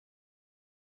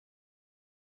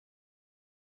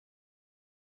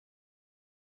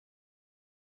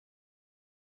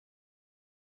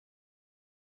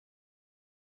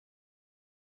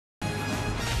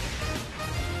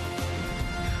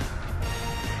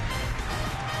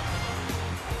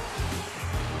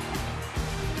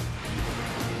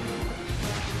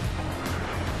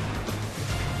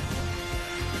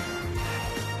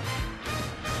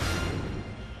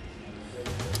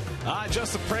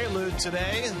just the prelude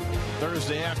today,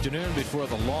 Thursday afternoon before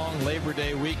the long Labor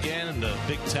Day weekend, and the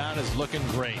big town is looking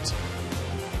great.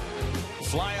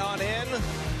 Fly on in,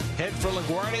 head for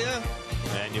LaGuardia,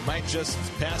 and you might just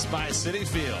pass by Citi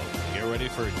Field. Get ready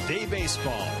for day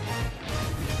baseball.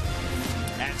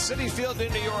 At Citi Field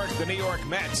in New York, the New York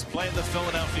Mets play the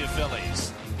Philadelphia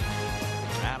Phillies.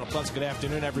 Adam Plus, good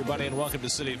afternoon, everybody, and welcome to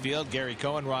Citi Field. Gary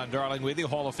Cohen, Ron Darling with you.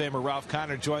 Hall of Famer Ralph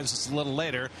Connor joins us a little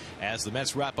later as the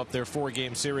Mets wrap up their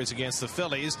four-game series against the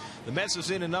Phillies. The Mets have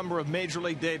seen a number of Major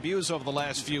League debuts over the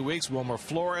last few weeks. Wilmer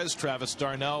Flores, Travis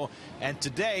d'Arnaud, and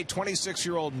today,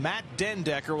 26-year-old Matt den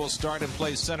Dekker will start and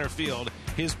play center field,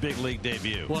 his big league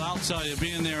debut. Well, I'll tell you,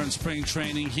 being there in spring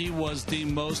training, he was the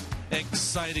most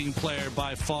exciting player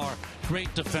by far.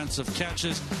 Great defensive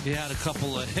catches. He had a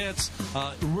couple of hits.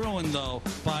 Ruined, though,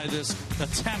 by this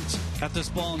attempt at this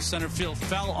ball in center field.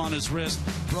 Fell on his wrist,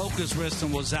 broke his wrist,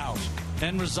 and was out.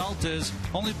 End result is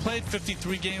only played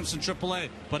 53 games in AAA,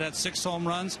 but had 6 home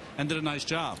runs and did a nice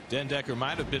job. Den Dekker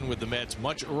might have been with the Mets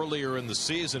much earlier in the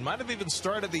season, might have even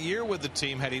started the year with the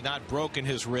team had he not broken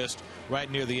his wrist right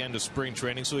near the end of spring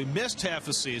training. So he missed half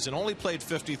a season, only played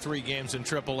 53 games in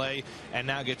AAA, and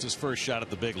now gets his first shot at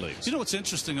the big leagues. You know what's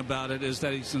interesting about it is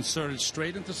that he's inserted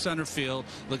straight into center field.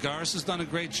 Lagares has done a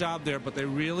great job there, but they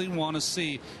really want to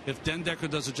see if den Dekker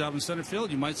does a job in center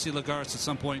field. You might see Lagares at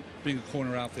some point being a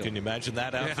corner outfield. Can you imagine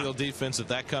that outfield defense if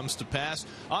that comes to pass?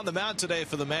 On the mound today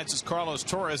for the Mets is Carlos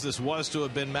Torres. This was to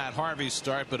have been Matt Harvey's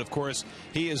start, but of course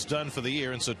he is done for the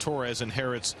year, and so Torres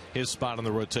inherits his spot in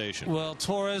the rotation. Well,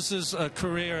 Torres'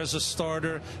 career as a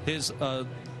starter, his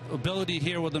ability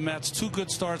here with the Mets, 2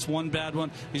 good starts, 1 bad one.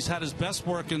 He's had his best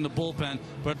work in the bullpen,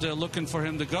 but they're looking for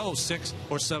him to go 6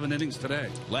 or 7 innings today.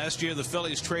 Last year, the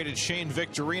Phillies traded Shane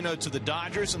Victorino to the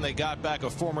Dodgers, and they got back a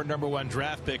former #1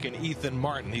 draft pick in Ethan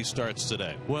Martin. He starts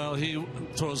today. Well, he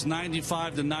throws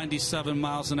 95 to 97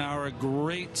 miles an hour, a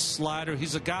great slider.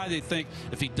 He's a guy they think,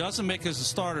 if he doesn't make as a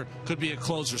starter, could be a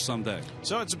closer someday.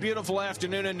 So it's a beautiful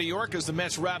afternoon in New York as the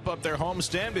Mets wrap up their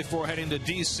homestand before heading to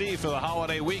D.C. for the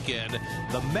holiday weekend.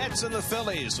 The Mets and the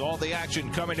Phillies, all the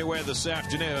action coming your way this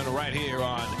afternoon right here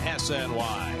on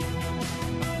SNY.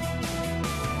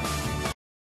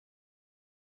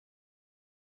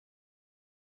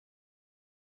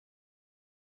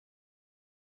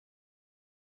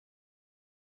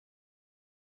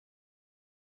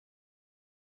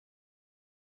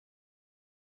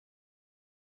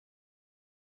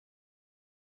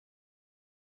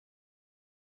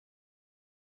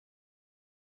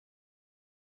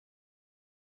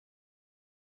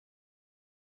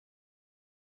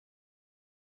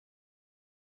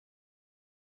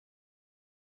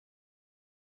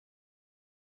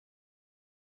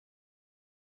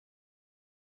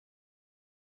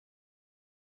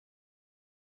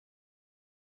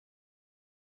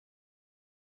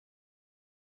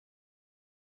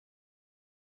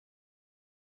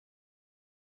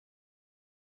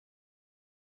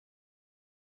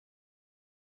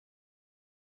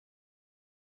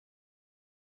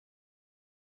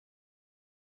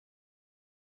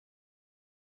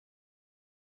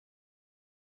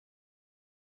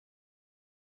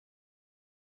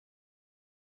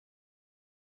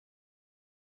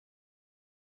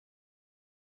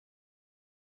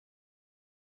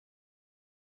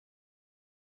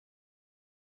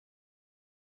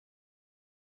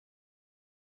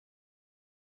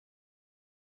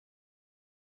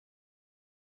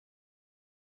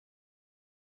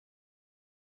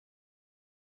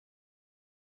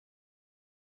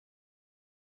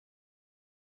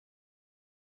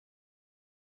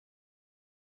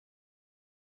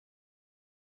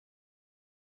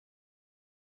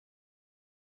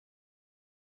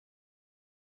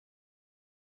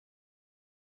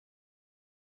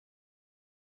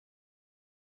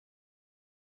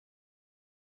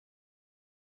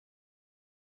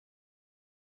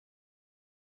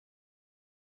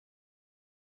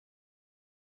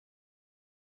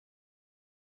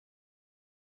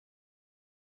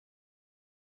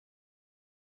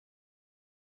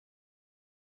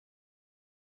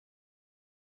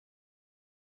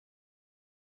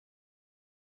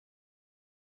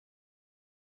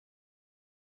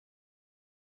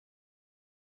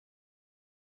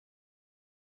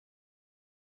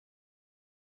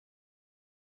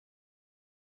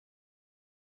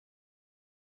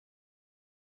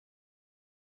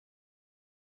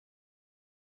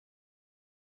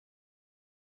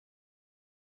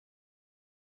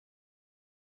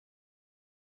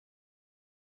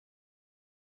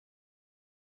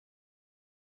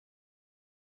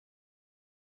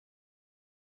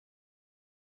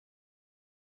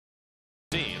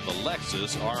 The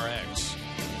Lexus RX.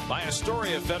 By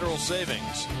Astoria Federal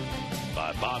Savings.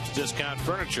 By Bob's Discount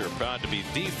Furniture, proud to be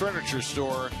the furniture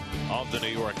store of the New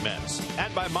York Mets.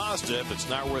 And by Mazda, if it's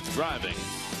not worth driving,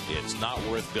 it's not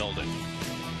worth building.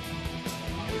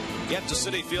 Get to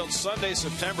Citi Field Sunday,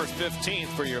 September 15th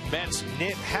for your Mets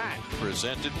knit hat,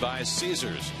 presented by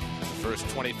Caesars. The first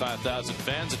 25,000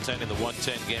 fans attending the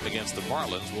 110 game against the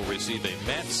Marlins will receive a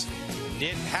Mets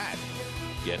knit hat.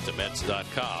 Get to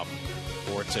Mets.com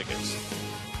for tickets.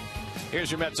 Here's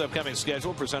your Mets upcoming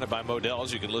schedule presented by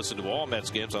Modell's. You can listen to all Mets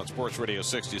games on Sports Radio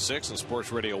 66 and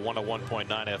Sports Radio 101.9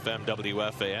 FM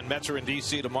WFAN. Mets are in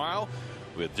D.C. tomorrow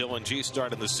with Dylan G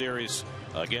starting the series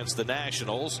against the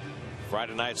Nationals.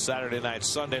 Friday night, Saturday night,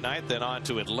 Sunday night, then on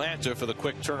to Atlanta for the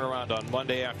quick turnaround on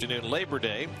Monday afternoon, Labor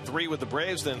Day. 3 with the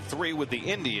Braves, then 3 with the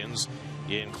Indians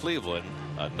in Cleveland.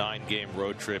 A 9-game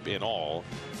road trip in all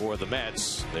for the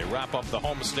Mets. They wrap up the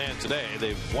homestand today.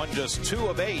 They've won just 2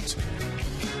 of 8.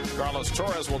 Carlos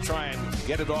Torres will try and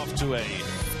get it off to a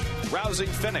rousing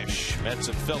finish. Mets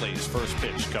and Phillies first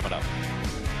pitch coming up.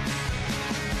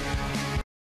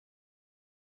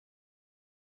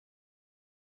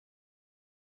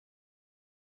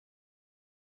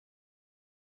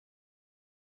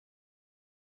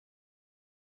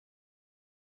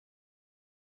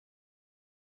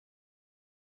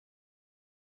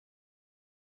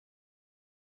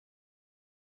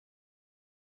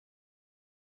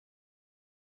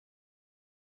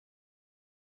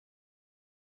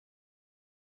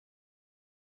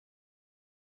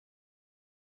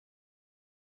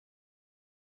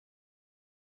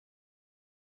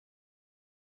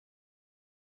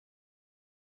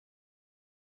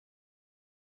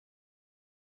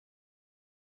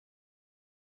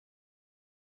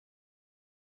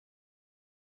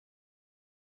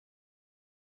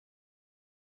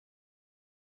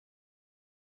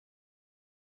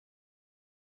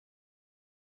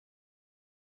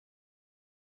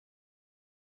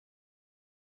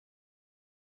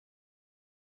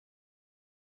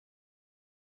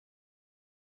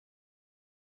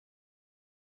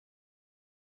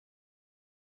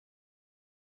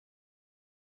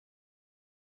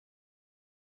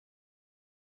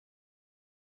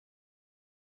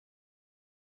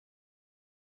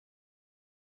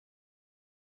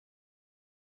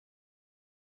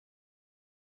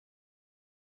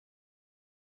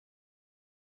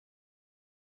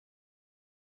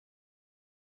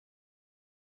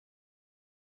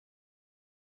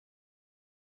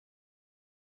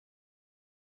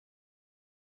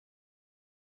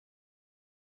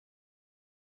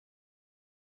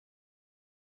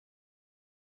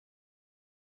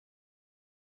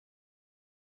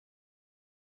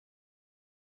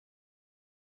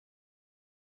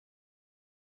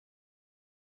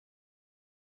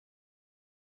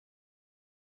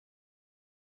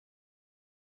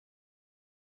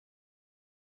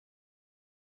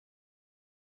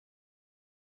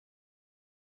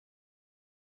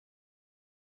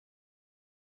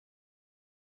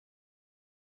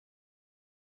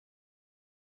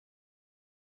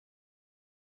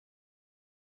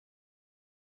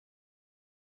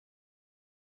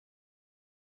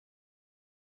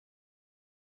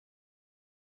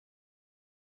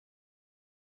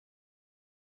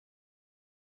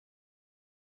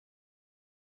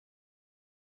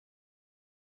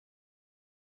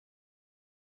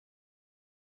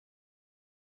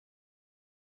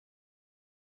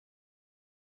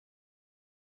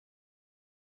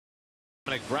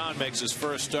 Dominic Brown makes his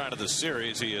first start of the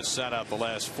series. He has sat out the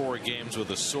last 4 games with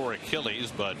a sore Achilles,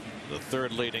 but the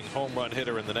 3rd leading home run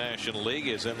hitter in the National League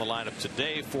is in the lineup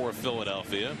today for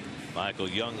Philadelphia. Michael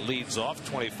Young leads off,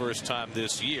 21st time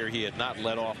this year. He had not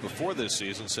led off before this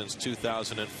season since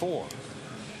 2004.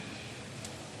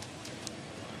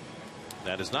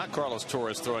 That is not Carlos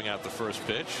Torres throwing out the first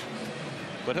pitch,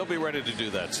 but he'll be ready to do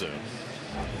that soon.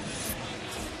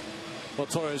 Well,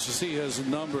 Torres, you see his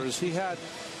numbers. He had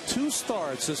 2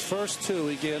 starts. His first 2,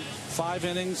 he gave 5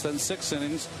 innings, then 6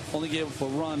 innings. Only gave up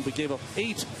a run, but gave up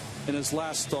 8 in his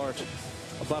last start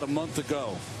about a month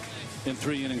ago in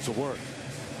 3 innings of work.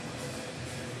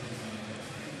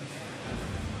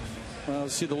 Well,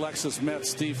 see the Lexus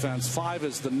Mets defense. 5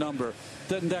 is the number.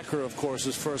 Den Decker, of course,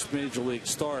 his first major league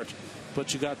start.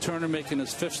 But you got Turner making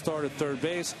his 5th start at third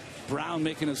base, Brown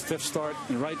making his 5th start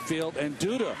in right field, and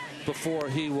Duda before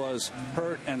he was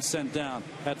hurt and sent down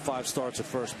had 5 starts at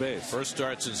first base. First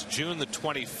start since June the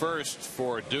 21st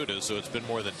for Duda, so it's been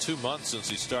more than 2 months since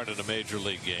he started a major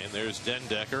league game. There's Den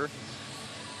Decker,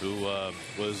 who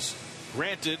was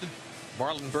granted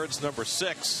Marlon Bird's number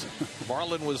 6.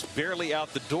 Marlon was barely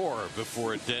out the door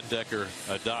before Den Decker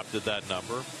adopted that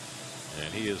number.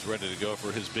 And he is ready to go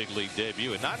for his big league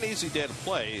debut. And not an easy day to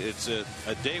play. It's a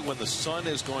day when the sun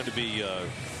is going to be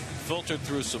filtered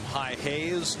through some high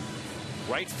haze.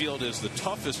 Right field is the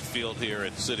toughest field here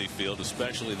at Citi Field,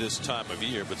 especially this time of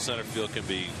year, but center field can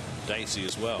be dicey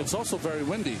as well. It's also very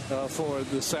windy for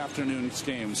this afternoon's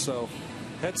game, so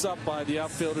heads up by the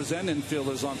outfielders and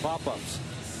infielders on pop-ups.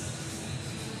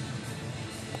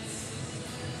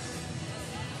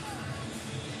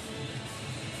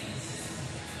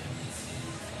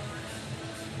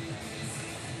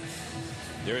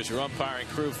 There's your umpiring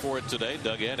crew for it today.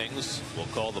 Doug Ennings will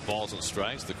call the balls and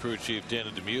strikes. The crew chief, Dana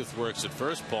DeMuth, works at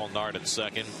first. Paul Nard at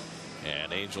second.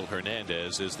 And Angel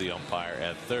Hernandez is the umpire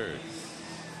at third.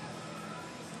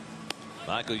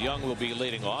 Michael Young will be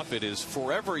leading off. It is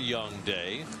Forever Young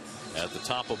Day at the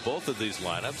top of both of these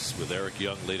lineups, with Eric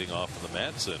Young leading off for the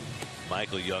Mets and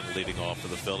Michael Young leading off for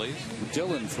the Phillies.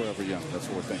 Dylan Forever Young. That's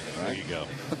what we're thinking, right? There you go.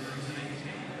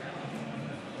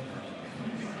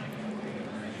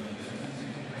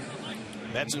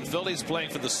 Mets and Phillies playing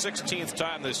for the 16th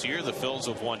time this year. The Phils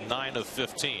have won 9 of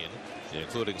 15,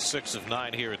 including 6 of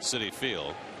 9 here at Citi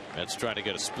Field. Mets trying to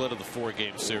get a split of the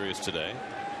 4-game series today.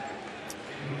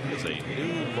 There's a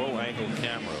new low-angle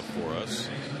camera for us.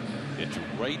 It's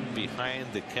right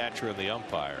behind the catcher and the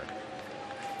umpire.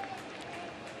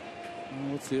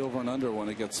 What's the over and under when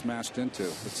it gets smashed into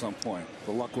at some point?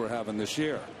 The luck we're having this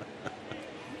year.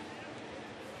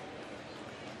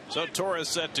 So Torres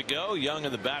set to go. Young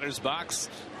in the batter's box.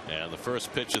 And the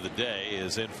first pitch of the day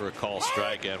is in for a call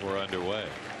strike, and we're underway.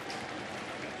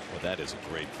 Well, that is a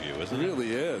great view, isn't it? It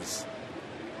really is.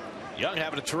 Young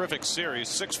having a terrific series.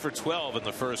 6 for 12 in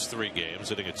the first 3 games,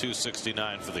 hitting a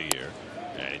 .269 for the year.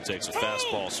 And he takes a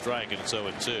fastball strike, and it's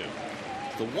 0-2.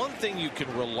 The one thing you can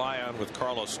rely on with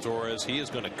Carlos Torres, he is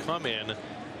going to come in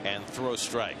and throw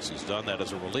strikes. He's done that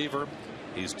as a reliever.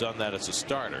 He's done that as a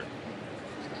starter.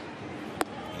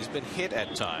 He's been hit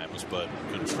at times, but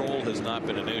control has not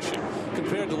been an issue.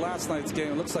 Compared to last night's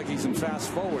game, it looks like he's in fast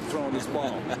forward throwing his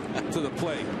ball to the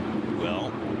plate.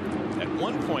 Well, at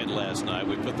one point last night,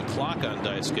 we put the clock on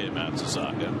Daisuke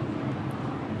Matsuzaka,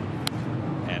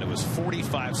 and it was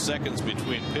 45 seconds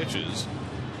between pitches.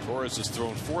 Torres has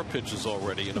thrown 4 pitches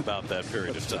already in about that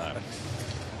period of time.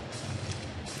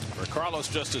 For Carlos,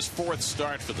 just his 4th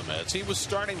start for the Mets. He was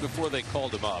starting before they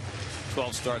called him up.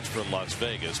 12 starts for Las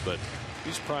Vegas, but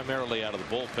he's primarily out of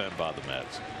the bullpen by the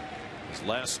Mets. His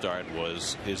last start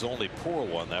was his only poor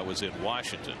one. That was in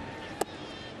Washington,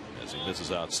 as he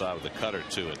misses outside with the cutter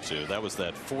 2-2. That was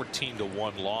that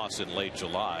 14-1 loss in late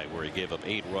July where he gave up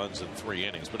 8 runs in 3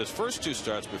 innings. But his first 2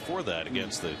 starts before that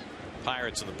against the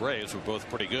Pirates and the Braves were both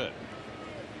pretty good.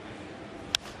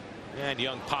 And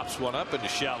Young pops one up into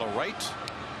shallow right,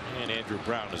 and Andrew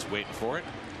Brown is waiting for it.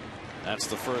 That's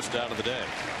the first out of the day.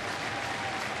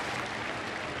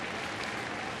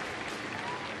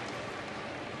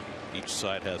 Each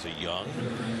side has a Young.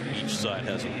 Each side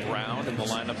has a Brown in the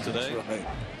lineup today. Right.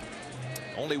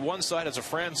 Only one side has a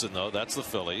Franzen, though. That's the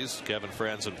Phillies. Kevin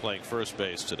Franzen playing first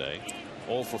base today.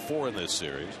 0 for 4 in this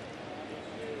series.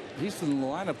 He's in the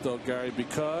lineup, though, Gary,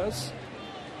 because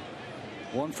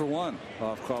 1 for 1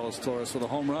 off Carlos Torres with a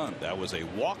home run. That was a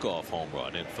walk-off home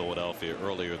run in Philadelphia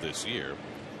earlier this year.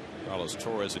 Carlos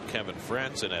Torres and Kevin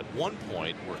Franzen at one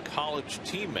point were college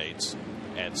teammates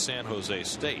at San Jose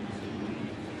State.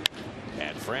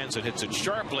 And Franzen hits it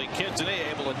sharply.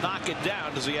 Quintanilla able to knock it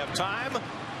down. Does he have time?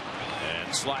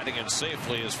 And sliding in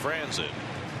safely is Franzen.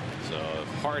 So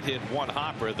hard hit one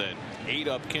hopper that ate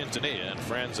up Quintanilla, and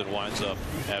Franzen winds up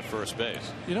at first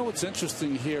base. You know what's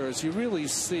interesting here is you really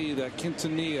see that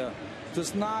Quintanilla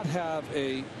does not have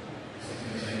a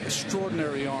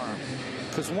extraordinary arm,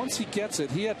 because once he gets it,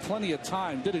 he had plenty of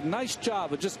time. Did a nice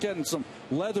job of just getting some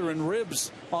leather and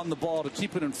ribs on the ball to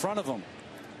keep it in front of him.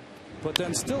 But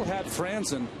then still had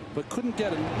Franzen, but couldn't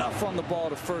get enough on the ball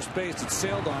to first base. It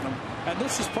sailed on him. And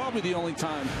this is probably the only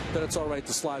time that it's all right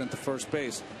to slide into first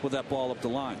base with that ball up the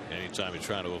line. Anytime you're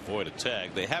trying to avoid a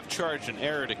tag. They have charged an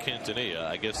error to Quintanilla.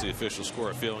 I guess the official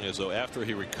score feeling as though after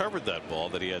he recovered that ball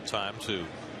that he had time to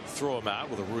throw him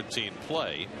out with a routine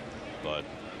play. But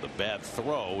the bad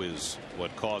throw is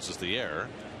what causes the error.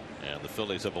 And the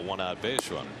Phillies have a 1-out base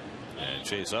runner. And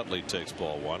Chase Utley takes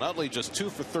ball 1. Utley just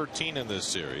 2 for 13 in this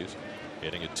series,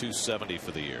 hitting a .270 for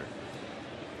the year.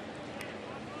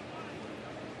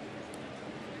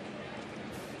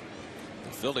 The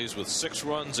Phillies with 6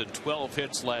 runs and 12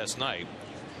 hits last night,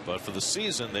 but for the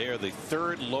season they are the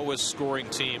 3rd lowest scoring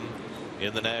team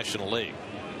in the National League.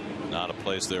 Not a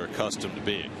place they're accustomed to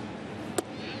being.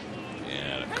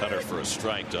 And a cutter for a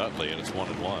strike to Utley, and it's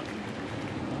 1-1.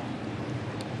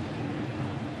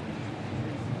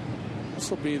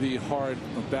 will be the hard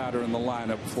batter in the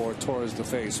lineup for Torres to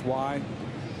face. Why?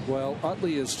 Well,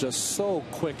 Utley is just so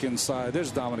quick inside.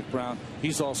 There's Dominic Brown.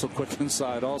 He's also quick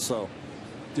inside, also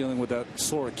dealing with that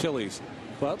sore Achilles.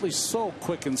 But Utley's so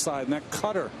quick inside, and that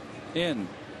cutter in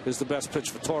is the best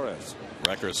pitch for Torres.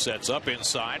 Recker sets up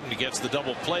inside, and he gets the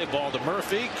double play ball to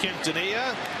Murphy.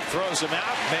 Quintanilla throws him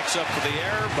out, makes up for the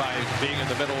error by being in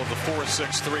the middle of the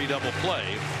 4-6-3 double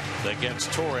play that gets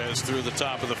Torres through the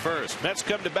top of the first. Mets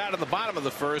come to bat in the bottom of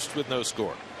the first with no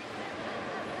score.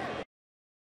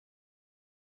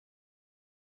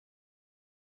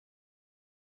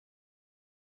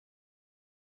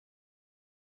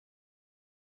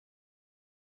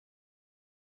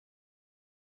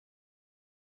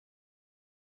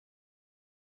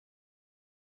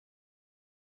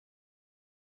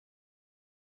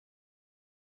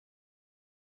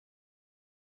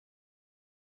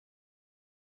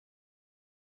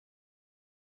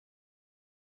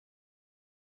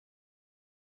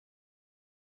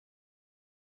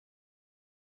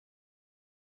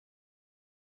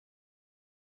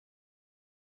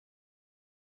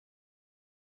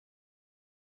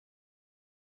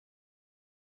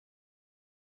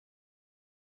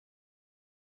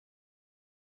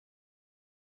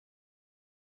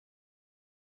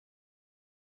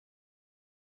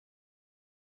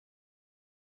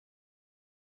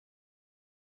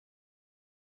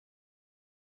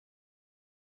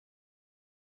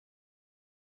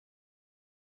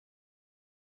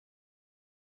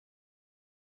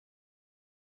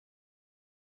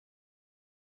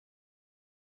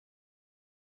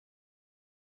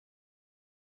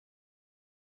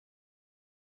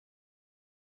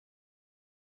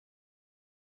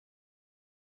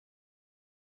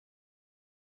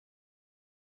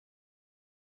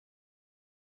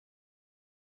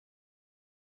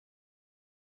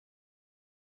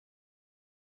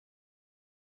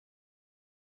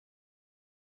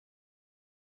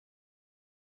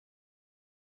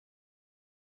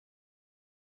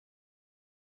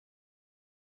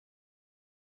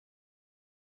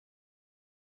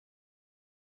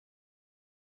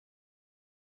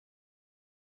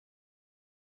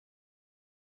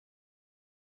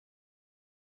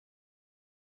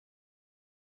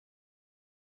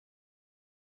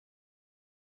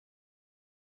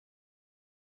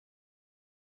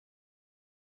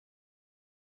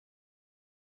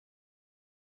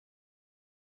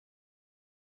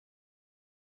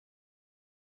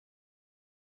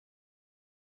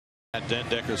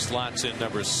 Dendecker slots in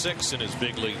number 6 in his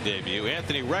big league debut.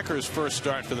 Anthony Recker's first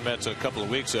start for the Mets a couple of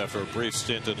weeks after a brief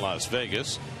stint in Las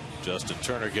Vegas. Justin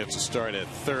Turner gets a start at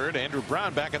third. Andrew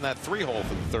Brown back in that 3-hole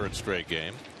for the third straight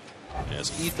game,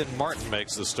 as Ethan Martin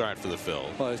makes the start for the Phil.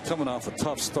 Well, he's coming off a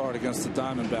tough start against the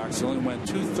Diamondbacks. He only went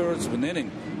 2/3 of an inning.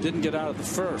 Didn't get out of the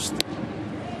first.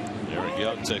 Eric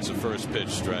Young takes a first pitch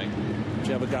strike.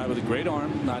 You have a guy with a great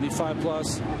arm, 95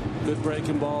 plus, good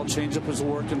breaking ball. Changeup is a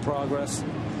work in progress.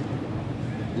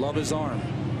 Love his arm.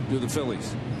 Do the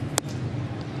Phillies.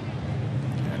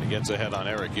 And he gets ahead on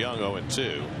Eric Young,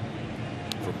 0-2.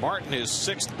 For Martin, his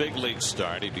 6th big league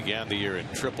start. He began the year in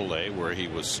AAA, where he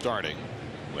was starting.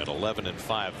 Went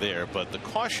 11-5 there. But the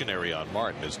cautionary on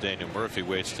Martin, as Daniel Murphy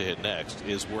waits to hit next,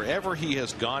 is wherever he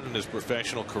has gone in his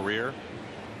professional career,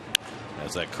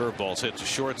 as that curveball's hit to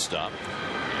shortstop,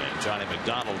 and Johnny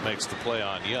McDonald makes the play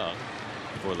on Young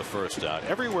for the first out.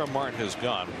 Everywhere Martin has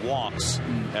gone, walks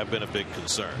have been a big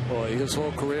concern. Boy, his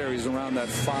whole career he's around that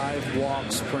 5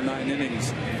 walks per 9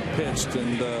 innings pitched,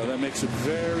 and that makes it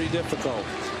very difficult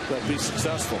to be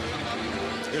successful.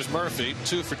 Here's Murphy,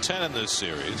 2 for 10 in this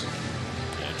series,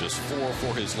 and just 4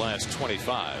 for his last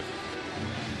 25.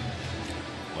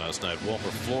 Last night, Wilmer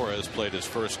Flores played his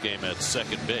first game at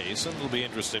second base, and it'll be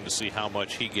interesting to see how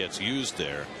much he gets used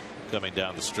there coming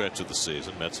down the stretch of the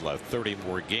season. Mets will have 30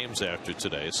 more games after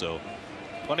today, so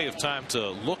plenty of time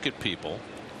to look at people.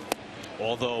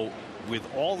 Although, with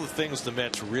all the things the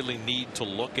Mets really need to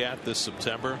look at this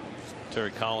September,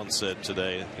 Terry Collins said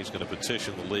today he's going to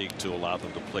petition the league to allow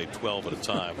them to play 12 at a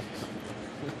time,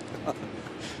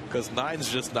 because 9's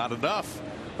just not enough.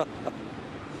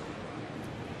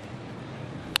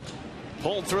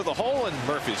 Pulled through the hole, and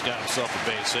Murphy's got himself a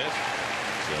base hit.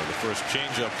 So the first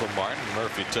changeup from Martin.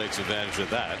 Murphy takes advantage of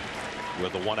that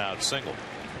with a 1-out single.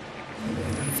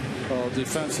 Well,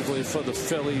 defensively for the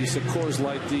Phillies, the Coors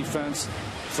Light defense.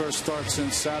 First start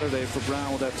since Saturday for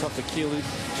Brown with that tough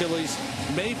Achilles.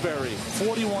 Mayberry,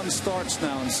 41 starts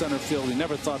now in center field. We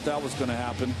never thought that was going to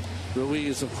happen.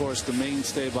 Ruiz, of course, the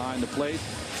mainstay behind the plate.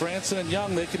 Franson and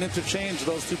Young, they can interchange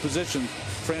those two positions.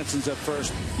 Franson's at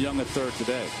first, Young at third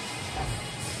today.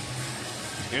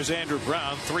 Here's Andrew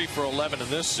Brown, 3 for 11 in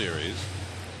this series.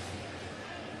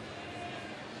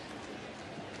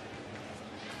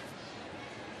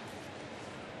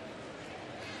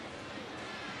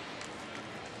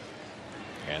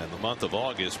 And in the month of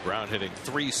August, Brown hitting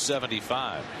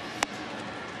 .375.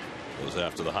 Goes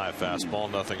after the high fastball,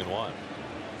 0-1.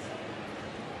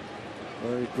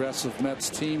 Very aggressive Mets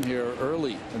team here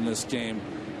early in this game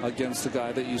against the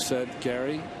guy that you said,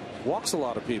 Gary, walks a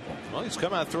lot of people. Well, he's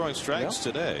come out throwing strikes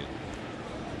today.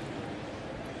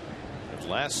 His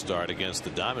last start against the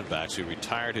Diamondbacks, he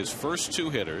retired his first 2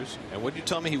 hitters. And what did you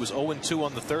tell me? He was 0-2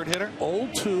 on the 3rd hitter?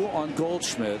 0-2 on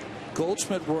Goldschmidt.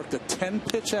 Goldschmidt worked a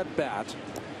 10-pitch at bat,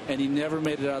 and he never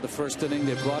made it out of the 1st inning.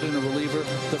 They brought in a reliever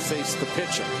to face the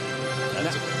pitcher.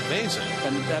 That's amazing.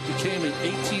 And that became an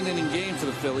 18-inning game for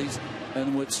the Phillies,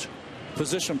 in which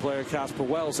position player Casper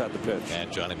Wells had the pitch.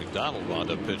 And Johnny McDonald wound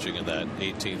up pitching in that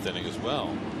 18th inning as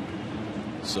well.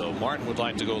 So Martin would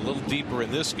like to go a little deeper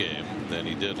in this game than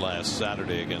he did last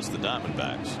Saturday against the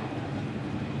Diamondbacks.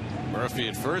 Murphy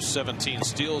at first, 17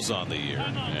 steals on the year,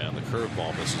 and the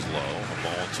curveball misses low. A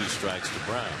ball and 2 strikes to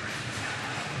Brown.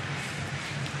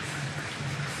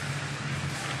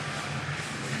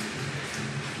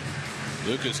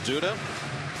 Lucas Duda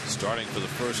starting for the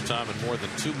first time in more than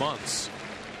 2 months.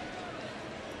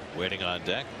 Waiting on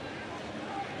deck.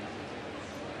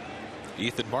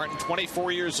 Ethan Martin,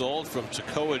 24 years old, from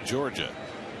Toccoa, Georgia.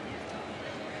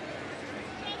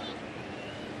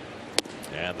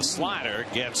 And the slider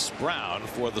gets Brown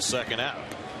for the 2nd out.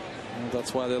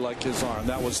 That's why they like his arm.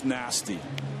 That was nasty.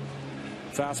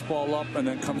 Fastball up and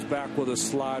then comes back with a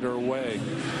slider away.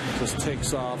 Just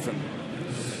takes off, and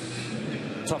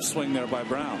tough swing there by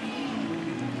Brown.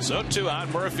 So 2 out,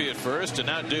 Murphy at first, and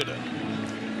now Duda.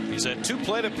 He's had 2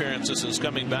 plate appearances since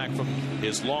coming back from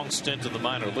his long stint in the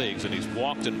minor leagues, and he's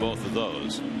walked in both of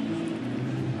those.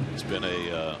 It's been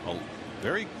a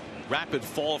very rapid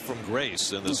fall from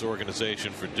grace in this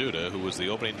organization for Duda, who was the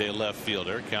opening day left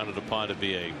fielder, counted upon to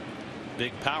be a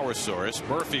big power source.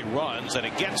 Murphy runs, and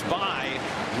it gets by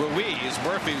Ruiz.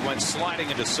 Murphy went sliding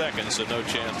into second, so no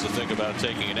chance to think about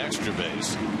taking an extra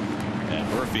base. And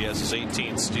Murphy has his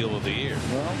 18th steal of the year.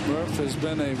 Well, Murph has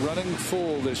been a running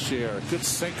fool this year. Good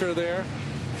sinker there.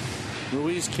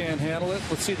 Ruiz can't handle it.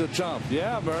 Let's see the jump.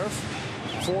 Yeah, Murph.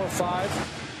 4 or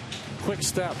 5 quick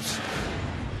steps.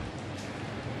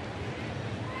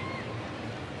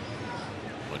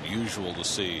 Unusual to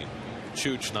see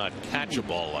Chooch not catch a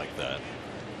ball like that.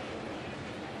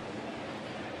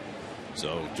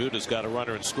 So Duda's got a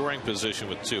runner in scoring position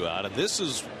with 2 out, and this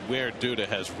is where Duda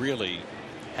has really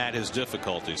had his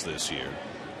difficulties this year.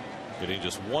 Getting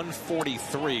just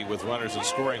 143 with runners in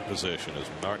scoring position as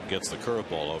Martin gets the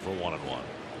curveball over 1-1.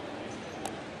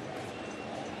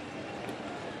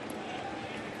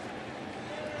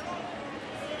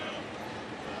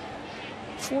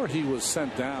 Before he was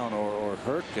sent down or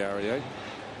hurt, Gary, I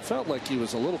felt like he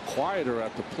was a little quieter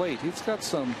at the plate. He's got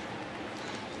some.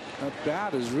 That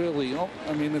bat is really. Oh,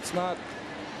 I mean, it's not.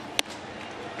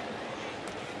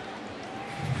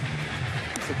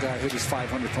 The guy hit his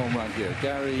 500th home run here.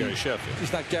 Gary Sheffield.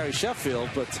 He's not Gary Sheffield,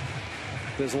 but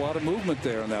there's a lot of movement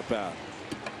there in that bat.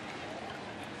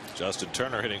 Justin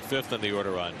Turner hitting 5th in the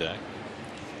order on deck.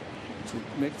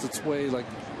 It makes its way like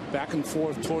back and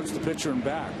forth towards the pitcher and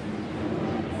back.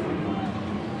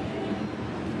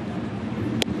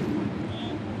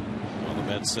 Well, the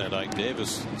Mets sent Ike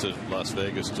Davis to Las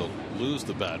Vegas to lose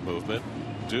the bat movement.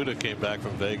 Duda came back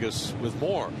from Vegas with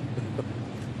more.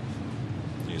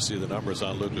 You see the numbers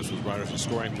on Lucas with runners in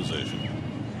scoring position.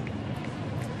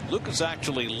 Lucas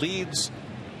actually leads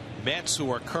Mets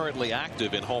who are currently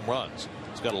active in home runs.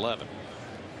 He's got 11.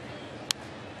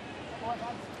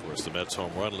 Of course, the Mets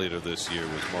home run leader this year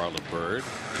was Marlon Byrd.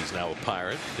 He's now a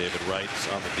Pirate. David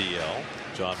Wright's on the DL.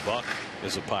 John Buck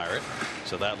is a Pirate.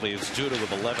 So that leaves Duda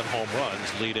with 11 home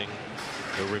runs, leading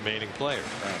the remaining players.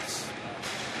 That's,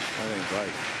 I think,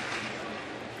 right.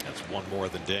 That's 1 more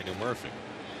than Daniel Murphy.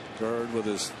 Byrd with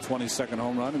his 22nd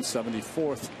home run and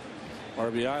 74th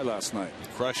RBI last night. He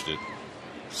crushed it.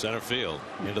 Center field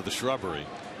into the shrubbery.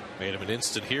 Made him an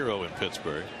instant hero in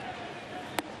Pittsburgh.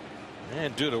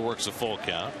 And Duda works a full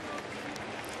count.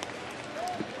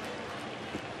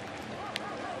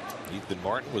 Ethan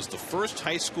Martin was the first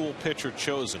high school pitcher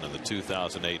chosen in the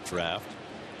 2008 draft.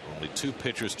 Only 2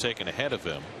 pitchers taken ahead of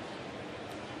him.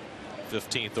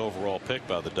 15th overall pick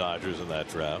by the Dodgers in that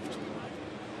draft.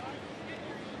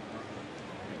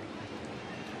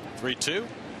 3-2,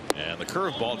 and the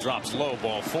curveball drops low,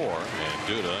 ball 4, and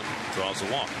Duda draws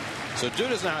a walk. So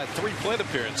Duda's now had 3 plate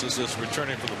appearances since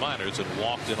returning from the minors and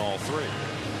walked in all 3.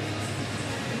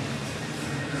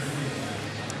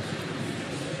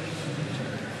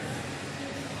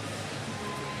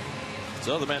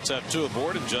 So the Mets have 2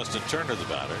 aboard, and Justin Turner the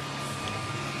batter.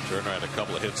 Turner had a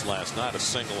couple of hits last night, a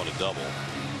single and a double.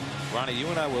 Ronnie, you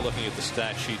and I were looking at the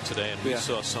stat sheet today, and we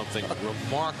saw something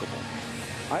remarkable.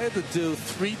 I had to do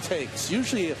 3 takes.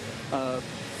 Usually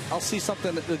I'll see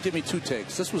something that will give me 2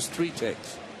 takes. This was 3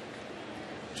 takes.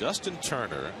 Justin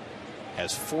Turner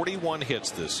has 41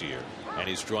 hits this year, and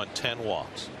he's drawn 10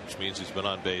 walks, which means he's been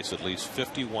on base at least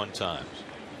 51 times.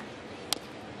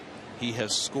 He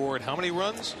has scored how many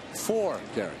runs? 4,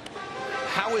 Gary.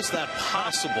 How is that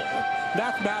possible?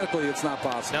 Mathematically, it's not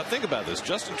possible. Now think about this.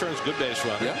 Justin Turner's a good base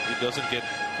runner. Yeah. He doesn't get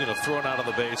thrown out on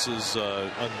the bases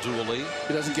unduly.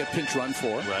 He doesn't get pinch run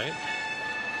for. Right.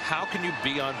 How can you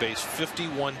be on base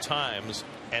 51 times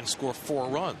and score 4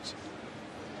 runs?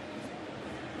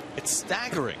 It's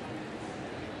staggering.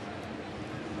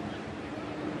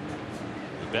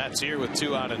 He bats here with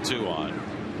 2 out and 2 on.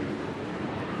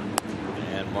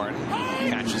 And Martin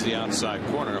catches the outside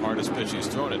corner. Hardest pitch he's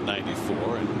thrown at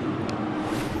 94. And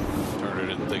Turner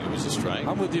didn't think it was a strike.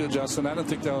 I'm with you, Justin. I didn't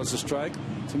think that was a strike.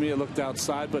 To me, it looked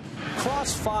outside. But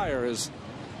crossfire is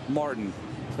Martin.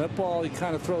 That ball, he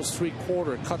kind of throws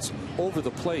 3/4. It cuts over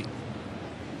the plate.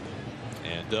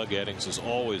 And Doug Eddings has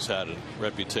always had a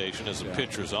reputation as a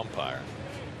pitcher's umpire.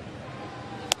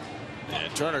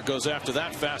 And Turner goes after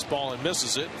that fastball and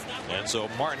misses it. And so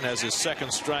Martin has his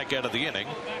 2nd strikeout of the inning.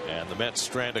 And the Mets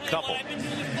strand a couple.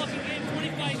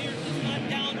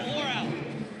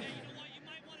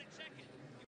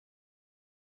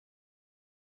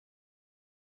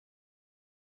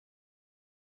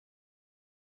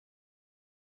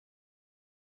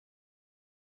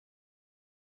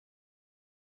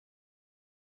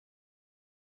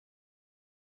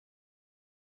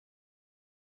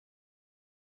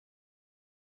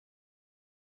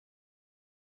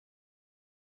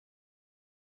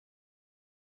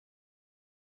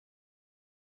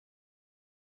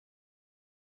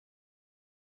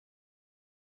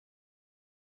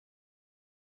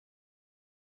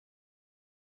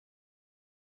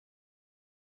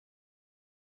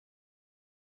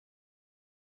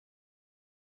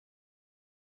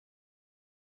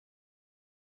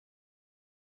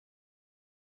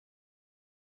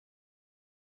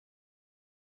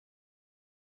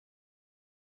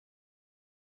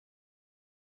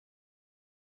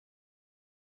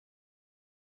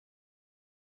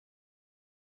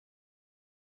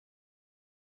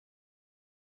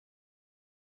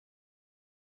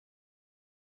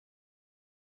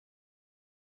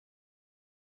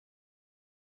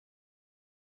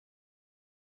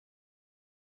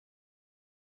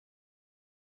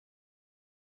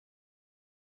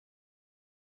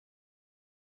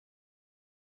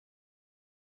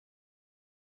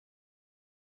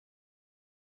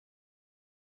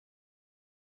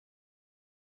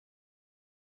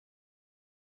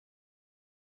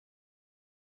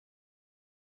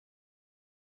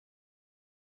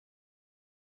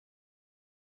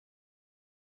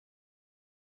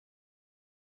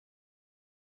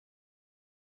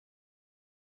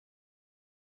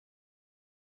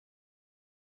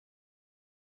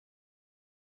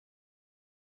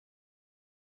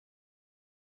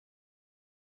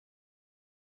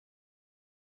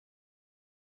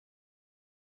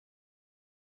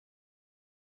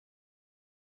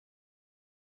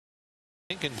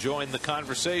 Can join the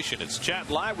conversation. It's Chat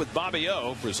Live with Bobby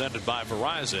O, presented by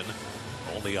Verizon,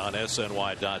 only on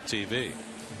SNY.TV.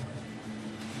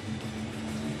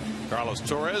 Carlos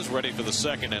Torres ready for the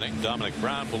 2nd inning. Dominic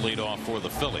Brown will lead off for the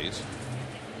Phillies.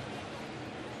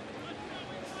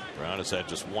 Brown has had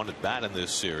just 1 at bat in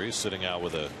this series, sitting out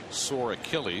with a sore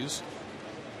Achilles.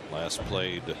 Last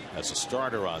played as a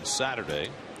starter on Saturday.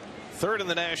 3rd in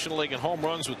the National League in home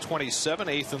runs with 27,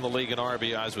 8th in the league in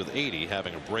RBIs with 80,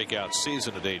 having a breakout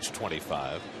season at age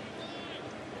 25.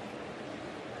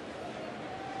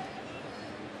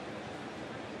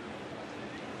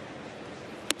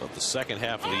 But the 2nd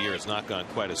half of the year has not gone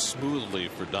quite as smoothly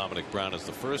for Dominic Brown as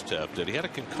the 1st half did. He had a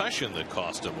concussion that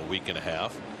cost him a week and a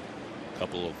half, a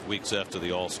couple of weeks after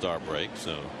the All-Star break,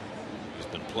 so he's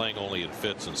been playing only in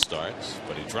fits and starts.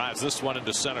 But he drives this one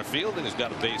into center field, and he's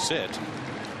got a base hit.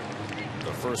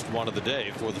 The first one of the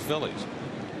day for the Phillies.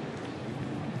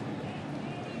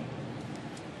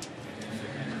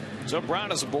 So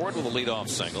Brown is aboard with a leadoff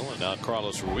single, and now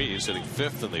Carlos Ruiz hitting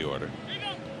 5th in the order.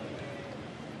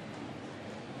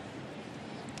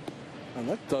 And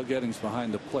let Doug Eddings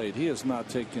behind the plate. He has not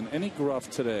taken any gruff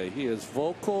today. He is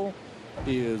vocal.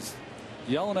 He is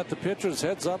yelling at the pitchers,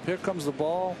 heads up, here comes the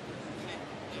ball.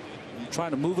 I'm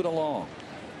trying to move it along.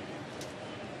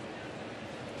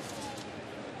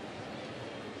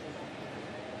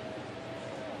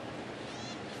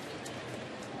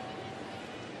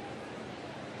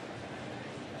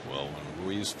 Well, when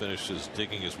Ruiz finishes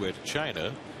digging his way to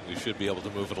China, we should be able to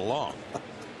move it along.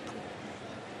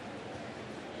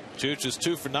 Chooch is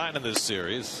 2 for 9 in this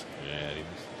series, and he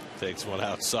takes one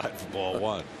outside for ball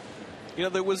 1. You know,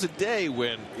 there was a day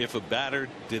when if a batter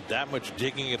did that much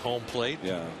digging at home plate,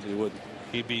 yeah,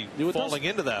 he'd be falling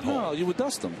into that hole. No, you would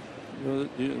dust him.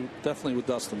 You definitely would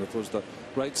dust him if it was the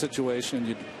right situation.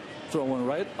 You'd throw one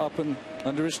right up and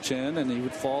under his chin, and he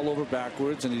would fall over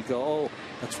backwards, and he'd go, "Oh,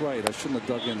 that's right, I shouldn't have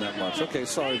dug in that much. Okay,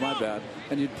 sorry, my bad."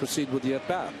 And you'd proceed with the at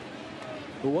bat.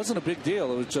 It wasn't a big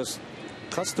deal. It was just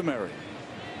customary.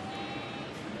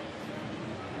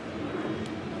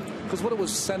 Because what it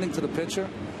was sending to the pitcher,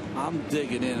 I'm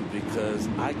digging in because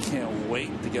I can't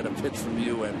wait to get a pitch from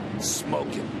you and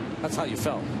smoke it. That's how you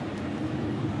felt.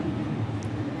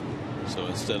 So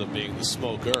instead of being the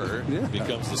smoker, it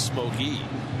becomes the smokey.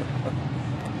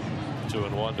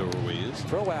 2-1 to Ruiz.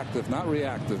 Proactive, not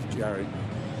reactive, Gary.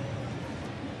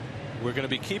 We're going to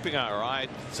be keeping our eye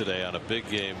today on a big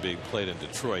game being played in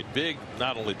Detroit. Big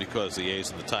not only because the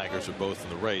A's and the Tigers are both in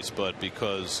the race, but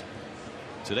because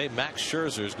today Max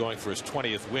Scherzer is going for his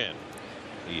 20th win.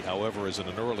 He, however, is in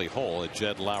an early hole, a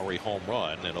Jed Lowry home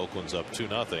run, and Oakland's up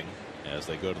 2-0 as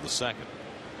they go to the second.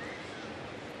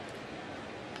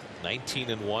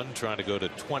 19-1, trying to go to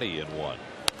 20-1.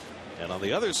 And on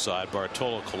the other side,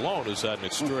 Bartolo Colon, who's had an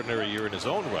extraordinary year in his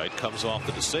own right, comes off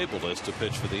the disabled list to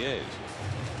pitch for the A's.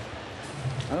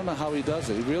 I don't know how he does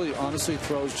it. He really honestly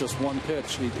throws just one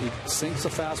pitch. He sinks a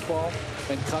fastball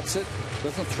and cuts it.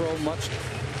 Doesn't throw much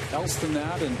else than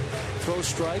that and throws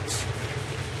strikes.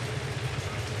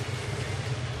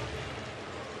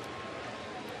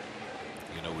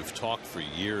 You know, we've talked for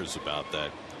years about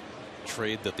that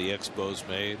trade that the Expos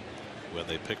made when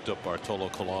they picked up Bartolo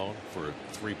Colon for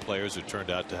 3 players who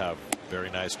turned out to have very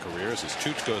nice careers. As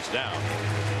Chooch goes down,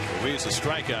 Ruiz a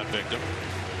strikeout victim.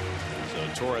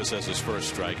 So Torres has his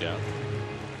first strikeout.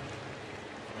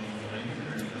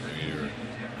 Your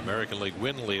American League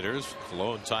win leaders,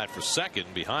 Colon tied for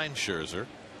second behind Scherzer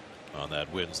on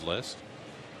that wins list.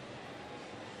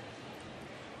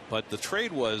 But the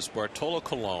trade was Bartolo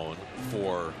Colon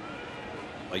for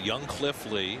a young Cliff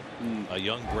Lee, a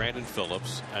young Brandon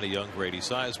Phillips, and a young Grady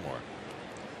Sizemore.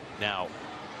 Now,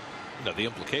 you know, the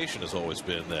implication has always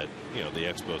been that, you know, the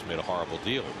Expos made a horrible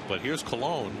deal. But here's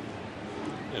Colon,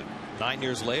 you know, 9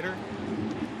 years later,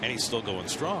 and he's still going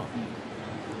strong.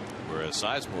 Whereas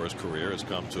Sizemore's career has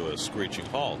come to a screeching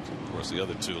halt. Of course, the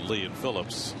other two, Lee and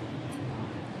Phillips,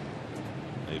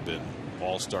 they've been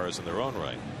all-stars in their own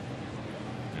right.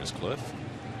 There's Cliff.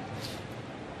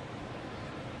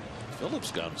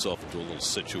 Phillips got himself into a little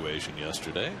situation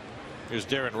yesterday. Here's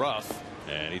Darren Ruff,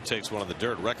 and he takes one of the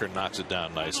dirt. Record knocks it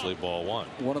down nicely. Ball 1.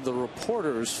 One of the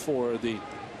reporters for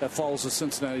that follows the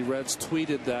Cincinnati Reds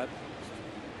tweeted that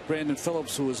Brandon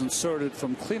Phillips, who was inserted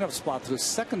from cleanup spot to the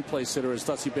second place hitter as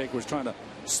Dusty Baker was trying to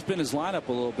spin his lineup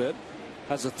a little bit,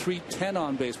 has a .310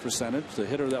 on base percentage. The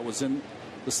hitter that was in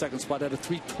the second spot had a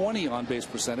 .320 on base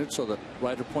percentage, so the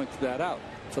writer pointed that out.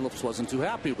 Phillips wasn't too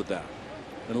happy with that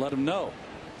and let him know.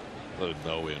 Let him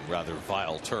know in rather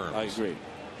vile terms. I agree.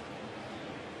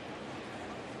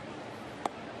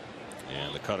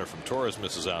 And the cutter from Torres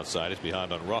misses outside. He's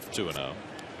behind on Ruff 2-0.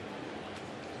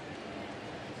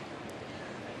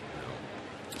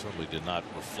 Certainly did not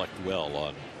reflect well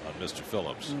on Mr.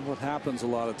 Phillips. And what happens a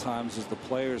lot of times is the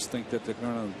players think that they're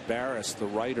going to embarrass the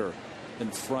writer in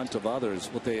front of others.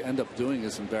 What they end up doing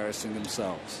is embarrassing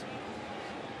themselves.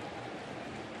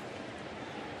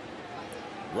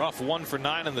 Ruff 1 for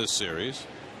 9 in this series.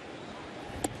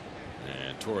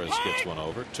 And Torres gets one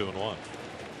over. 2-1.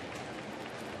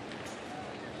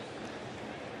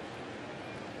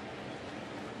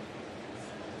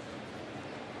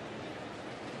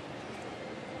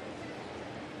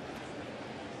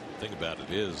 Thing about it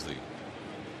is the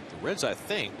Reds, I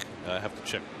think, I have to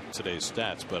check today's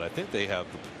stats, but I think they have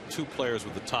the 2 players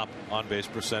with the top on-base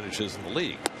percentages in the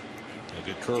league. A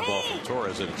good curveball from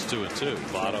Torres, and it's 2-2.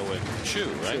 Votto and Chu,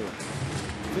 right?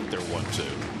 I think they're 1-2.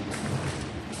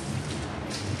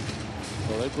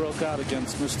 Well, they broke out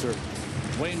against Mr.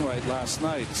 Wainwright last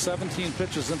night. 17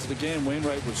 pitches into the game,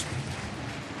 Wainwright was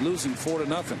losing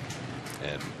 4-0.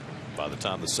 And by the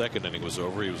time the second inning was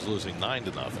over, he was losing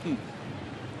 9-0.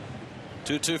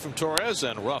 2-2 from Torres,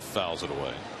 and Ruff fouls it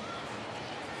away.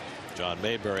 John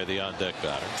Mayberry, the on-deck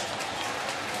batter.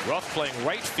 Ruff playing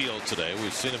right field today.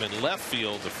 We've seen him in left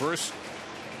field the first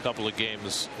couple of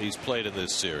games he's played in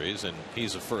this series, and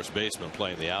he's a first baseman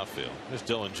playing the outfield. There's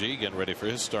Dylan G getting ready for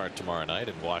his start tomorrow night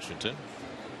in Washington,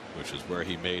 which is where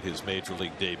he made his major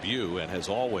league debut and has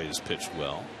always pitched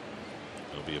well.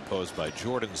 He'll be opposed by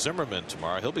Jordan Zimmerman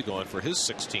tomorrow. He'll be going for his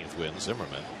 16th win.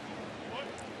 Zimmerman.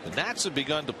 The Nats have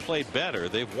begun to play better.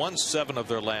 They've won 7 of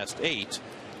their last 8,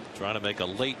 trying to make a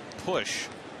late push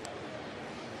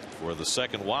for the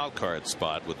second wild card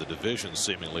spot with the division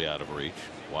seemingly out of reach.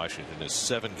 Washington is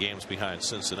 7 games behind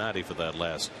Cincinnati for that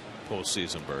last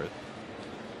postseason berth.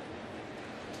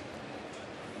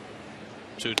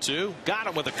 2-2. Got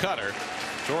him with a cutter.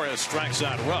 Torres strikes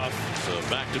out rough. So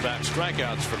back-to-back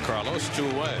strikeouts for Carlos. 2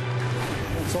 away.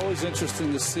 It's always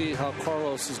interesting to see how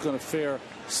Carlos is going to fare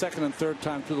second and third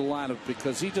time through the lineup,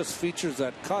 because he just features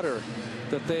that cutter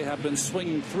that they have been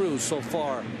swinging through so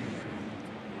far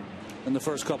in the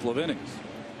first couple of innings.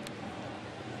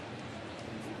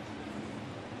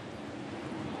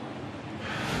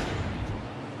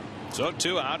 So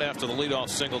 2 out after the leadoff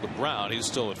single to Brown. He's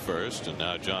still at first, and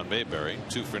now John Mayberry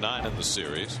 2 for 9 in the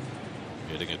series,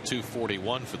 hitting at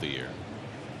 .241 for the year.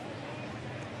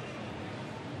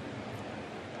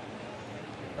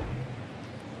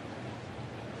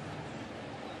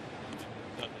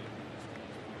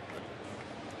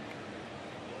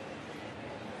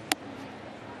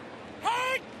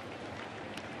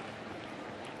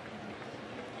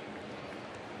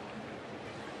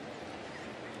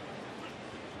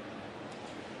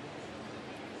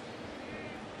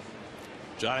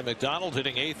 Johnny McDonald,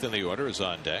 hitting 8th in the order, is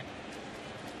on deck.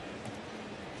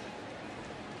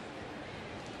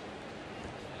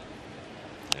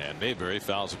 And Mayberry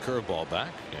fouls a curveball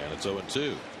back, and it's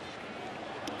 0-2.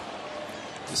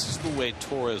 This is the way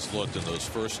Torres looked in those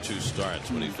first 2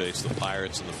 starts when he faced the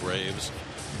Pirates and the Braves.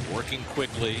 Working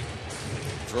quickly,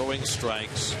 throwing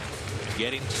strikes,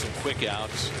 getting some quick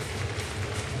outs.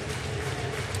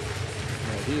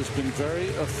 He has been very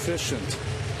efficient,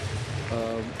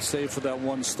 save for that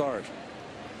 1 start.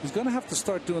 He's going to have to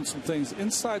start doing some things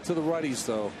inside to the righties,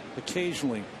 though,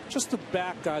 occasionally, just to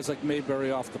back guys like Mayberry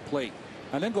off the plate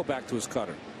and then go back to his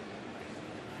cutter.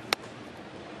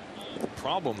 The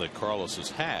problem that Carlos has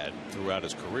had throughout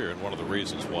his career, and one of the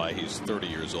reasons why he's 30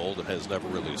 years old and has never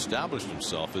really established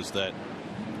himself, is that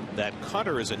that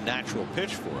cutter is a natural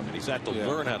pitch for him, and he's had to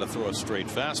learn how to throw a straight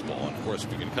fastball. And of course,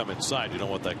 if you can come inside, you don't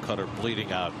want that cutter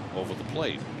bleeding out over the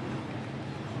plate.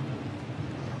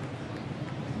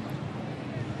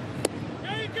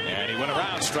 And he went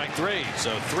around, strike 3.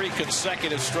 So 3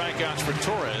 consecutive strikeouts for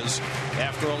Torres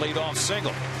after a leadoff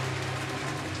single.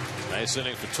 Nice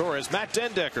inning for Torres. Matt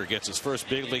Dendecker gets his first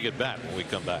big league at bat when we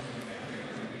come back.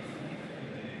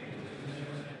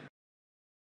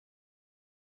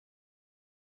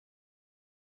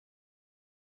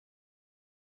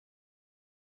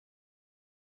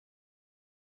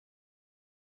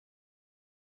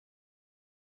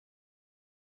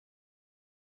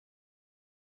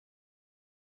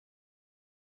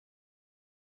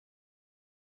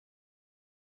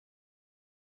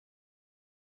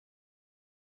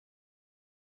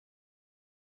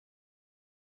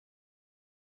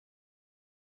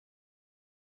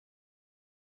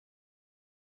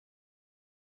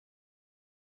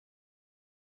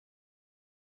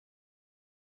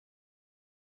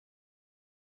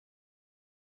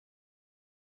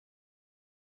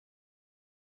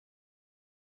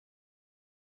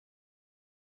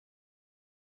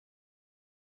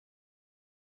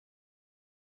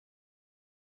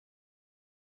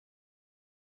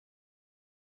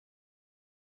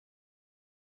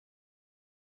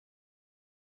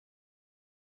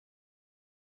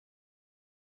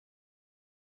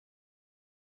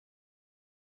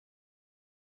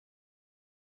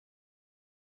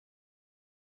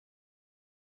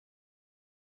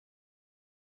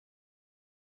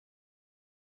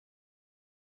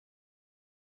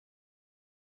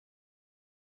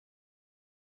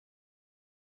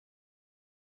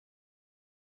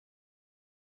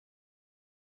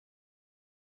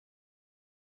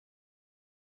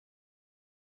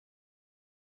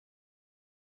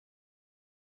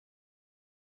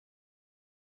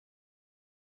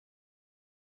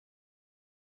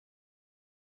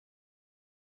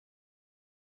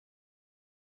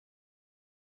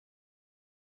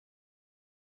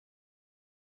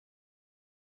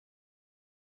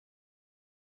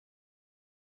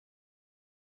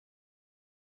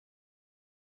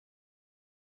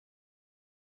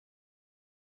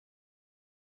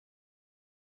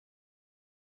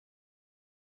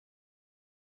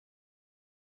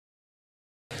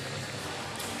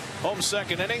 Home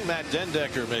second inning. Matt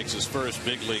Dendecker makes his first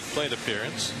big league plate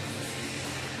appearance.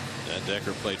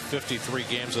 Dendecker played 53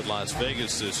 games at Las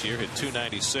Vegas this year, hit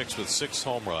 .296 with 6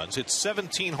 home runs, hit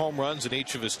 17 home runs in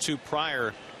each of his 2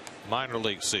 prior minor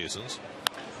league seasons.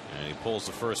 And he pulls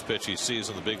the first pitch he sees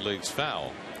in the big leagues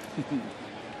foul.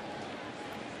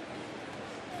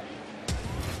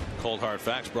 Cold Hard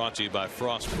Facts brought to you by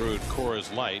Frost Brewed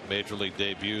Coors Light. Major League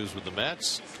debuts with the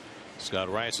Mets. Scott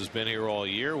Rice has been here all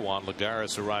year. Juan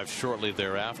Lagares arrived shortly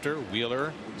thereafter.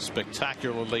 Wheeler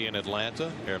spectacularly in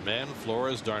Atlanta. Herman,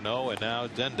 Flores, d'Arnaud, and now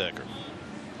Dendecker.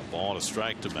 A ball and a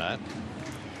strike to Matt,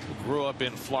 who grew up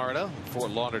in Florida, Fort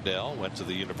Lauderdale, went to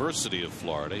the University of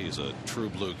Florida. He's a true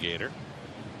blue Gator.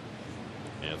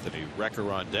 Anthony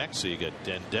Recker on deck, so you get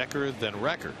Dendecker, then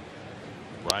Recker.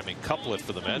 Rhyming couplet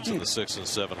for the Mets in the 6 and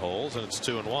 7 holes, and it's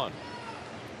 2-1.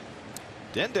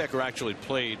 Dendecker actually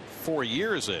played 4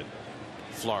 years in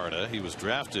Florida. He was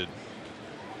drafted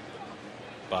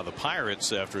by the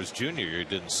Pirates after his junior year. He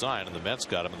didn't sign, and the Mets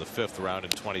got him in the 5th round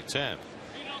in 2010.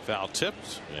 Foul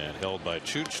tipped and held by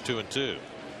Chooch, 2-2.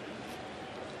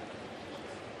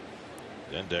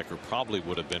 Dendecker probably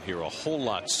would have been here a whole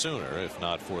lot sooner if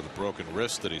not for the broken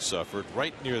wrist that he suffered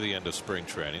right near the end of spring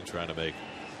training, trying to make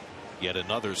yet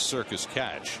another circus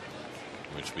catch,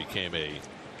 which became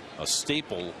a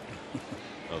staple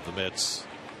of the Mets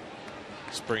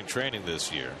spring training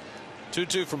this year.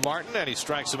 2-2 from Martin, and he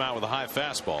strikes him out with a high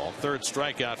fastball. Third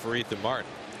strikeout for Ethan Martin.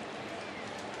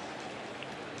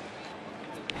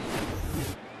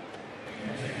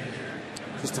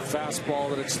 Just a fastball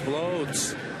that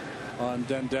explodes on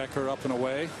Dendecker, up and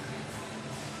away.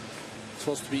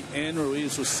 Supposed to be in.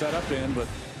 Ruiz was set up in, but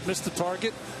missed the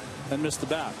target and missed the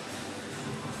bat.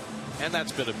 And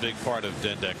that's been a big part of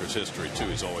Dendecker's history too.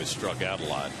 He's always struck out a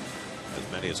lot,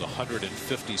 as many as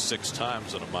 156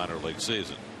 times in a minor league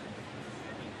season.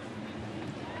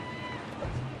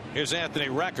 Here's Anthony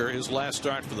Recker. His last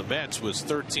start for the Mets was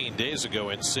 13 days ago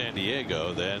in San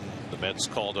Diego. Then the Mets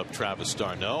called up Travis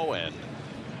d'Arnaud, and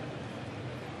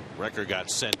Recker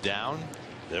got sent down.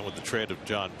 Then with the trade of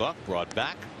John Buck, brought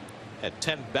back. Had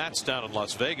 10 bats down in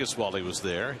Las Vegas while he was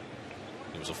there.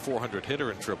 He was a 400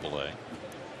 hitter in AAA.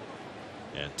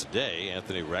 And today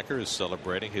Anthony Recker is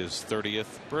celebrating his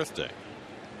 30th birthday,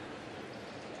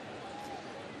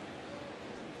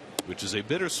 which is a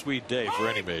bittersweet day for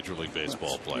any Major League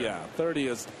Baseball player. Yeah, 30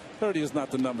 is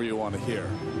not the number you want to hear.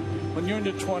 When you're in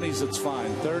your 20s, it's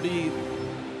fine. 30,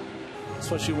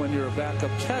 especially when you're a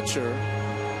backup catcher,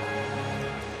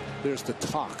 there's the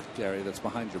talk, Gary, that's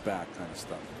behind your back kind of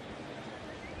stuff.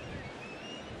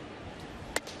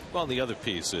 Well, the other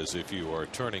piece is, if you are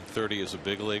turning 30 as a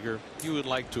big leaguer, you would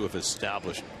like to have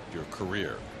established your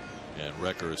career, and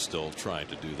Recker is still trying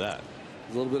to do that.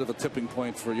 A little bit of a tipping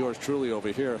point for yours truly over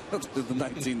here in the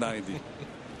 1990.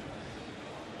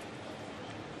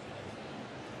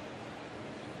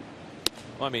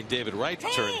 Well, I mean, David Wright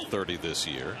turned 30 this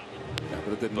year. Yeah,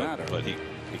 but it didn't matter. But he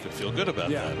can feel good about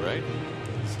that, right?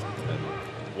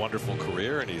 Wonderful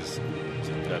career, and he's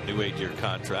got a new 8-year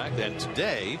contract. And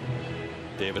today,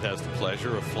 David has the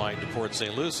pleasure of flying to Port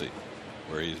St. Lucie,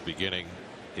 where he's beginning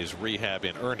his rehab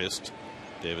in earnest.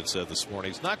 David said this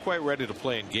morning he's not quite ready to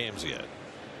play in games yet.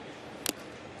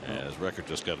 And his record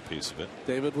just got a piece of it.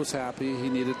 David was happy. He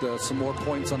needed some more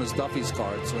points on his Duffy's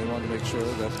card, so he wanted to make sure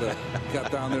that he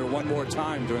got down there one more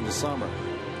time during the summer.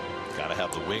 Got to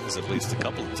have the wings at least a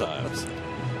couple of times.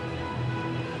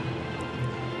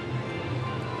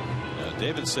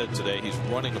 David said today he's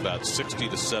running about 60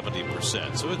 to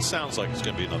 70%, so it sounds like it's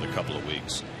going to be another couple of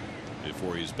weeks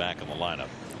before he's back in the lineup.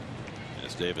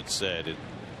 As David said, the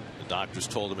doctors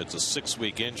told him it's a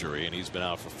 6-week injury, and he's been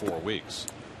out for 4 weeks.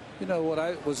 You know what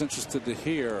I was interested to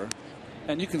hear,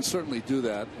 and you can certainly do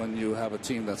that when you have a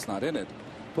team that's not in it,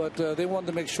 but they wanted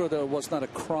to make sure that it was not a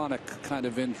chronic kind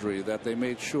of injury, that they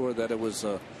made sure that it was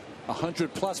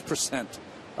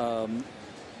 100+%.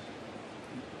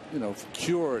 You know,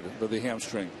 cured of the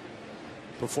hamstring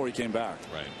before he came back.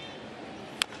 Right.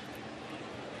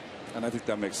 And I think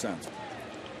that makes sense.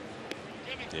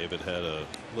 David had a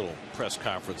little press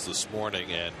conference this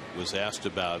morning and was asked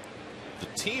about the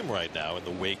team right now in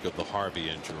the wake of the Harvey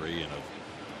injury and of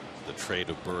the trade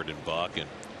of Bird and Buck, and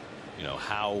you know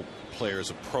how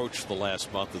players approach the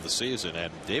last month of the season.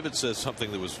 And David says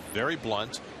something that was very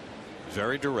blunt,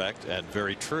 very direct, and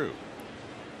very true.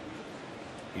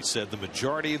 He said the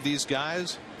majority of these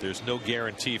guys, there's no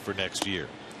guarantee for next year.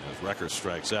 As Recker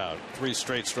strikes out, 3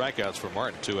 straight strikeouts for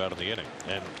Martin, 2 out in the inning.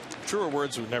 And truer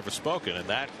words were never spoken, and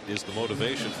that is the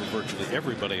motivation for virtually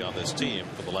everybody on this team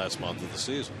for the last month of the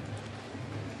season.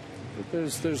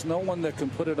 There's no one that can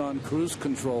put it on cruise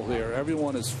control here.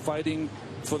 Everyone is fighting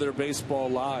for their baseball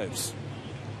lives.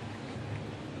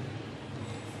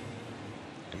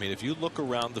 I mean, if you look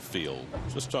around the field,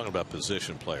 just talking about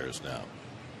position players now,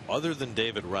 other than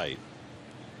David Wright,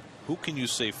 who can you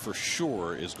say for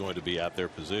sure is going to be at their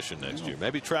position next year?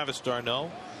 Maybe Travis d'Arnaud.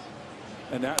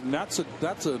 And that's a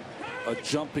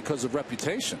jump because of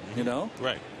reputation, you know?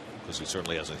 Right. Because he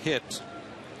certainly hasn't hit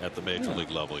at the major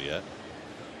league level yet.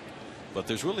 but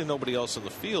there's really nobody else in the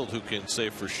field who can say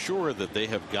for sure that they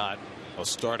have got a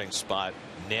starting spot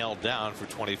nailed down for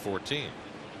 2014.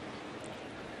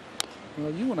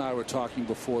 Well, you and I were talking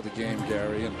before the game,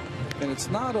 Gary, and it's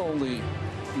not only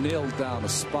nailed down a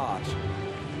spot,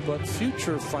 but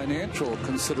future financial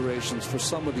considerations for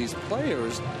some of these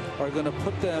players are going to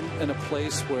put them in a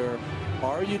place where,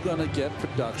 are you going to get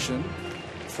production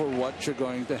for what you're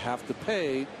going to have to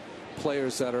pay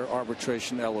players that are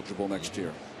arbitration eligible next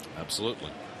year?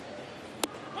 Absolutely.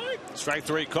 Strike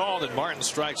 3 called, and Martin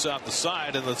strikes out the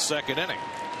side in the second inning.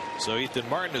 So Ethan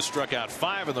Martin has struck out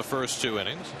 5 in the first 2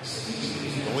 innings.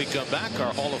 When we come back,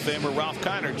 our Hall of Famer Ralph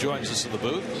Kiner joins us in the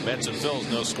booth. Mets and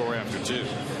Phils, no score after 2.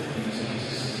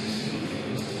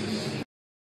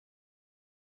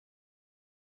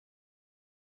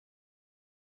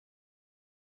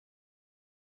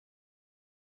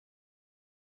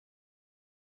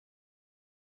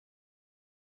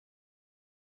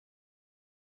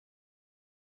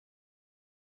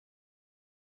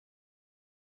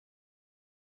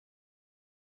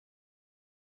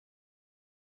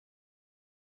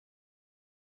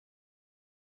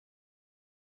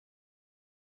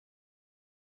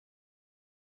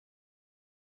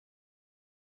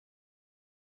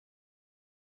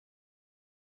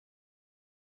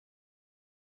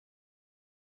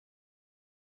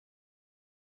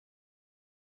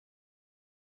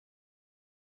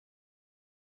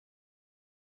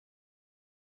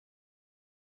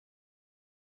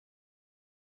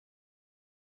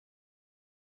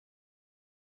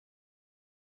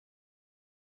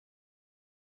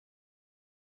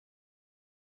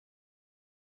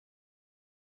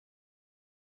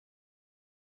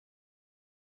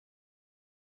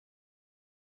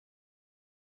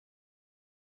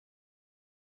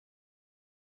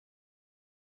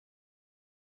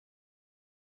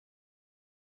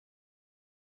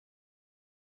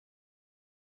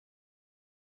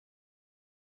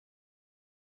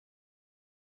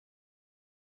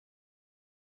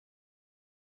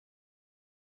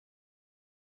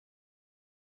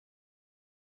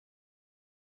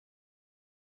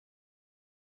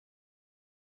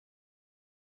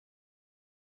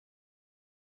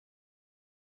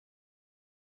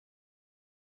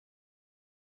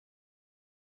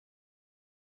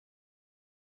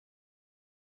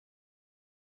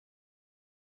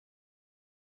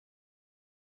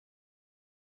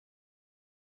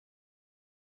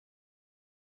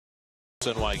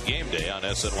 SNY Game Day on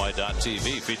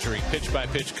SNY.TV, featuring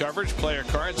pitch-by-pitch coverage, player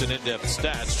cards, and in-depth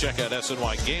stats. Check out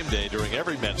SNY Game Day during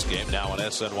every Mets game, now on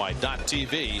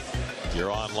SNY.TV, your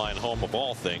online home of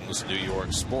all things New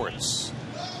York sports.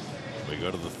 We go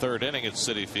to the third inning at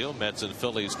Citi Field. Mets and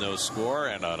Phillies, no score,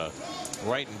 and on a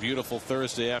bright and beautiful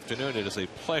Thursday afternoon, it is a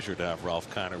pleasure to have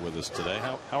Ralph Kiner with us today.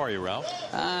 How are you, Ralph?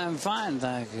 I'm fine,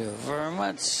 thank you very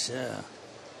much.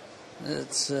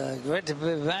 It's great to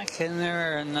be back in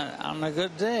there and on a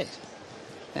good day.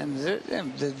 And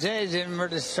the day didn't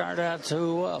really start out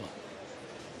too well,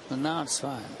 but now it's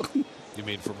fine. You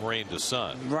mean from rain to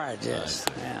sun? Right, yes.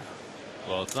 Yeah.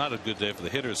 Well, it's not a good day for the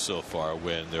hitters so far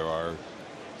when there are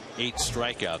 8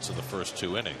 strikeouts in the first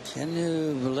 2 innings. Can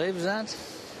you believe that?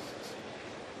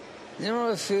 You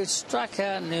know, if you struck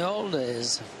out in the old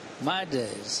days, my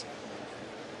days,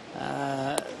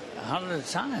 100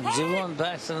 times, you went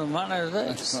back to the minor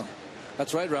leagues.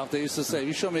 That's right, Ralph. They used to say,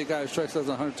 you show me a guy who strikes out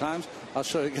 100 times, I'll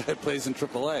show you a guy who plays in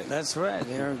AAA. That's right.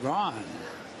 You're gone.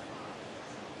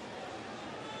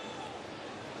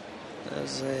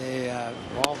 There's a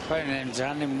ball player named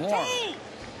Johnny Moore.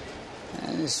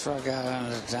 And he struck out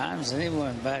 100 times, and he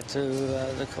went back to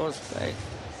the Coast Bay.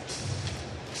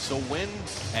 So when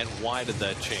and why did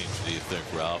that change, do you think,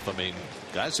 Ralph? I mean,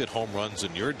 guys hit home runs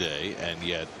in your day, and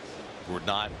yet were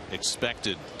not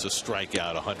expected to strike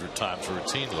out 100 times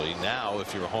routinely. Now,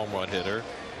 if you're a home run hitter,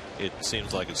 it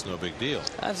seems like it's no big deal.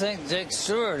 I think Dick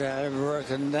Stewart had it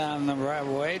working down the right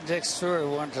way. Dick Stewart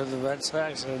went to the Red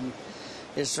Sox, and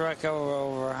he struck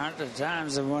over 100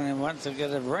 times, and when he went to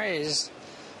get it raised,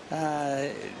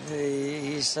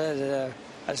 he said,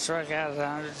 I struck out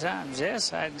 100 times.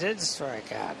 Yes, I did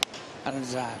strike out 100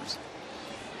 times.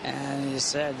 And he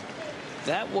said,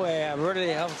 that way I really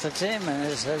helped the team. And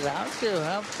he said, how do you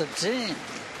help the team?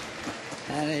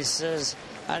 And he says,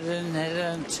 I didn't hit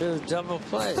into double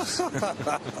plays.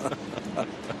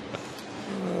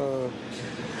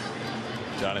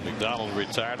 Johnny McDonald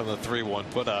retired on the 3-1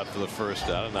 putout for the first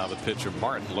out, and now the pitcher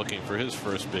Martin looking for his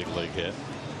first big league hit.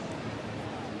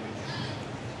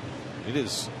 It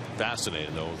is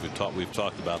fascinating, though. We've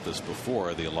talked about this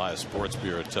before. The Elias Sports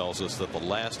Bureau tells us that the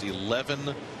last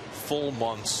 11 full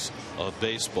months of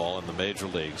baseball in the major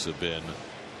leagues have been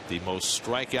the most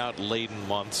strikeout-laden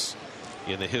months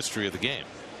in the history of the game.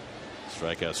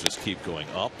 Strikeouts just keep going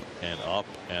up and up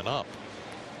and up.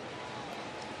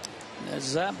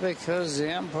 Is that because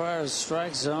the umpire's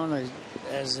strike zone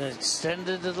has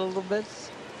extended it a little bit?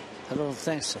 I don't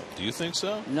think so. Do you think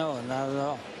so? No, not at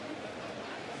all.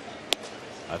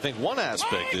 I think one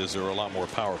aspect is there are a lot more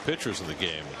power pitchers in the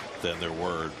game than there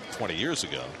were 20 years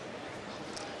ago.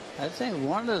 I think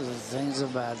one of the things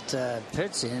about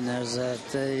pitching is that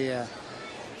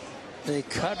the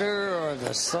cutter or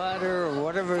the slider or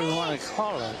whatever you want to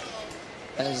call it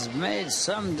has made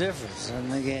some difference in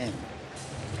the game.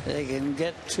 They can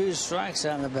get 2 strikes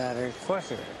on the batter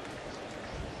quicker.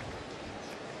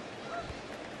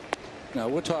 Now,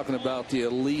 we're talking about the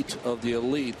elite of the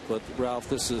elite, but Ralph,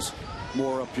 this is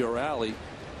more up your alley.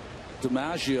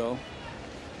 DiMaggio,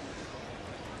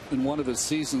 in one of his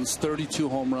seasons, 32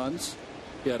 home runs.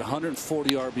 He had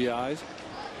 140 RBIs,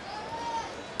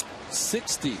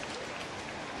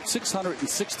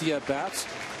 660 at bats.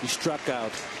 He struck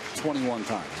out 21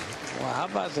 times. Well, how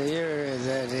about the year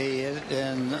that he hit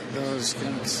in those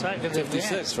consecutive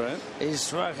 56, games? right? He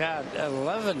struck out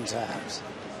 11 times.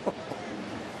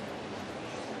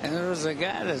 And there was a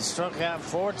guy that struck out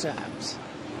 4 times.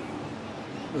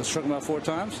 Struck him out 4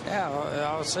 times? Yeah,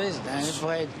 all season. And he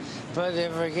played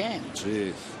every game.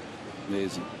 Jeez,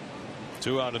 amazing.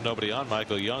 2 out and nobody on.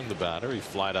 Michael Young, the batter. He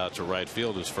flied out to right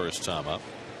field his first time up.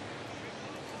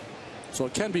 So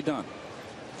it can be done.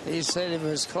 He said he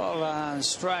was called on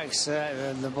strikes.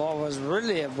 The ball was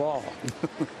really a ball.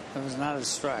 It was not a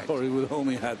strike. Or he would have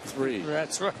only had 3.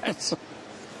 That's right.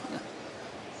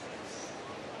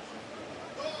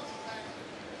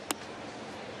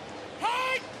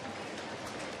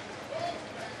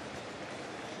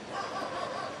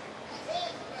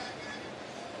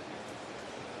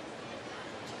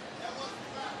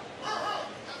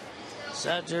 Is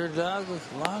that your dog?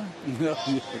 Lon? No,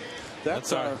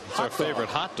 That's our favorite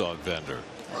hot dog vendor.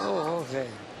 Oh, okay.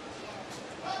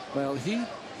 Well,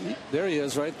 there he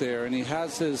is right there, and he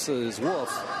has his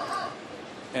wolf.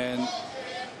 And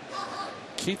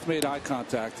Keith made eye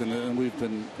contact, and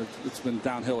it's been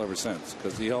downhill ever since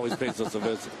because he always pays us a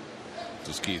visit.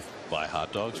 Does Keith buy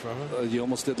hot dogs from him? You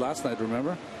almost did last night,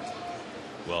 remember?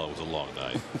 Well, it was a long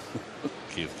night.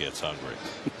 Keith gets hungry.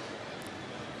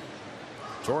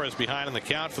 Torres behind in the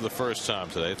count for the first time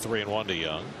today. 3-1 to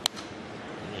Young.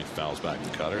 He fouls back the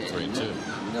cutter. 3-2.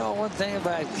 You know, one thing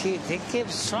about Keith, he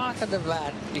keeps talking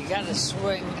about you got to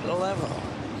swing level.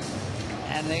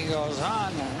 And he goes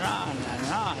on and on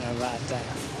and on about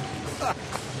that.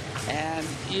 And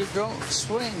you don't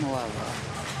swing level.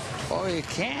 Or you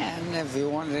can if you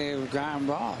want to ground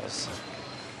balls.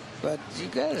 But you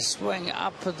got to swing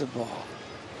up at the ball.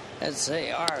 It's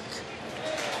the arc.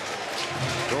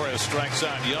 Torres strikes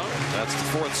out Young. That's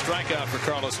the 4th strikeout for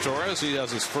Carlos Torres. He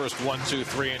has his first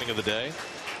 1-2-3 inning of the day.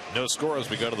 No score as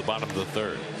we go to the bottom of the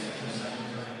 3rd.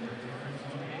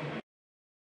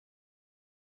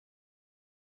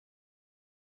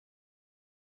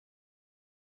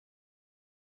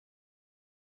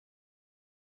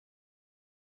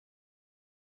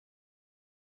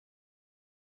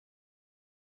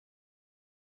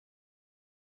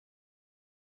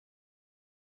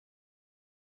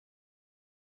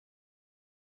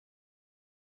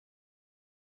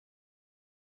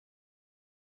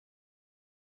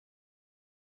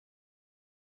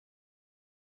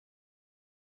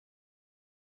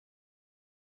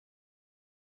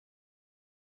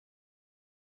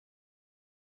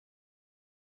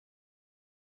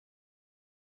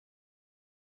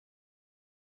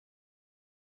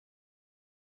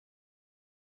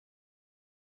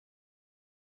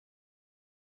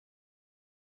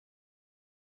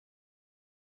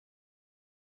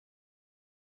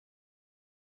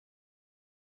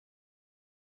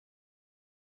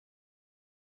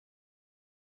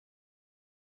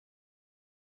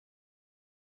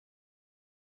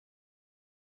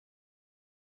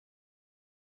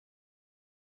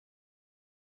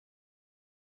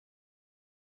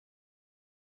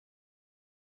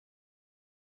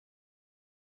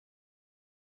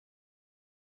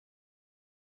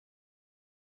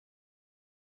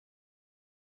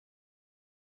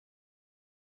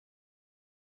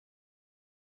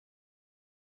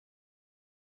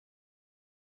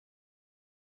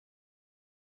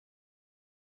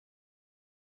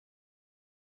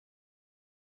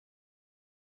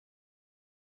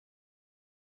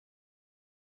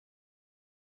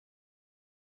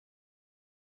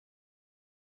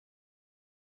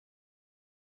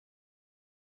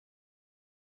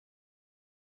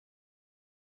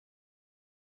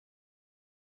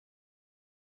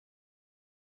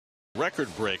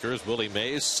 record breakers. Willie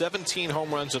Mays, 17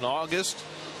 home runs in August.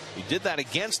 He did that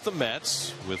against the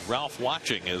Mets with Ralph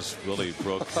watching as Willie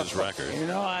broke his record. You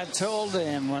know, I told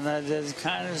him when I did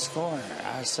Connor's Corner,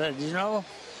 I said, you know,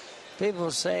 people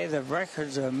say the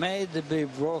records are made to be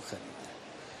broken.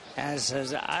 And I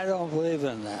says, I don't believe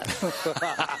in that.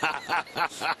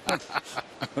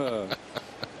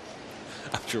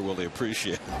 I'm sure Willie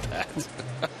appreciated that.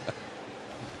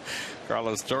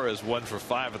 Carlos Torres 1 for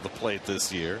 5 at the plate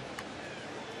this year.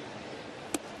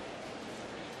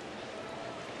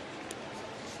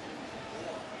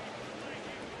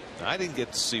 I didn't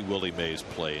get to see Willie Mays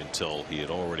play until he had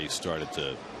already started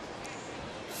to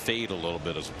fade a little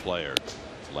bit as a player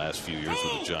the last few years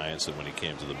with the Giants and when he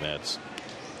came to the Mets.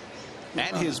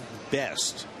 At his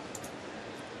best,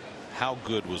 how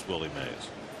good was Willie Mays?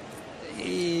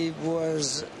 He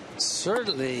was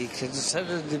certainly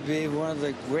considered to be one of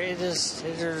the greatest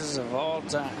hitters of all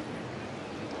time.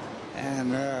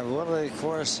 And Willie, of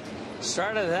course,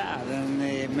 started out in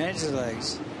the major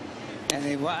leagues.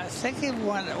 And I think he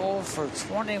went 0 for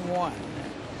 21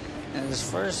 in his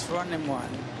first 21.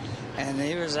 And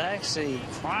he was actually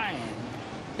crying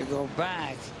to go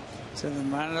back to the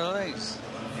minor leagues.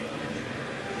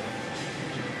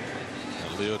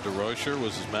 And Leo DeRocher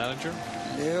was his manager?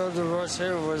 Leo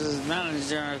DeRocher was his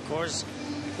manager. And of course,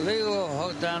 Leo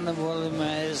hooked on to Willie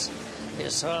Mays. He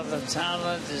saw the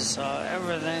talent. He saw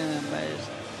everything that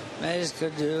Mays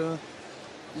could do.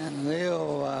 And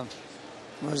Leo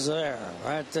was there,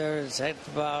 right there to take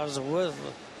the bows with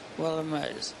Willie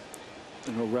Mays.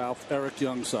 You know, Ralph, Eric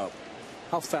Young's up.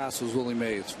 How fast was Willie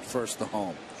Mays from first to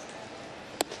home?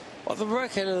 Well, the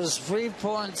record is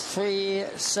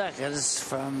 3.3 seconds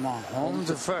from home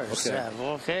to first. Okay. Yeah,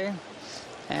 okay.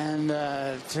 And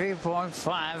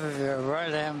 3.5 if you're a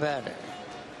right-hand batter.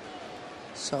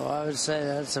 So I would say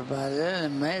that's about it.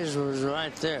 And Mays was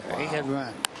right there. Wow. He could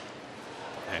run.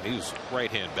 And he was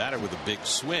right-hand batter with a big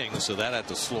swing, so that had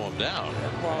to slow him down.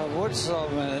 Well, it would slow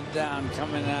him down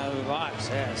coming out of the box,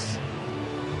 yes.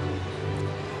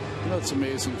 You know, it's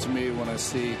amazing to me when I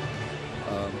see,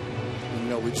 you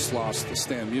know, we just lost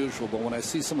Stan Musial, but when I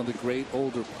see some of the great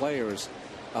older players,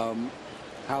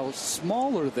 how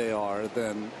smaller they are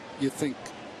than you think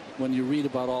when you read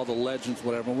about all the legends,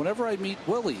 whatever. Whenever I meet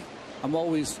Willie, I'm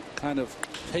always kind of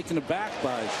taken aback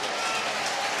by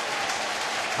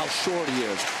how short he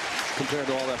is compared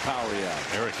to all that power he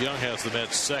has. Eric Young has the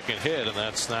Mets' second hit, and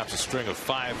that snaps a string of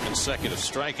 5 consecutive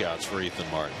strikeouts for Ethan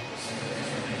Martin.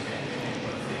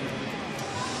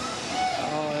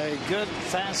 Oh, a good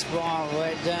fastball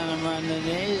right down among the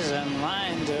knees and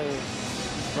line to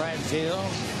right field.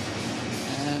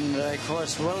 And of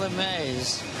course, Willie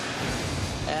Mays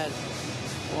had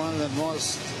one of the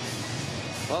most,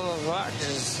 well, the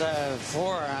largest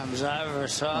forearms I ever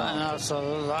saw, and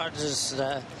also the largest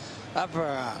upper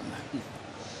arm.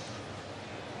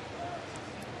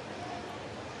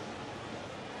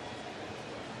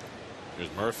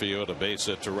 Here's Murphy on a base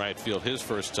hit to right field, his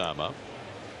first time up.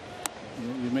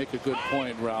 You make a good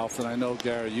point, Ralph, and I know,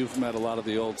 Gary, you've met a lot of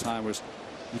the old timers.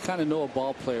 You kind of know a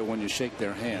ball player when you shake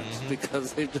their hands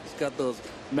because they've just got those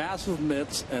massive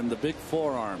mitts and the big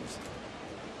forearms.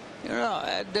 You know,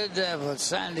 I did that with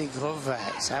Sandy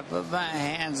Koufax. I put my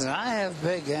hands, and I have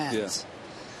big hands.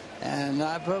 Yeah. And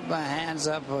I put my hands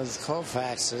up with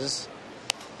Koufax's,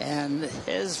 and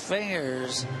his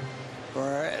fingers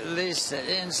were at least an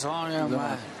inch longer than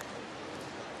mine.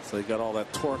 So you got all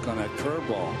that torque on that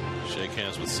curveball. Shake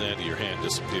hands with Sandy, your hand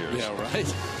disappears. Yeah,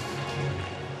 right.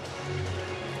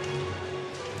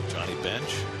 Johnny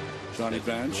Bench. Johnny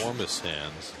Bench. Enormous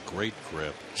hands. Great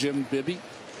grip. Jim Bibby.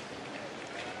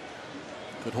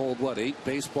 Could hold, what, 8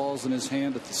 baseballs in his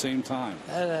hand at the same time.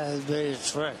 That would be a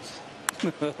trick.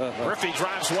 Murphy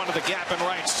drives one to the gap in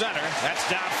right center. That's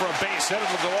down for a base hit.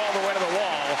 It'll go all the way to the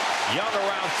wall. Young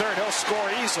around third. He'll score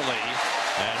easily.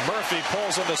 And Murphy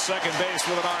pulls into second base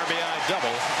with an RBI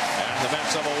double. And the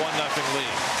Mets have a 1-0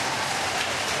 lead.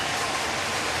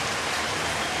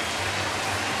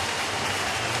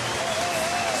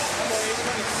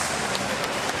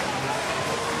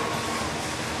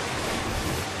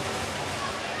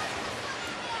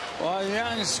 Well,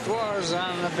 Young scores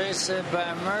on the base hit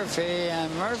by Murphy,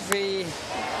 and Murphy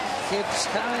keeps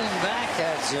coming back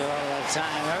at you all the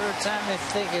time. Every time you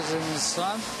think he's in the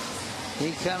slump,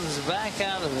 he comes back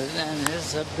out of it, and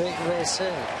it's a big base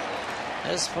hit.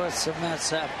 This puts the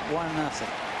Mets up 1-0.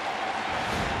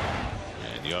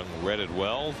 And Young read it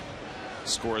well.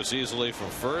 Scores easily from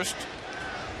first.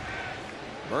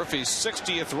 Murphy's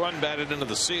 60th run batted into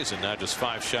the season, now just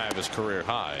 5 shy of his career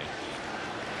high.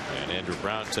 And Andrew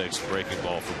Brown takes a breaking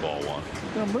ball for ball 1.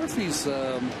 You know, Murphy's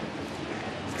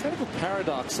kind of a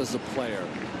paradox as a player.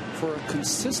 For a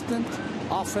consistent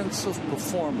offensive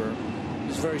performer,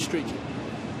 he's very streaky.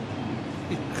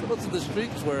 He goes to the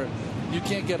streaks where you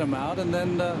can't get him out, and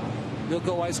then he'll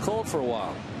go ice cold for a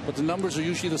while. But the numbers are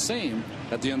usually the same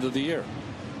at the end of the year.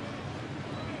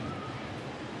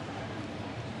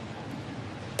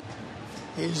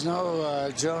 He's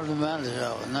no Joe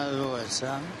DiMaggio, in other words,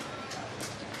 huh?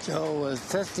 Joe with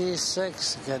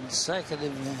 56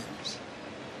 consecutive games.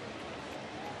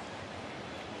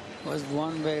 With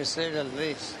one base hit at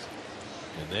least.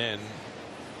 And then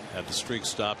had the streak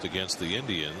stopped against the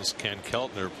Indians. Ken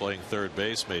Keltner, playing third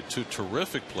base, made two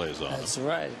terrific plays on That's him.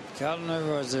 right.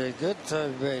 Keltner was a good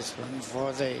third baseman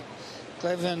for the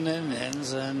Cleveland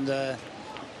Indians, and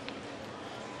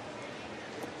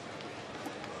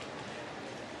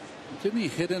didn't he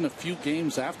hit in a few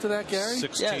games after that, Gary?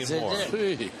 16 yes, more. It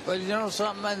did. But you know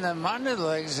something, in the minor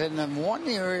leagues, in the 1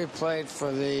 year he played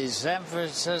for the San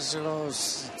Francisco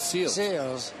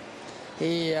Seals,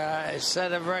 he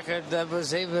set a record that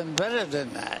was even better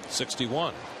than that.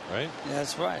 61, right?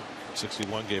 That's right.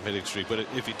 61 game hitting streak. But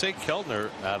if you take Keltner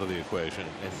out of the equation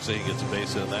and say he gets a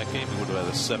base hit in that game, he would have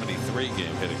had a 73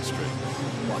 game hitting streak.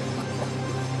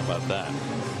 How about that?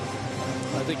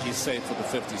 I think he's safe for the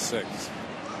 56.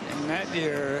 In that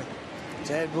year,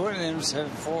 Ted Williams had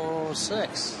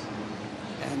 406,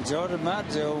 and Joe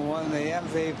DiMaggio won the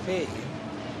MVP.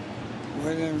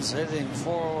 Williams hitting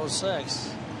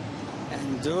 406,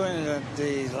 and doing it at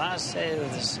the last day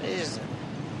of the season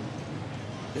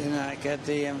did not get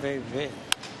the MVP.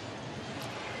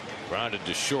 Grounded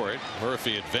to short.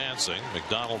 Murphy advancing.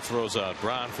 McDonald throws out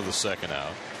Brown for the second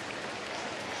out.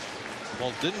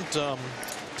 Well,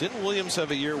 didn't Williams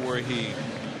have a year where he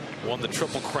won the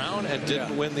Triple Crown and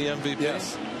didn't win the MVP?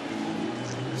 Yes.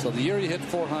 So the year he hit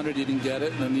 400, he didn't get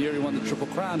it, and then the year he won the Triple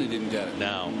Crown, he didn't get it.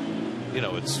 Now, you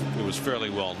know, it was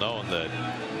fairly well known that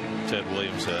Ted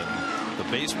Williams and the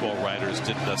baseball writers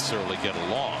didn't necessarily get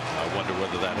along. I wonder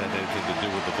whether that had anything to do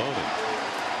with the voting.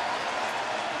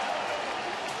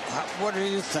 What do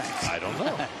you think? I don't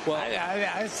know. Well,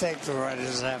 I think the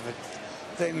writers have a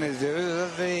thing to do. They're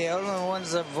the only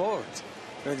ones that vote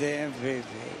for the MVP.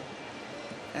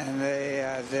 And they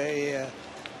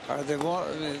are the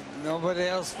one, nobody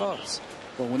else votes.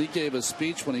 Well, when he gave a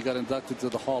speech when he got inducted to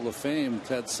the Hall of Fame,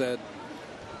 Ted said,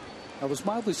 "I was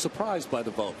mildly surprised by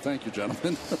the vote. Thank you,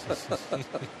 gentlemen."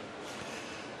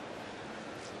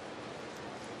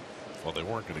 Well, they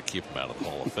weren't going to keep him out of the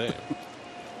Hall of Fame.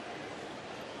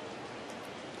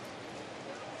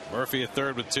 Murphy at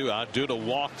third with two out. Duda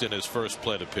walked in his first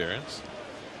plate appearance.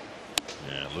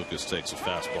 And Lucas takes a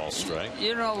fastball strike.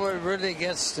 You know what really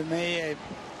gets to me?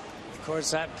 Of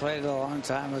course, I played a long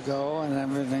time ago and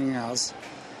everything else.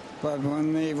 But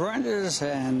when the writers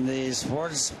and the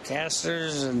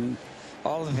sportscasters and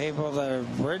all the people that are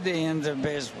really into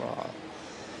baseball,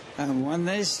 and when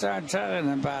they start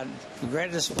talking about the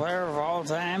greatest player of all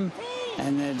time,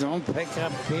 and they don't pick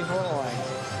up people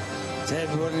like Ted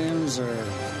Williams or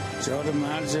Joe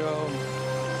DiMaggio,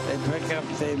 they pick up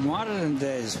the modern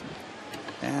days.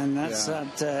 And that's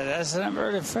not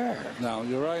very fair. No,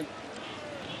 you're right.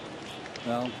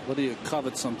 Well, what do you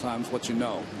covet sometimes? What you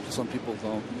know. Some people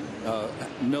don't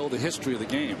know the history of the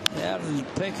game. They have to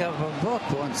pick up a book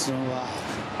once in a while.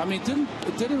 I mean,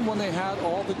 didn't when they had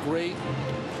all the great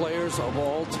players of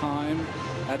all time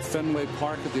at Fenway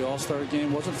Park at the All-Star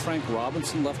game, wasn't Frank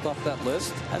Robinson left off that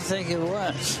list? I think it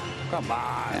was. Come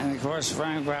on. And of course,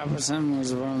 Frank Robinson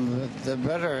was one of the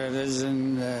better hitters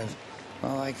in.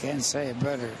 Well, I can't say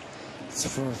better. It's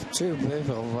for two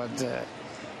people, but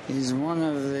he's one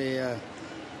of the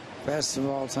best of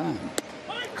all time.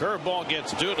 Curveball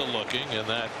gets Duda looking, and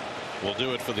that will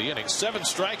do it for the inning. 7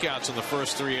 strikeouts in the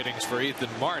first 3 innings for Ethan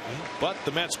Martin, but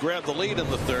the Mets grab the lead in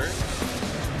the third.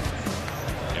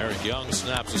 Eric Young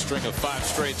snaps a string of 5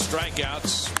 straight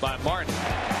strikeouts by Martin,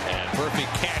 and Murphy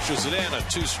cashes it in, a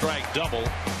 2-strike double,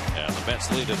 and the Mets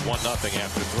lead at 1-0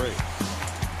 after 3.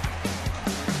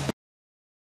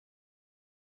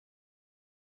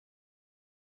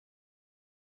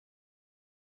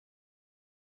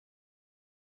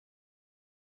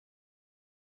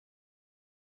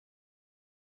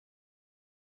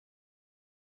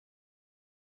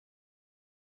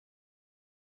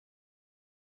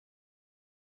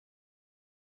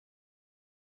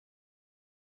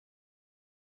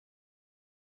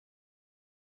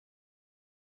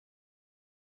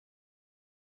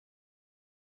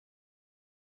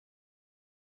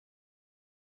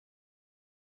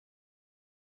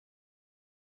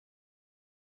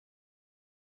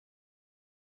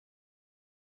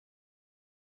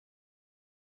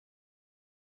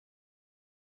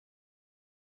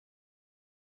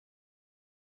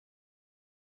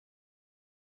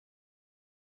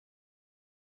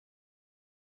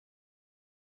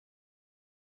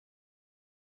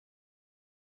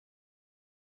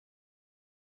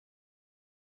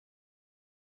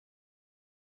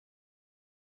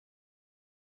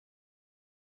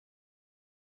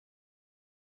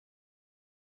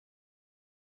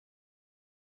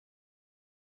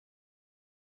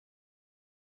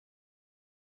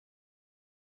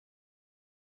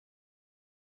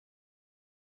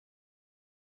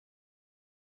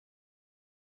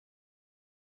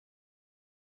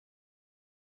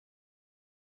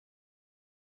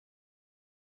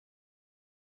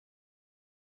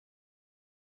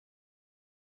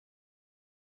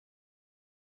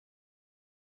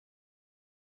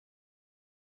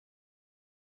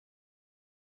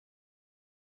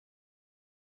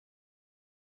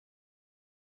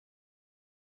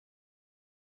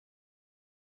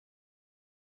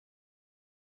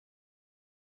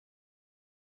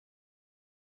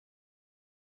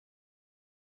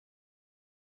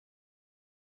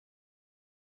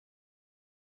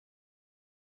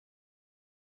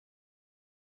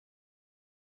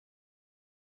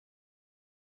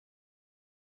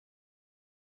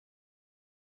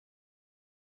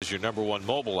 is your #1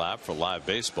 mobile app for live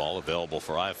baseball, available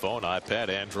for iPhone, iPad,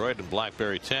 Android, and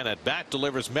BlackBerry 10. At Bat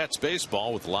delivers Mets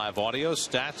baseball with live audio,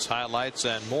 stats, highlights,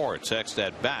 and more. Text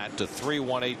at Bat to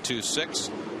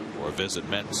 31826 or visit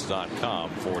Mets.com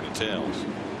for details.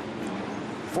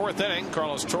 Fourth inning,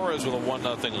 Carlos Torres with a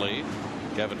 1-0 lead.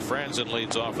 Kevin Franzen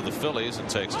leads off for the Phillies and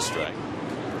takes a strike.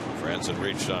 Franzen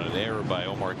reached on an error by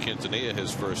Omar Quintanilla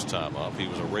his first time up. He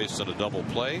was erased on a double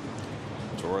play.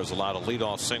 Torres allowed a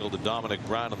leadoff single to Dominic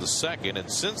Brown in the second,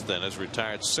 and since then has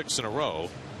retired 6 in a row,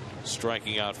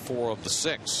 striking out 4 of the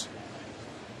 6.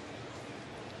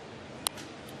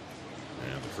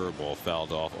 And the curveball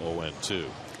fouled off 0-2.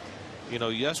 You know,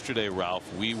 yesterday, Ralph,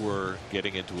 we were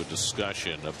getting into a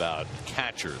discussion about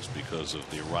catchers because of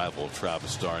the arrival of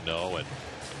Travis d'Arnaud and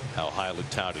how highly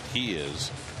touted he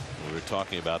is. We were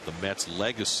talking about the Mets'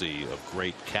 legacy of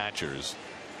great catchers.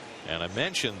 And I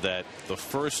mentioned that the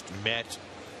first Met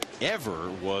ever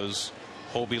was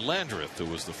Hobie Landreth, who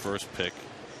was the first pick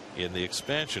in the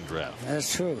expansion draft.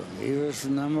 That's true. He was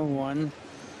 #1,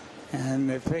 and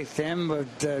they picked him.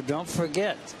 But don't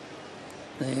forget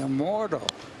the immortal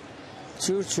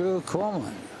Choo-Choo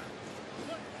Coleman.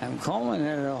 And Coleman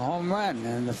had a home run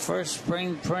in the first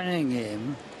spring training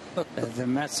game that the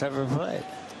Mets ever played.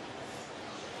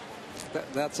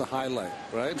 That's a highlight,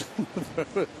 right?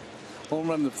 Home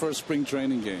run in the first spring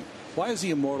training game. Why is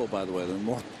he immortal, by the way? The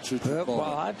immortal Choo-Choo Coleman.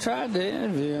 Well, I tried to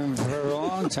interview him for a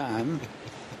long time,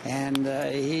 and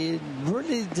he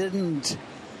really didn't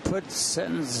put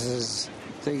sentences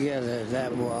together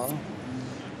that well.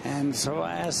 And so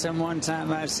I asked him one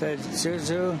time, I said,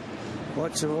 Choo-Choo,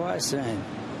 what's your wife's name?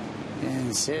 And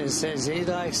he says, he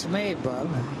likes me, bub.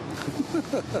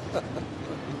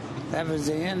 That was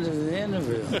the end of the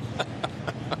interview.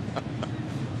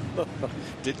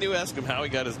 Didn't you ask him how he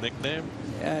got his nickname?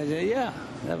 Yeah,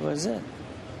 that was it.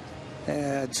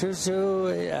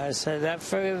 Choo-Choo, I said, I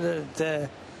figured that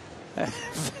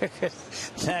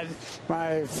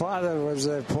my father was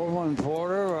a Pullman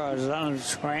porter. I was on a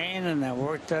train, and I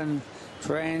worked on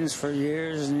trains for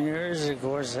years and years. Of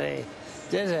course, they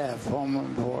did have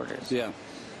Pullman porters. Yeah.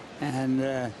 And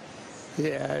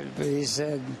yeah, but he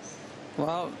said,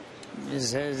 well, he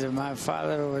said that my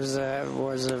father was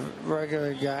a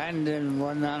regular guy and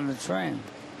wasn't on the train.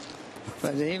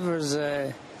 But he was,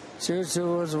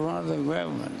 Choo-Choo was one of the great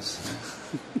ones.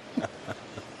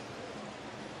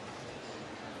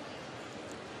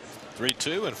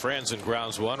 3-2, and Franzen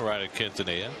grounds one right at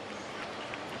Quintanilla.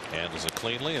 Handles it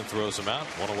cleanly and throws him out.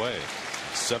 1 away.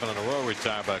 7 in a row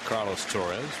retired by Carlos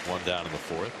Torres. 1 down in the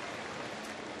 4th.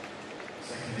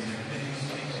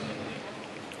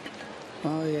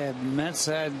 Oh, yeah. Mets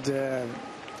had,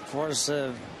 of course,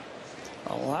 a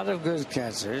lot of good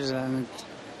catchers. And,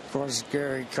 of course,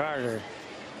 Gary Carter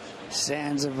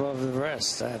stands above the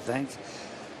rest, I think.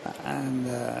 And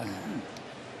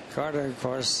Carter, of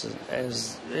course,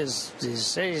 is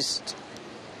deceased.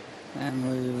 And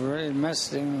we really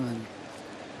missed him. And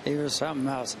he was something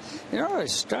else. You know, he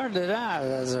started out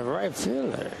as a right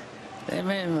fielder. They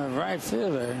made him a right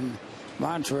fielder in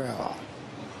Montreal.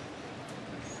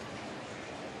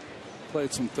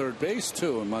 Played some third base,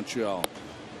 too, in Montreal.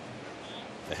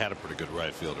 They had a pretty good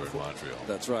right fielder in Montreal.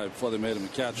 That's right, before they made him a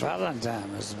catcher.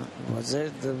 Valentine, was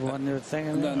it the one you were thinking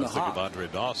of? And then I was thinking of Andre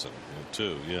Dawson,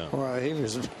 too, yeah. Well, he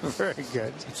was very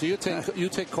good. So you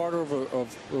take Carter over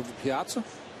Piazza?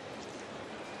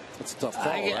 That's a tough call,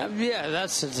 right? Yeah,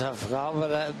 that's a tough call.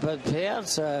 But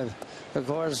Piazza, of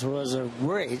course, was a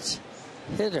great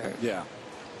hitter. Yeah.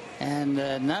 And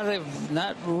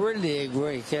not really a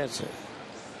great catcher.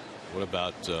 What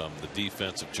about the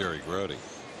defense of Jerry Grody?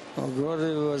 Well,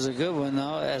 Grody was a good one,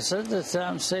 though. I said to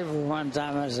Tom Seaver one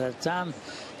time, I said, Tom,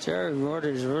 Jerry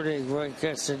Grody's really a great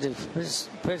catcher to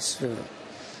pitch to.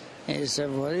 And he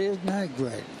said, well, he's not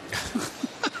great.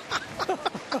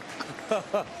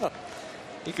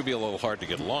 He could be a little hard to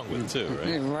get along with, too,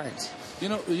 right? Right. You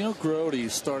know, Grody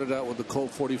started out with the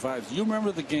Colt 45s. Do you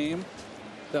remember the game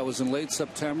that was in late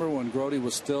September when Grody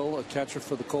was still a catcher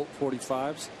for the Colt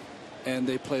 45s? And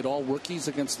they played all rookies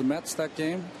against the Mets that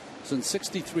game? It was in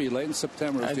 '63, late in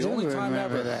September. It was the only time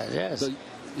ever. That, yes. The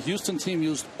Houston team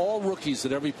used all rookies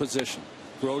at every position.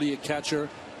 Grody at catcher.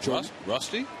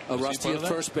 Rusty? Rusty at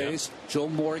first base. Yeah. Joe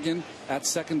Morgan at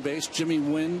second base. Jimmy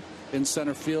Wynn in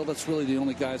center field. That's really the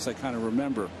only guys I kind of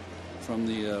remember from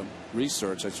the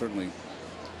research. I certainly.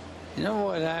 You know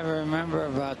what I remember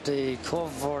about the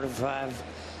Colt 45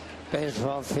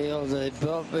 baseball field they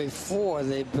built before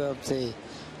they built the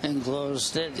enclosed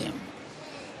stadium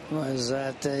was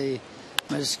that the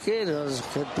mosquitoes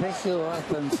could pick you up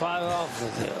and fly off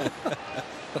with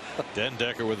you.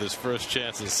 Dendecker with his first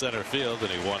chance in center field, and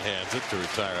he one-hands it to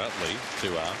retire Utley.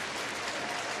 2 out.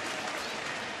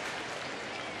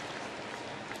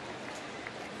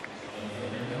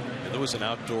 And there was an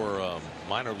outdoor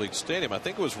minor league stadium. I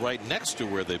think it was right next to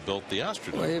where they built the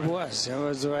Astrodome. Well, it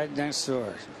was right next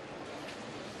door.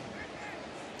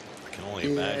 I can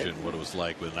only imagine what it was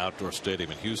like with an outdoor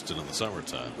stadium in Houston in the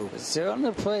summertime. It's the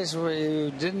only place where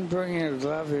you didn't bring your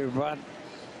glove. You brought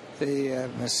the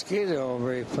mosquito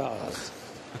repellent.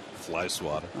 Fly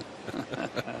swatter.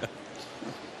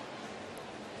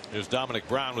 Here's Dominic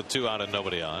Brown with 2 out and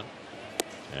nobody on.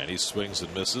 And he swings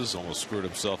and misses, almost screwed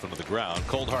himself into the ground.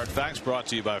 Cold Hard Facts brought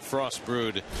to you by Frost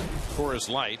Brewed Coors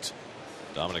Light.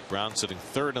 Dominic Brown sitting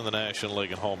 3rd in the National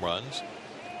League in home runs.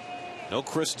 No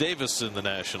Chris Davis in the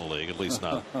National League, at least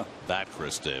not that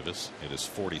Chris Davis. It is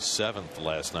 47th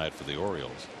last night for the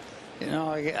Orioles. You know,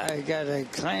 I got a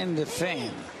claim to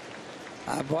fame.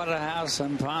 I bought a house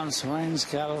in Palm Springs,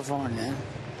 California,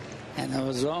 and it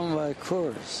was owned by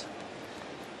Coors.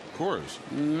 Coors?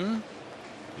 Mm-hmm.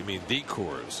 You mean the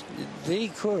Coors? The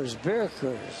Coors, beer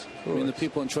Coors. I mean the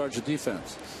people in charge of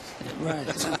defense. Right.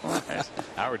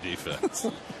 Our defense.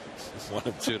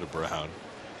 1-2 to Brown.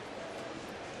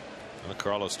 And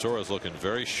Carlos Torres looking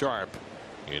very sharp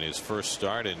in his first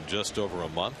start in just over a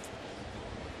month.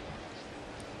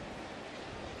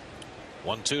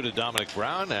 1-2 to Dominic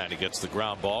Brown, and he gets the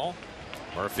ground ball.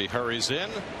 Murphy hurries in.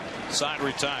 Side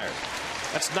retired.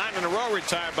 That's 9 in a row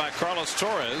retired by Carlos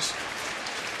Torres.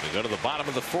 We go to the bottom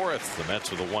of the 4th. The Mets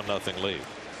with a 1-0 lead.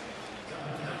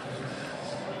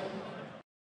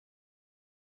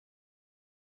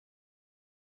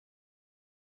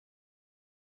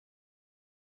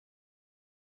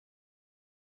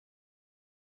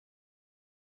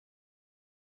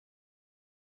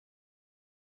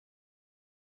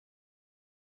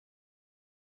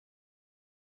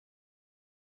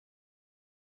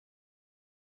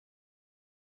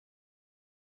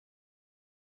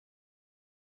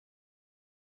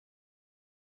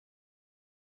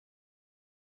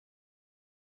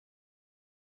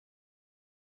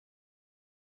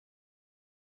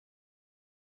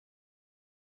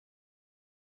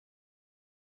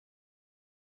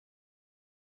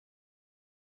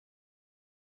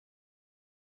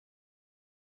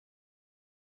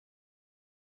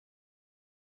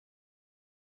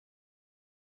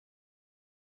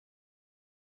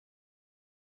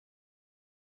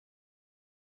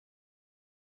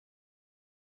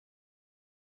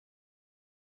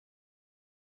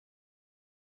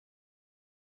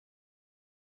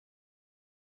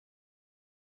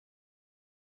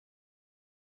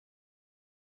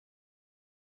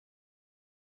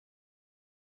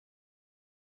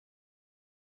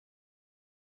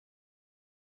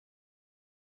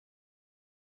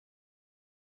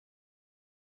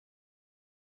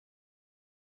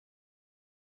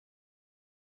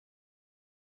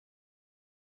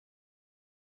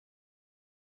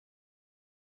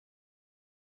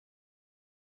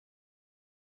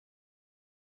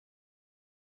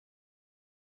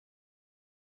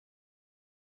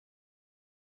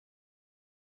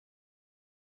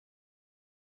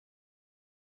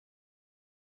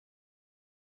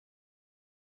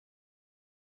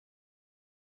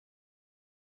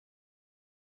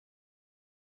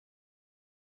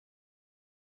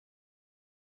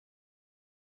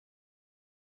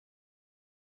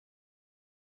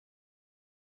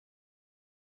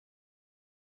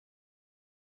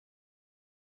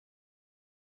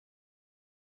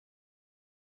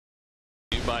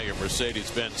 By your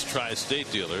Mercedes-Benz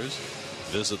Tri-State dealers.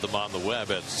 Visit them on the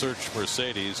web at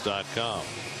searchmercedes.com.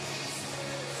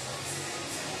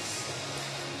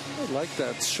 I like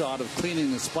that shot of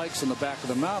cleaning the spikes on the back of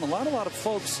the mound. A lot of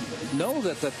folks know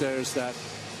that there's that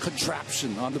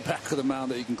contraption on the back of the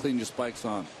mound that you can clean your spikes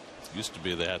on. Used to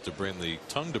be they had to bring the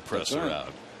tongue depressor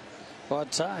out. Well,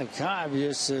 Ty Cobb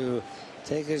used to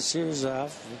take his shoes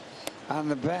off on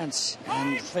the bench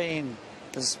and clean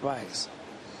the spikes.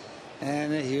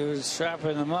 And he was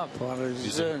sharpening them up while he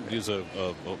was doing it. Use a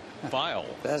file.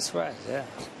 That's right, yeah.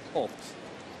 Oh.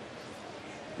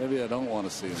 Maybe I don't want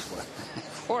to see him play.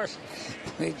 Of course,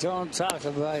 we don't talk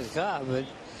about Cobb, but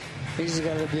he's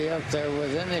got to be up there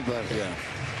with anybody. Yeah.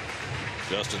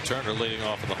 Justin Turner leading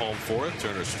off in the home 4th.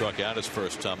 Turner struck out his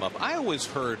first time up. I always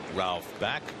heard, Ralph,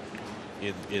 back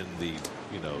in the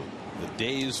the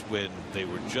days when they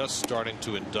were just starting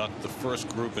to induct the first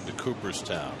group into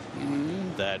Cooperstown,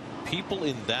 that people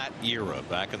in that era,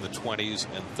 back in the 20s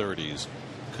and 30s,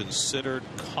 considered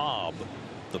Cobb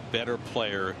the better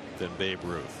player than Babe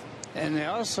Ruth. And they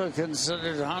also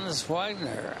considered Honus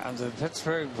Wagner of the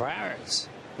Pittsburgh Pirates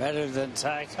better than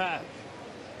Ty Cobb.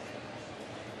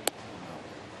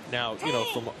 Now, you know,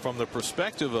 from the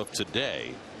perspective of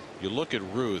today, you look at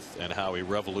Ruth and how he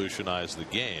revolutionized the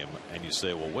game, and you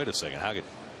say, well, wait a second, how could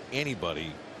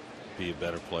anybody be a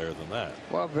better player than that?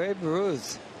 Well, Babe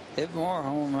Ruth hit more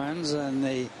home runs than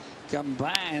the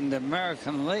combined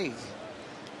American League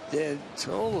did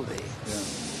totally.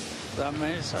 Yeah. I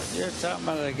mean, so you're talking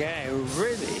about a guy who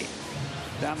really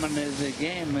dominated the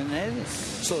game and hitting.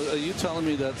 So are you telling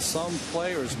me that some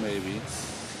players maybe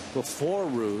before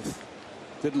Ruth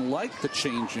didn't like the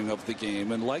changing of the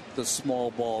game and like the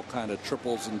small ball kind of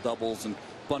triples and doubles and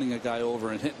bunting a guy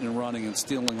over and hitting and running and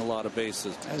stealing a lot of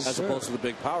bases as opposed to the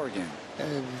big power game?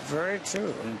 Very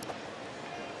true.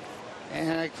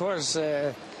 And of course,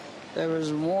 there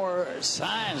was more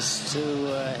science to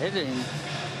hitting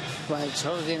by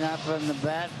choking up on the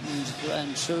bat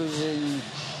and choosing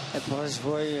a place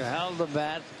where you held the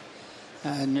bat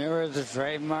nearer the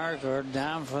trademark or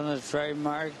down from the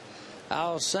trademark.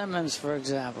 Al Simmons, for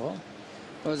example,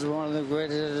 was one of the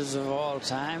great hitters of all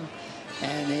time,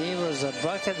 and he was a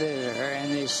bucket hitter,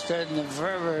 and he stood in the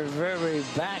very, very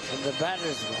back of the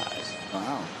batter's box.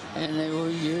 Wow. And they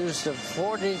used a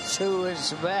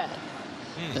 42-inch bat,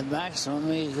 the maximum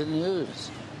he could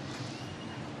use.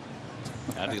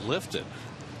 How'd he lift it?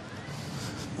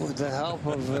 With the help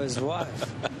of his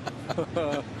wife.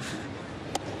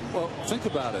 Well, think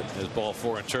about it. His ball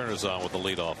four and Turner's on with the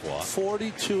leadoff walk.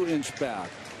 42-inch bat.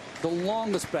 The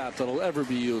longest bat that'll ever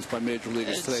be used by major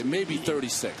leaguers today. Maybe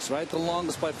 36, right? The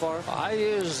longest by far? I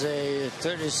used a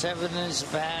 37-inch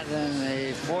bat and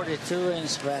a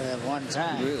 42-inch bat at one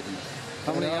time. Really?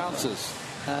 How many ounces?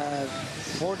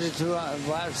 42,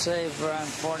 I'd say around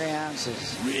 40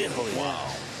 ounces. Really? Wow.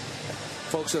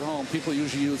 Folks at home, people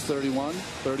usually use 31,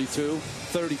 32.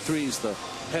 33 is the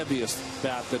heaviest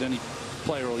bat that any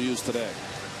player will use today.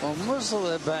 Well, most of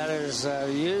the batters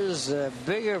use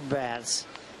bigger bats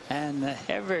and the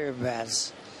heavier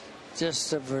bats just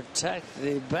to protect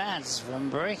the bats from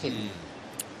breaking.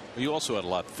 You also had a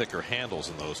lot thicker handles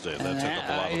in those days. That took up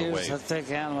a lot of the weight. I used a thick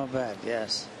handle bat,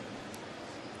 yes.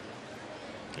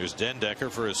 Here's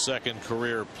Dendecker for his second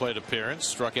career plate appearance.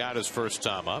 Struck out his first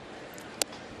time up.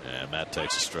 And Matt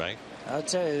takes a strike. I'll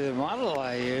tell you, the model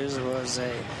I used was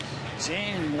a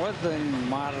Gene Woodland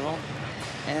model.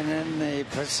 And in the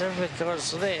Pacific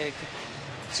Coast League,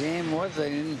 Gene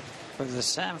Woodland for the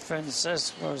San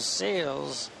Francisco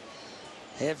Seals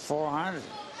hit 400.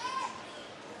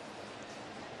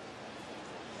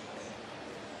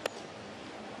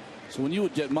 So when you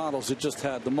would get models, it just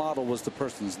had the model was the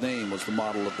person's name, was the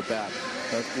model of the bat.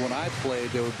 When I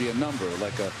played, there would be a number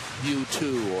like a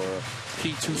U2 or a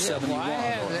P271.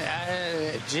 Yeah, well, I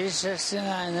had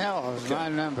G69L was my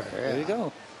number. Yeah. There you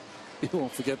go. You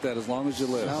won't forget that as long as you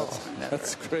live. No,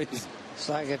 that's crazy. It's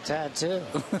like a tattoo.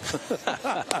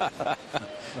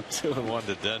 2-1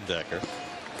 to Dendecker.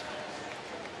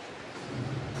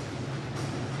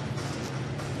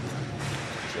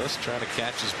 Just trying to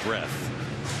catch his breath.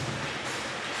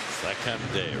 It's that kind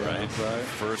of day, right? Right.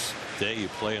 First day you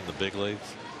play in the big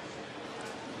leagues.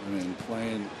 I mean,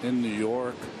 playing in New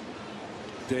York,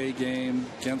 day game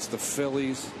against the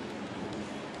Phillies.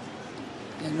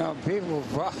 You know, people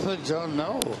probably don't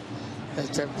know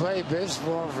that they play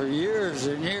baseball for years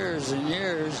and years and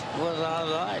years without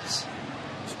lights.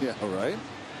 Yeah, right.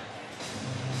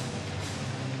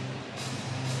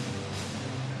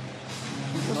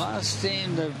 The last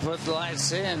team that put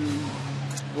lights in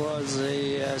was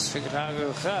the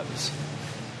Chicago Cubs.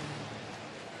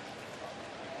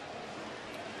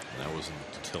 That was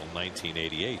until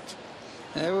 1988.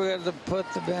 They were going to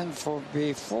put them in for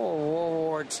before World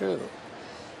War II.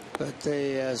 But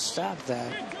they stopped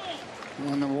that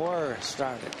when the war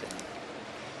started.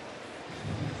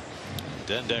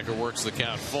 Dendecker works the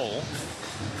count full.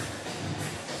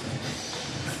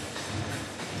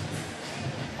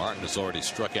 Martin has already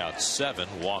struck out 7,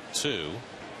 walked 2.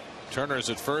 Turner's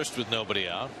at first with nobody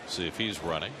out. See if he's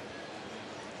running.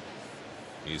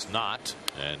 He's not,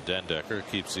 and Dendecker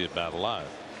keeps the at bat alive.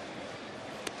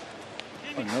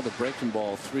 Another breaking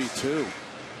ball, 3-2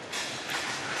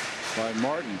 by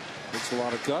Martin. It's a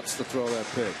lot of guts to throw that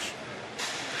pitch.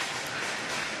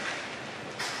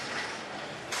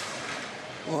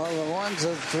 Well, the ones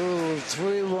that threw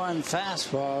 3-1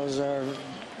 fastballs are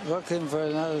looking for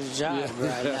another job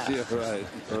right now. Yeah,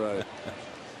 right.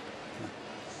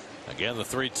 Again, the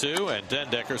 3-2, and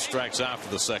Dendecker strikes out for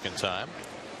the second time.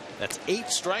 That's 8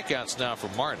 strikeouts now for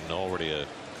Martin, already a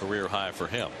career high for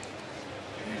him.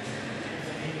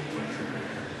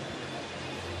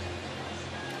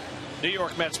 New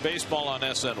York Mets baseball on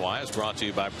SNY is brought to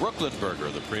you by Brooklyn Burger,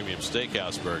 the premium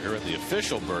steakhouse burger and the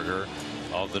official burger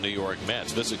of the New York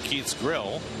Mets. Visit Keith's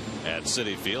Grill at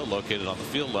Citi Field, located on the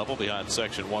field level behind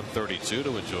section 132,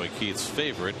 to enjoy Keith's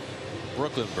favorite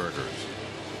Brooklyn burgers.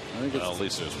 Well, at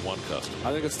least there's one customer.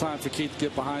 I think it's time for Keith to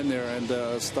get behind there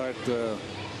and start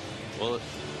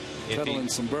peddling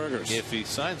some burgers. If he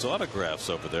signs autographs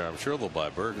over there, I'm sure they'll buy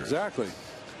burgers. Exactly.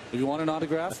 If you want an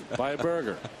autograph, buy a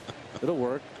burger. It'll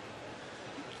work.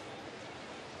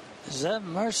 Is that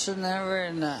mercenary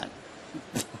or not?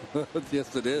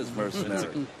 Yes, it is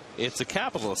mercenary. It's a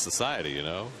capitalist society, you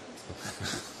know.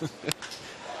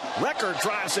 Recker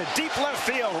drives it deep left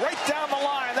field, right down the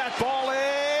line. That ball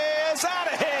is out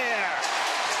of here.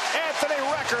 Anthony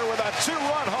Recker with a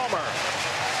 2-run homer.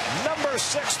 Number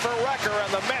 6 for Recker,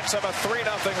 and the Mets have a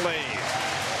 3-0 lead.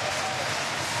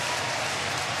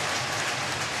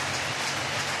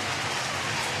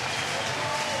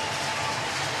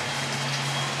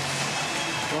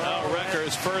 Well,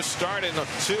 Recker's first start in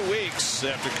 2 weeks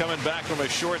after coming back from a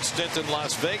short stint in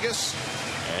Las Vegas,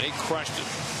 and he crushed it.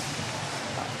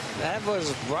 That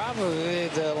was probably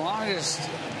the longest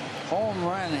home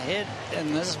run hit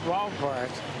in this ballpark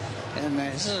in the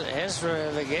history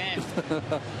of the game.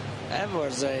 That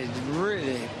was a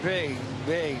really big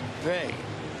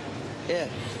hit.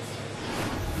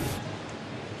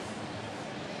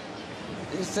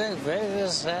 Do you think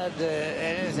Vegas had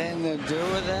anything to do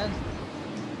with that?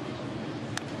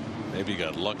 Maybe you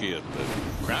got lucky at the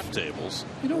crap tables.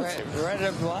 You know, red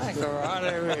or black or hot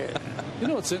or red. You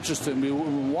know what's interesting? We were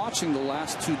watching the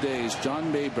last 2 days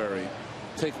John Mayberry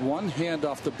take one hand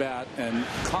off the bat and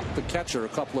cock the catcher a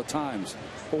couple of times.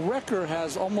 Well, Recker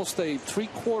has almost a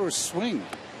 3/4 swing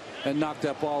and knocked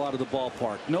that ball out of the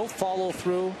ballpark. No follow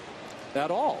through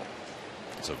at all.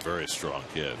 It's a very strong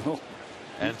kid. Oh.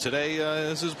 And today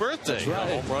is his birthday. That's right.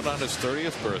 A home run on his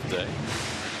 30th birthday.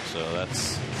 So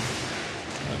that's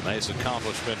a nice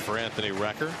accomplishment for Anthony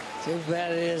Recker. Too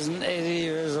bad he isn't 80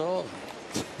 years old.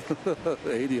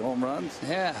 80 home runs?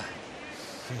 Yeah.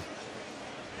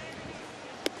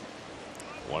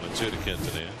 1-2 to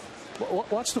Quintanilla.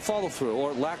 Watch the follow through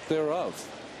or lack thereof.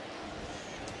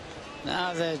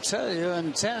 Now they tell you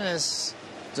in tennis,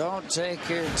 don't take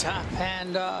your top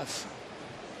hand off.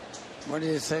 What do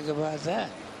you think about that?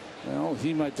 Well,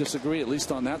 he might disagree, at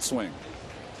least on that swing.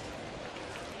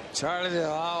 Charlie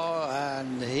Lau,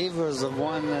 and he was the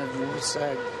one that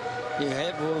said you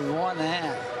hit with one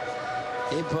hand.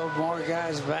 He put more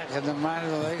guys back in the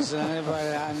minor leagues than anybody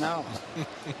I know.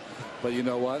 But you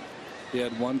know what? He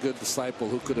had one good disciple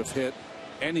who could have hit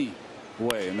any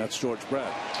way, and that's George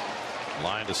Brett.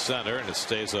 Line to center, and it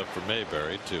stays up for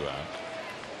Mayberry. 2 out.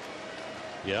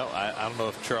 Yeah, I don't know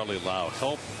if Charlie Lau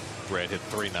helped Brett hit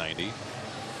 390,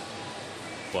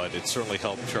 but it certainly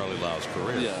helped Charlie Lau's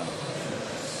career. Yeah.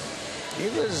 He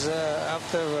was up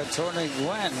there with Tony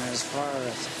Gwynn as far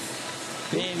as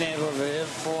being able to hit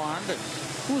 400.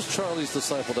 Who was Charlie's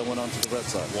disciple that went on to the Red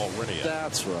Sox? Walt Rinnia.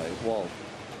 That's right, Walt.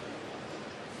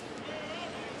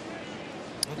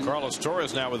 Carlos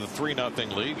Torres now with a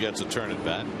 3-0 lead gets a turn at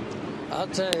bat. I'll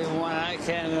tell you one I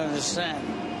can't understand.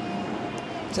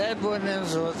 Ted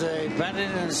Williams was a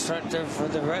batting instructor for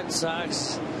the Red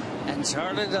Sox, and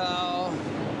Charlie Dahl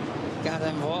got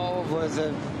involved with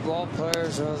the ball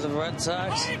players of the Red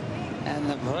Sox, and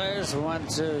the players went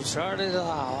to Charlie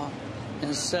Dahl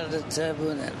instead of Ted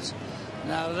Williams.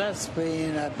 Now that's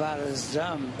being about as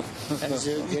dumb as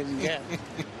you can get.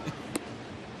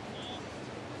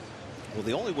 Well,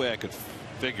 the only way I could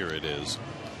figure it is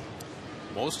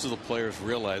most of the players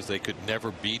realized they could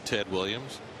never beat Ted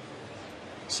Williams.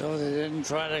 So they didn't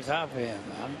try to copy him.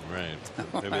 Huh?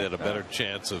 Right. Maybe they had a better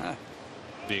chance of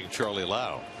being Charlie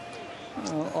Lau.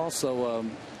 Also,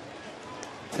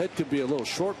 Ted could be a little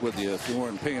short with you if you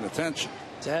weren't paying attention.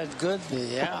 Ted could be,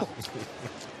 yeah.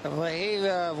 Well, he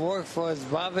worked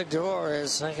with Bobby Dorr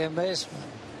as second baseman.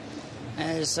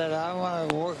 And he said, I want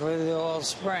to work with you all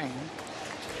spring.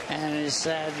 And he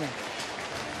said,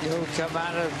 you'll come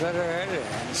out a better hitter.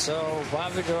 And so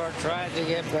Bobby Dorr tried to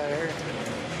get better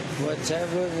with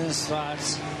Ted Williams'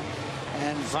 thoughts.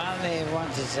 And finally he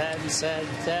went to Ted and said,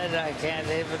 Ted, I can't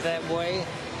hit it that way.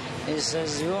 He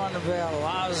says, you want to be a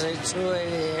lousy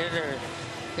 280 hitter?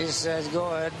 He said, go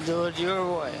ahead and do it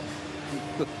your way.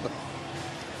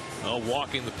 Well,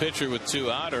 walking the pitcher with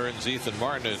 2 out earns Ethan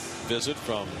Martin a visit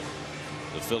from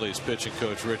the Phillies pitching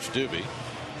coach Rich Doobie.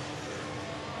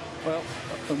 Well,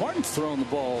 Martin's thrown the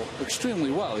ball extremely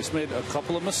well. He's made a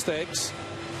couple of mistakes.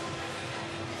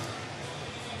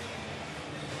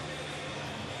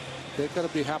 They've got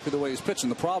to be happy the way he's pitching.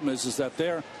 The problem is that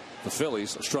the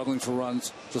Phillies are struggling for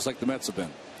runs just like the Mets have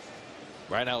been.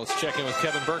 Right now, let's check in with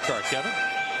Kevin Burkhardt. Kevin?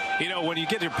 You know, when you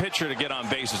get your pitcher to get on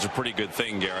base, it's a pretty good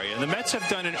thing, Gary. And the Mets have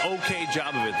done an okay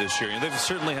job of it this year. They've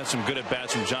certainly had some good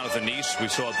at-bats from Jonathan Neese. We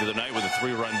saw it the other night with a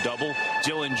 3-run double.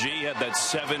 Dylan G had that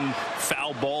 7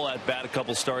 foul ball at-bat a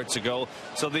couple starts ago.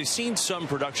 So they've seen some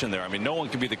production there. I mean, no one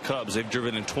can be the Cubs. They've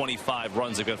driven in 25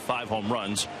 runs. They've got 5 home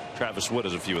runs. Travis Wood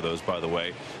has a few of those, by the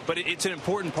way. But it's an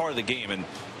important part of the game. And,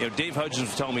 you know, Dave Hudgens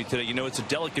was telling me today, you know, it's a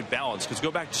delicate balance. Because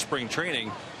go back to spring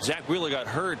training, Zach Wheeler got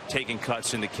hurt taking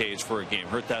cuts in the cage for a game.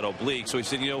 Hurt that oblique. So he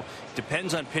said, you know,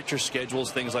 depends on pitcher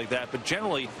schedules, things like that. But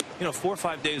generally, you know, 4 or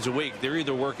 5 days a week, they're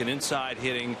either working inside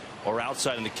hitting or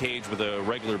outside in the cage with a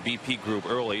regular BP group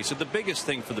early. So the biggest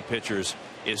thing for the pitchers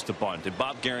is to bunt. And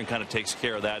Bob Guerin kind of takes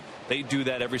care of that. They do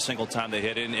that every single time they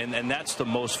hit in. And that's the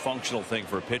most functional thing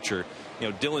for a pitcher. You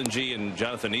know, Dylan G and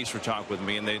Jonathan Neese were talking with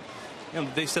me, and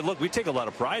they said, look, we take a lot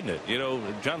of pride in it. You know,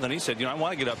 Jonathan Neese said, you know, I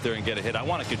want to get up there and get a hit. I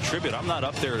want to contribute. I'm not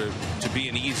up there to be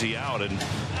an easy out. And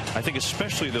I think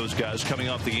especially those guys coming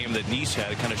off the game that Neese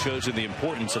had, it kind of shows you the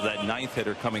importance of that 9th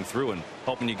hitter coming through and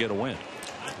helping you get a win.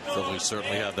 Phillies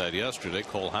certainly had that yesterday.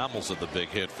 Cole Hamels had the big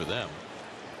hit for them.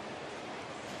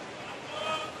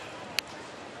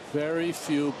 Very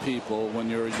few people, when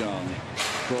you're young,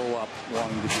 grow up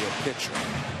wanting to be a pitcher.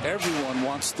 Everyone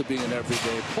wants to be an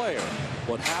everyday player.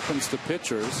 What happens to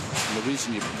pitchers, and the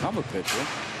reason you become a pitcher,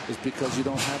 is because you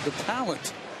don't have the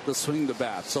talent to swing the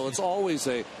bat. So it's always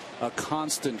a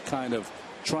constant kind of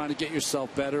trying to get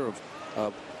yourself better,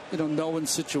 of you know, knowing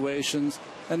situations.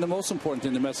 And the most important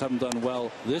thing the Mets haven't done well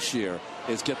this year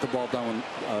is get the ball done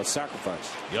with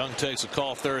sacrifice. Young takes a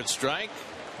call, 3rd strike.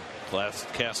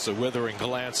 Casts a withering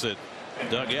glance at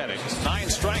Doug Eddings. 9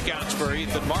 strikeouts for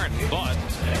Ethan Martin, but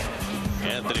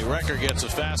Anthony Recker gets a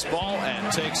fastball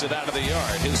and takes it out of the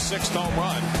yard. His 6th home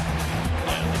run.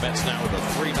 And the Mets now with a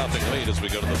 3-0 lead as we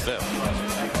go to the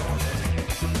 5th.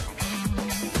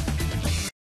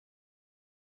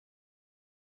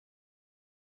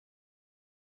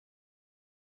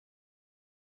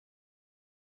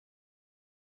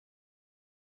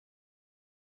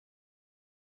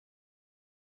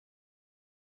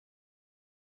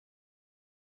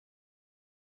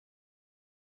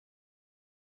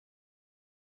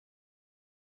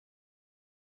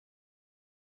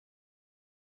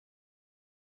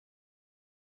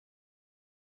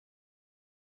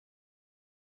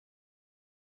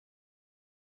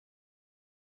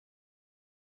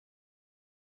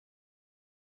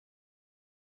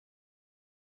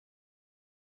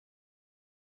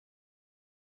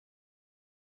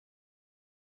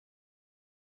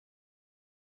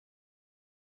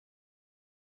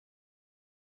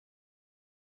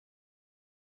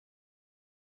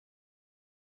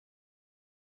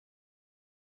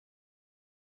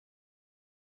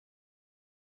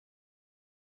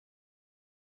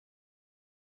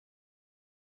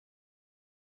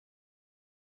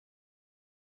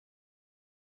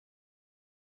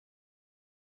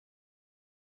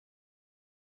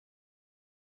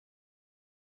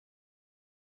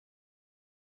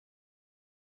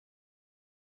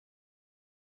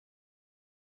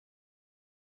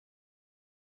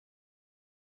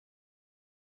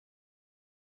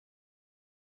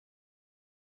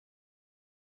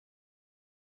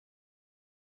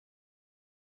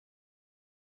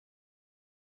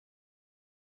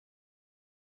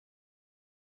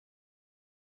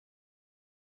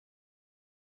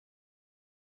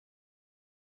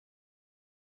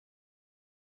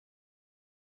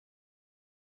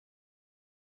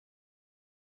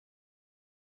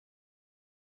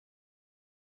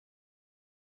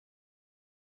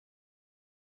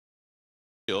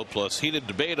 Plus heated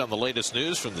debate on the latest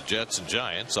news from the Jets and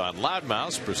Giants on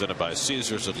Loudmouth, presented by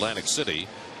Caesars Atlantic City,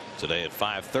 today at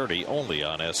 5:30 only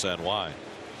on SNY.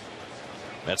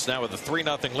 Mets now with a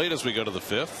 3-0 lead as we go to the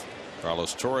 5th.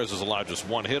 Carlos Torres has allowed just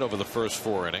 1 hit over the first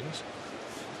 4 innings.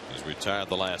 He's retired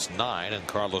the last 9, and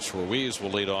Carlos Ruiz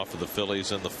will lead off for the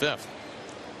Phillies in the 5th.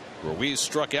 Ruiz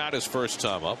struck out his first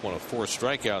time up, one of 4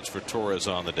 strikeouts for Torres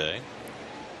on the day.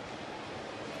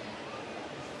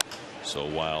 So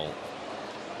while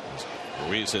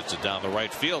Ruiz hits it down the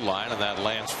right field line, and that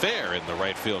lands fair in the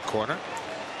right field corner.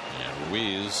 And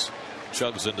Ruiz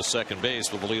chugs into second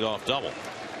base with a leadoff double.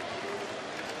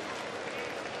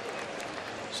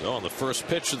 So on the first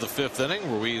pitch of the 5th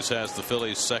inning, Ruiz has the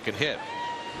Phillies' second hit.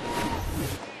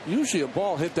 Usually a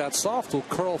ball hit that soft will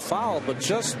curl foul, but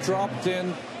just dropped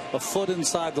in a foot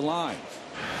inside the line.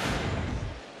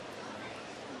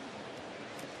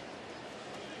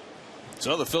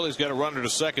 So the Phillies got a runner to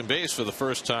second base for the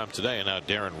first time today, and now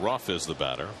Darren Ruff is the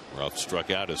batter. Ruff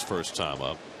struck out his first time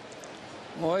up.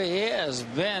 Well, he has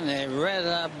been a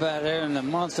red-hot batter in the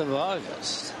month of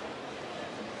August.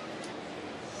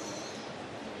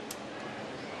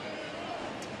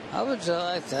 How would you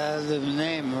like to have the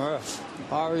name Ruff?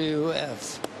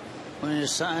 R-U-F. When you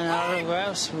sign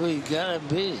autographs, we gotta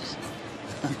be.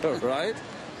 Right?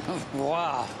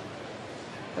 Wow.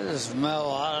 This is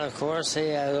Mel out, of course. He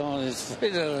had only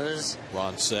 3 letters.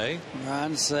 Ron Say.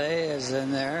 Ron Say is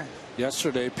in there.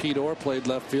 Yesterday, Pete Orr played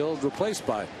left field, replaced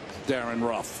by Darren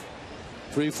Ruff.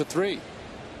 3 for 3.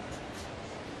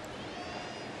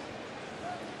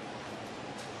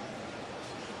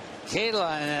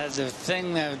 Kaline had the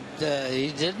thing that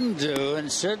he didn't do and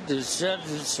should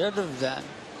have done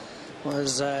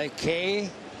was K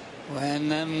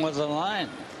and then with a line.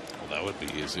 Well, that would be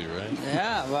easy, right?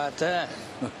 Yeah, about that.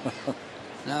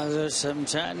 Now there's some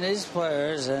Chinese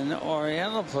players and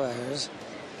Oriental players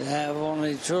that have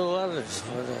only 2 letters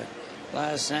for their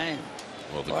last name.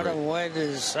 Well, what a way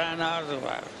to sign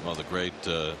autographs. Well, the great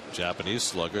Japanese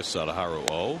slugger Sadaharu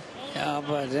Oh. Yeah, how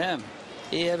about him?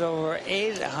 He had over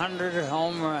 800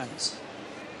 home runs.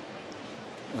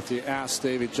 If you ask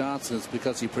Davey Johnson, it's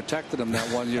because he protected him that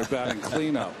 1 year batting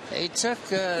cleanup. He took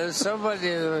somebody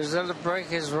that was going to break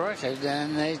his record,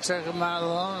 and they took him out of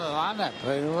the lineup,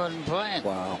 but he wasn't playing.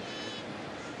 Wow.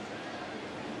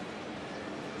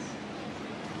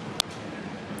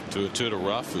 2-2 to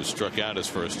Ruff, who struck out his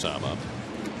first time up.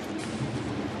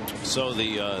 So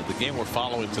the game we're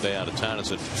following today out of town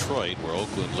is in Detroit, where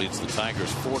Oakland leads the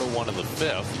Tigers 4-1 in the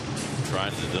 5th,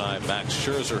 trying to deny Max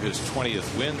Scherzer his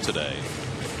 20th win today.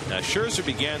 Now, Scherzer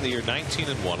began the year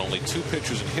 19-1. Only 2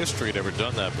 pitchers in history had ever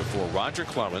done that before: Roger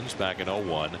Clemens back in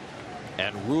 01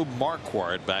 and Rube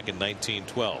Marquardt back in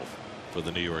 1912 for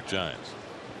the New York Giants.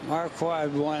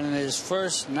 Marquardt won his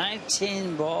first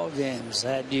 19 ball games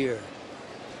that year.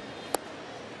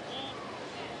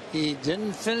 He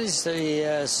didn't finish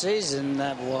the season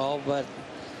that well, but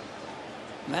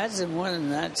imagine winning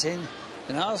 19.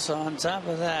 And also on top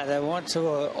of that, I went to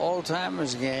an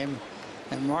old-timers game,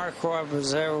 and Marquardt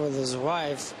was there with his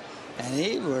wife, and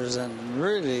he was a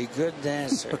really good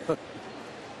dancer.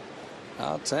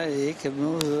 I'll tell you, he could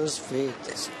move those feet.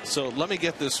 So let me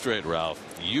get this straight, Ralph.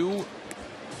 You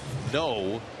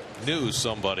knew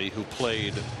somebody who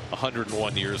played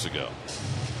 101 years ago.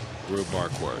 Rube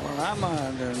Marquardt. Well, I'm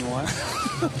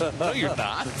 101. No, you're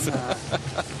not. Nah.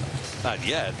 Not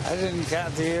yet. I didn't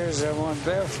count the years I went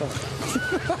barefoot.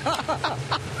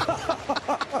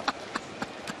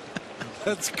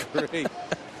 That's great.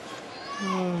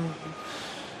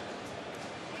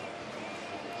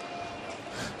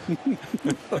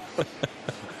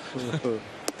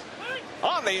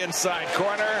 On the inside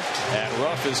corner, and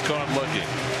Ruff is caught looking.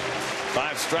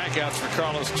 5 strikeouts for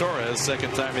Carlos Torres.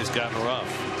 Second time he's gotten Ruff.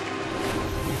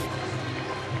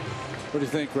 What do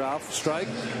you think, Ralph? Strike?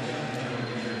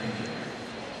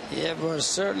 Yeah, it was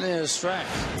certainly a strike.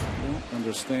 I don't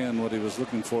understand what he was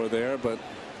looking for there, but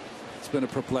it's been a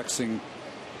perplexing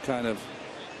kind of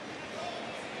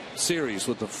series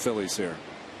with the Phillies here.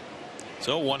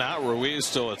 So 1 out. Ruiz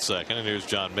still at second, and here's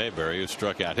John Mayberry, who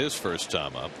struck out his first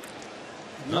time up.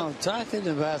 No, talking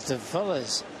about the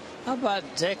Phillies, how about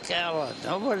Dick Allen?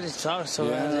 Nobody talks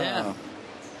about him.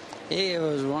 He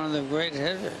was one of the great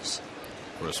hitters.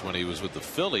 Of course, when he was with the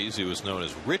Phillies, he was known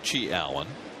as Richie Allen.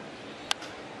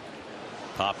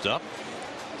 Popped up,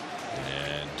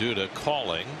 and Duda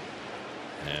calling,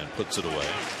 and puts it away.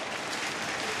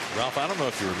 Ralph, I don't know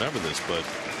if you remember this, but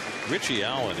Richie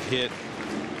Allen hit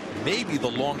maybe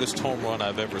the longest home run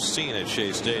I've ever seen at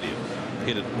Shea Stadium.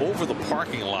 Hit it over the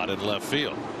parking lot in left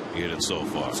field. He hit it so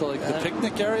far. So like the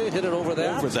picnic area, hit it over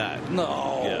that? Over that.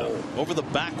 No. Yeah. Over the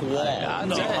back wall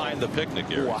behind the picnic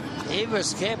area. Wow. He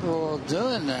was capable of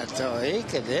doing that, though. He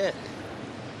could hit.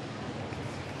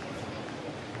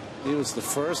 He was the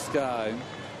first guy,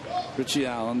 Richie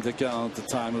Allen, Dick Allen at the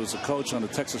time, who was a coach on the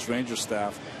Texas Rangers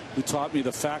staff, who taught me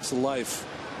the facts of life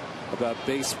about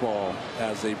baseball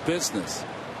as a business.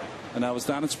 And I was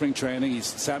down in spring training. He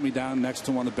sat me down next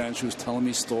to him on the bench. He was telling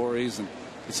me stories. And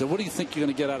he said, "What do you think you're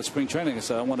going to get out of spring training?" I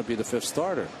said, "I want to be the 5th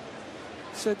starter."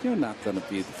 He said, "You're not going to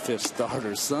be the 5th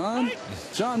starter, son.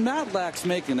 John Matlack's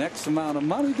making X amount of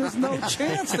money. There's no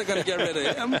chance they're going to get rid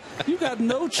of him. You got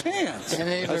no chance." And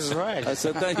he was right. I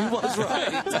said that he was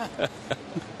right.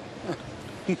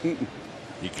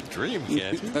 You can dream,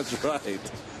 can't you? That's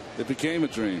right. It became a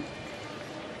dream.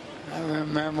 I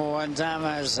remember one time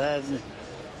I said,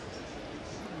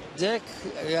 "Dick,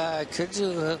 could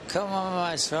you come on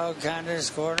my Connor's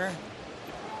corner?"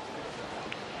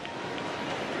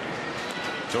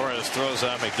 Torres throws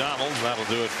out McDonald. That'll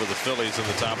do it for the Phillies in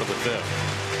the top of the 5th.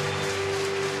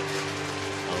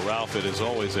 Well, Ralph, it is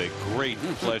always a great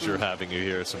pleasure having you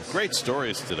here. Some great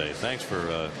stories today. Thanks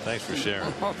for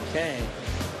sharing. Okay.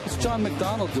 What's John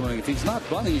McDonald doing? If he's not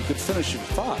bunny, he could finish your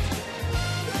thought.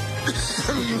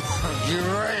 You're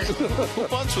right. Who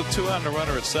bunts with 2 out and a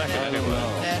runner at second anyway?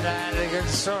 And I had a good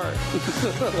start.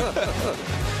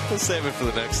 We'll save it for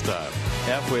the next time.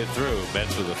 Halfway through,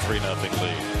 Mets with a 3-0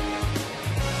 lead.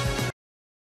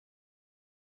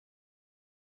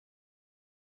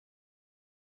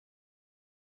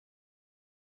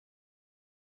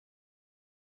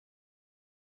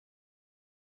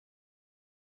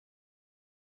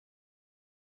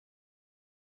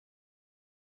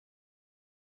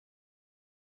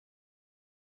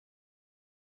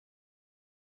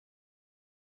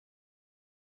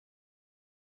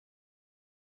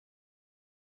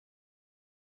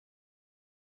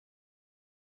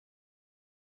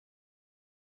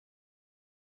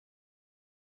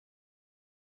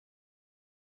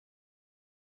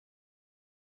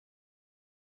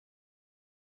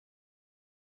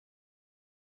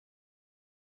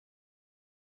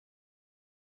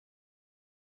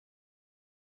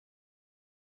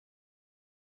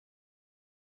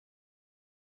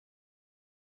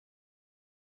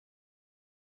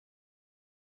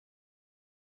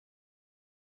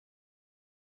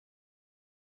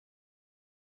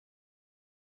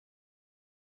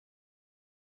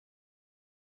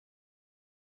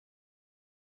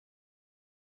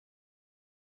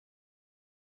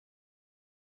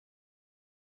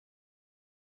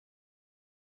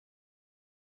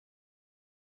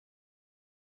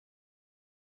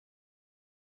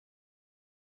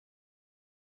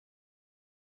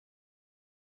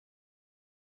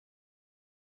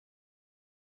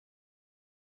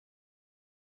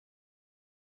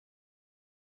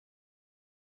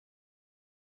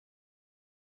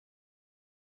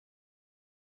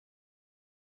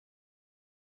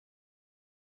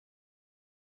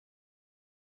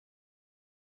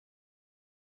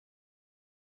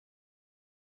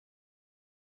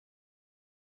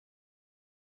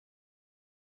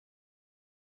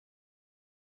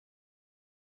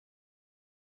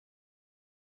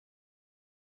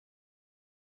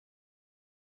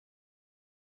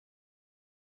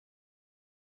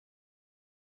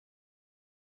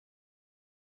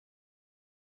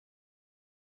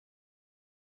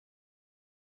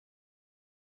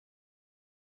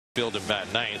 Field in bat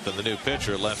ninth, and the new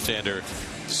pitcher, left-hander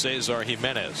Cesar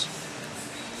Jimenez.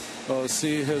 Oh,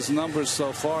 see his numbers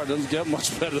so far. Doesn't get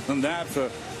much better than that for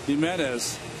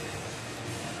Jimenez.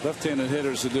 Left-handed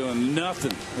hitters are doing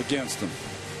nothing against him.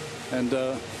 And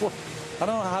well, I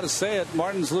don't know how to say it.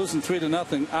 Martin's losing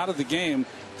 3-0 out of the game.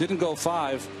 Didn't go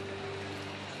 5.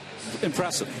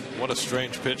 Impressive. What a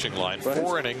strange pitching line. Right.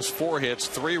 4 innings, 4 hits,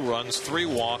 3 runs, 3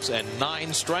 walks, and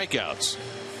 9 strikeouts.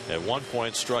 At one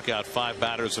point struck out 5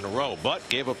 batters in a row, but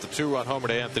gave up the 2-run homer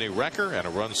to Anthony Recker and a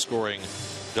run-scoring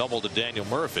double to Daniel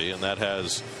Murphy, and that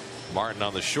has Martin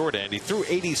on the short end. He threw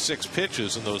 86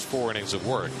 pitches in those 4 innings of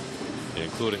work,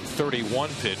 including 31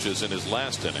 pitches in his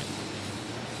last inning.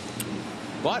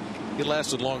 But he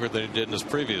lasted longer than he did in his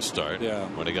previous start,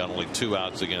 when he got only 2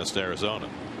 outs against Arizona.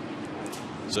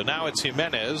 So now it's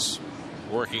Jimenez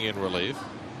working in relief.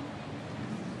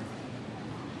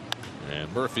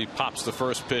 And Murphy pops the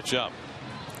first pitch up.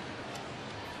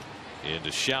 Into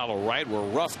shallow right, where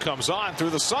Ruff comes on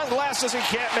through the sunglasses. He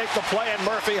can't make the play, and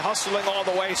Murphy, hustling all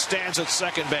the way, stands at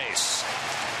second base.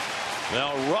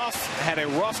 Well, Ruff had a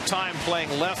rough time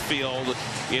playing left field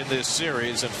in this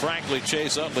series, and frankly,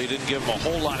 Chase Utley didn't give him a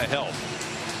whole lot of help.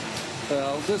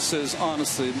 Well, this is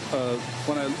honestly,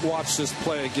 when I watch this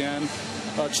play again,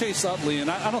 Chase Utley,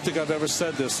 and I don't think I've ever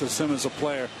said this as him as a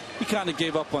player, he kind of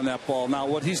gave up on that ball. Now,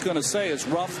 what he's going to say is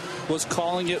Ruff was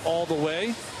calling it all the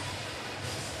way,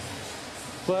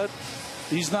 but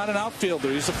he's not an outfielder.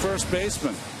 He's a first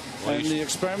baseman. Well, and the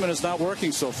experiment is not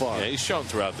working so far. Yeah, he's shown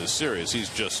throughout this series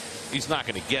he's not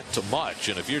going to get to much,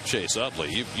 and if you're Chase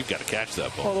Utley, you've got to catch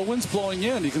that ball. Well, the wind's blowing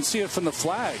in. You can see it from the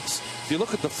flags. If you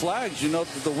look at the flags, you know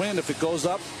that the wind, if it goes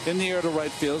up in the air to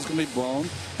right field, is going to be blown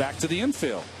back to the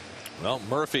infield. Well,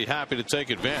 Murphy happy to take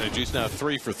advantage. He's now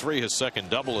 3 for 3, his second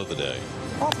double of the day.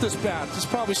 Off this bat, this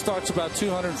probably starts about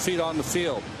 200 feet on the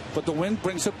field, but the wind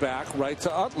brings it back right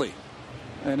to Utley,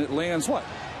 and it lands what,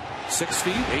 6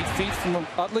 feet, 8 feet from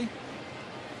Utley.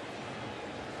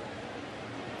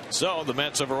 So the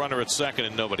Mets have a runner at second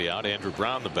and nobody out. Andrew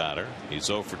Brown, the batter. He's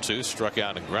 0 for 2, struck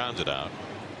out and grounded out.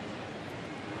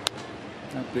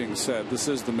 That being said, this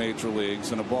is the major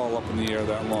leagues, and a ball up in the air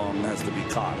that long has to be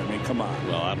caught. I mean, come on.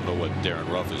 Well, I don't know what Darren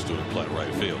Ruff is doing playing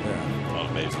right field on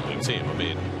a major league team. I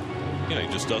mean, you know,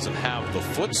 he just doesn't have the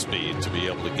foot speed to be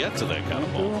able to get to that kind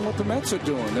of ball. Doing what the Mets are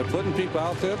doing. They're putting people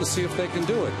out there to see if they can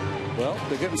do it. Well,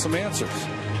 they're getting some answers.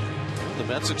 the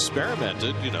Mets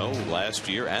experimented, last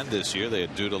year and this year. They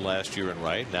had Duda last year in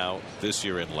right, now this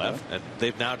year in left, and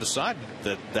they've now decided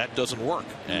that that doesn't work,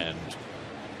 and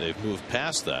they've moved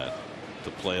past that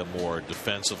to play a more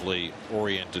defensively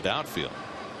oriented outfield.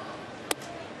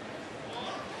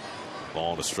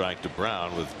 Ball to strike to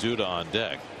Brown with Duda on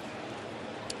deck.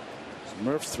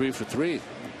 Murph 3 for 3.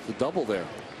 The double there.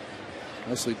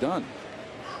 Nicely done.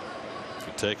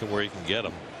 You take him where you can get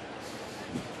him.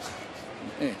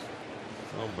 Hey.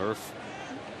 Well, Murph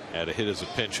had a hit as a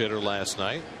pinch hitter last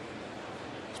night.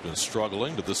 He's been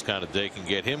struggling, but this kind of day can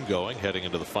get him going heading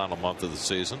into the final month of the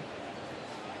season.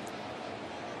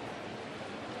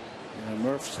 Yeah,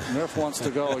 Murph wants to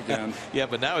go again. Yeah,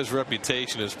 but now his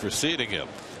reputation is preceding him.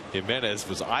 Jimenez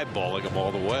was eyeballing him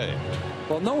all the way.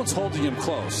 Well, no one's holding him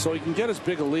close, so he can get as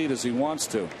big a lead as he wants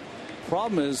to.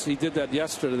 Problem is, he did that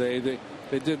yesterday.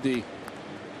 They did the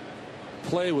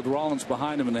play with Rollins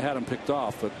behind him, and they had him picked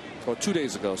off. Or 2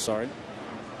 days ago, sorry.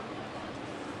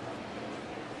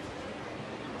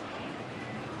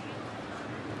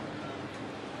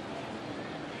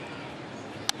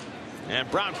 And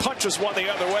Brown punches one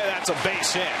the other way. That's a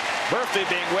base hit. Murphy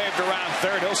being waved around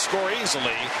third. He'll score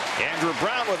easily. Andrew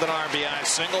Brown with an RBI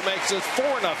single makes it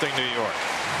 4-0 New York.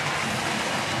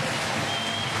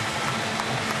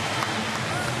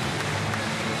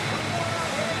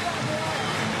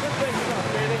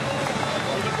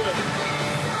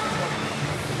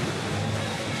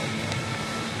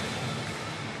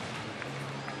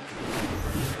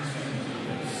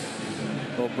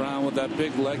 Well, Brown with that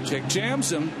big leg kick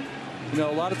jams him. A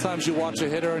lot of times you watch a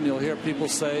hitter and you'll hear people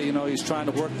say, he's trying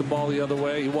to work the ball the other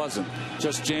way. He wasn't.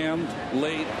 Just jammed,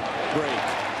 late, break.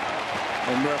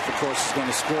 And Murph, of course, is going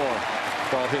to score.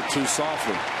 Ball hit too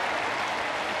softly.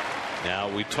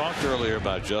 Now, we talked earlier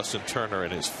about Justin Turner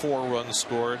and his 4 runs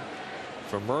scored.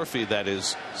 For Murphy, that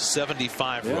is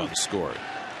 75 runs scored.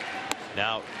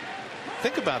 Now,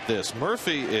 think about this.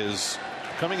 Murphy is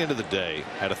coming into the day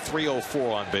at a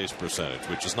 .304 on base percentage,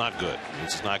 which is not good.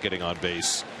 He's not getting on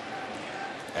base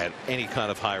at any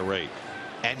kind of high rate,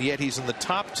 and yet he's in the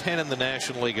top 10 in the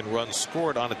National League in runs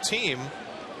scored on a team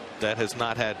that has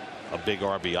not had a big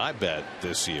RBI bet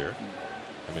this year.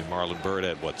 I mean, Marlon Byrd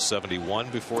had what,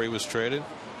 71 before he was traded.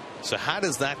 So how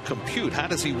does that compute? How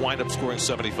does he wind up scoring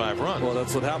 75 runs? Well,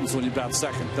 that's what happens when you bat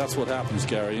second. That's what happens,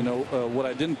 Gary. What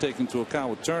I didn't take into account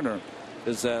with Turner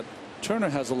is that Turner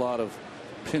has a lot of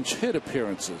pinch hit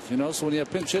appearances. So when you have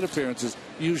pinch hit appearances,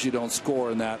 you usually don't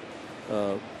score in that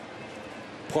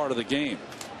part of the game.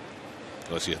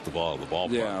 Unless you hit the ball at the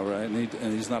ballpark. Yeah, right.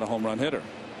 And he's not a home run hitter.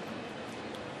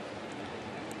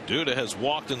 Duda has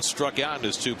walked and struck out in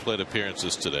his 2 plate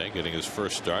appearances today, getting his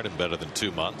first start in better than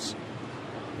 2 months.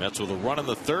 Mets with a run in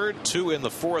the 3rd, 2 in the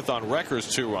 4th on Recker's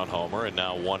 2-run homer, and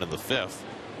now 1 in the 5th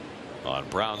on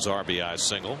Brown's RBI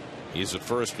single. He's at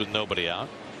first with nobody out.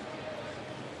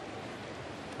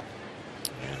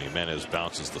 And Jimenez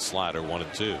bounces the slider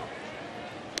 1-2.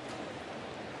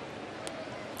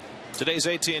 Today's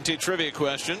AT&T trivia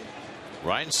question.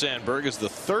 Ryan Sandberg is the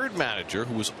 3rd manager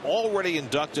who was already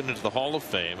inducted into the Hall of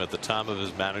Fame at the time of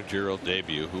his managerial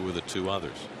debut. Who were the 2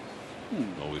 others?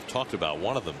 Well, we've talked about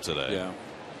one of them today. Yeah.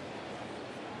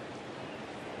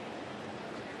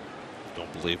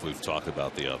 Don't believe we've talked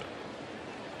about the other.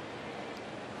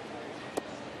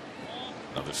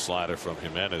 Another slider from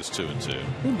Jimenez, 2-2.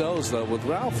 Who knows, though? With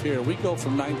Ralph here, we go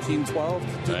from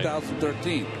 1912 to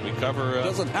 2013. Right. We cover. It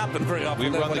doesn't happen very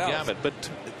often. We run the gamut. But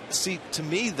see, to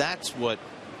me, that's what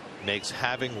makes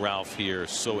having Ralph here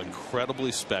so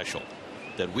incredibly special.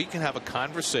 That we can have a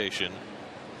conversation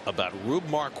about Rube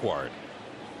Marquardt,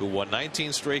 who won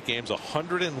 19 straight games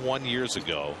 101 years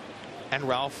ago, and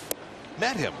Ralph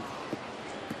met him.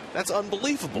 That's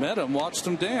unbelievable. Met him, watched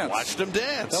him dance. Watched him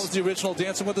dance. That was the original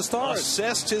Dancing with the Stars.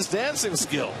 Assessed his dancing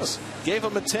skills. Gave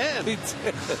him a 10. He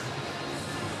did.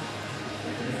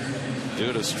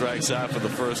 Duda strikes out for the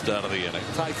first out of the inning.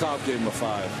 Ty Cobb gave him a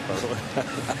 5, by the way.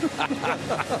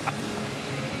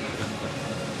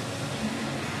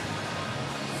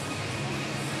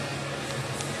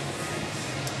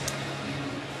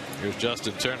 Here's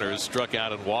Justin Turner, who struck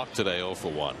out and walked today 0 for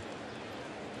 1.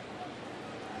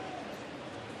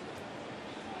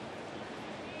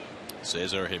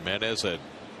 Cesar Jimenez had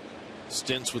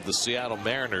stints with the Seattle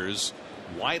Mariners,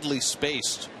 widely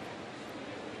spaced.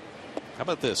 How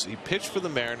about this? He pitched for the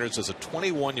Mariners as a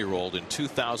 21-year-old in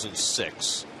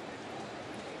 2006.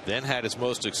 Then had his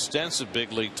most extensive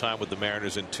big league time with the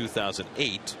Mariners in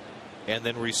 2008, and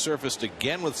then resurfaced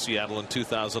again with Seattle in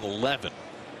 2011.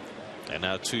 And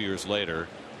now 2 years later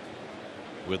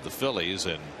with the Phillies,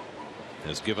 and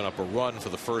has given up a run for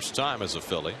the first time as a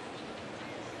Philly.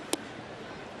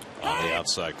 on the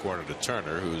outside corner to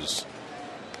Turner, who's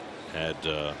had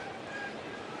a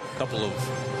couple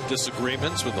of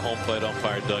disagreements with the home plate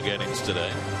umpire Doug Eddings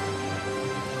today.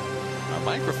 Our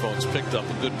microphones picked up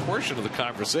a good portion of the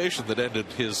conversation that ended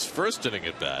his first inning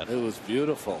at bat. It was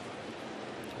beautiful.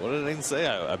 What did Eddings say?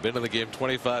 I've been in the game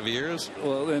 25 years.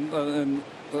 Well, and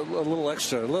a little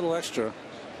extra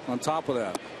on top of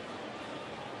that.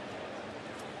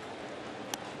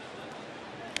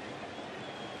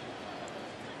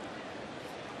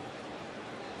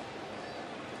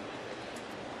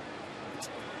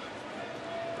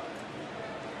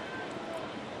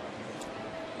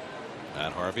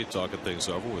 Matt Harvey talking things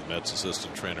over with Mets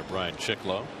assistant trainer Brian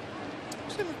Chicklow.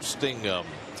 It's an interesting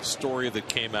story that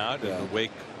came out in the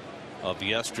wake of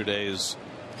yesterday's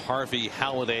Harvey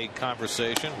Halladay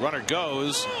conversation. Runner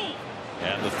goes,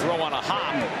 and the throw on a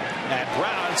hop, and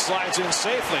Brown slides in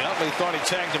safely. Utley thought he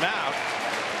tagged him out,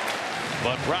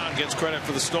 but Brown gets credit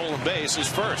for the stolen base, his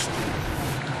first.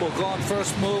 Well, gone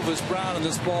first move is Brown, and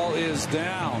this ball is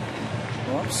down.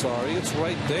 Oh, I'm sorry, it's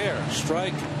right there.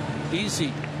 Strike,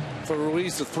 easy for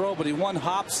Ruiz to throw, but he one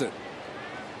hops it.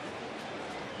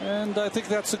 And I think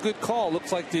that's a good call.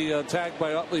 Looks like the tag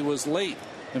by Utley was late.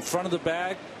 In front of the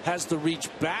bag, has to reach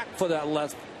back for that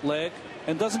left leg,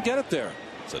 and doesn't get it there.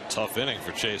 It's a tough inning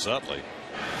for Chase Utley.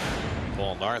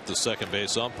 Paul Nart, the second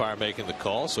base umpire, making the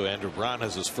call, so Andrew Brown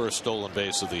has his first stolen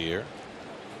base of the year.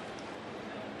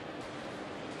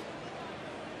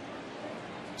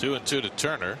 2-2 to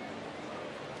Turner.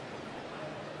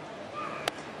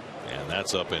 And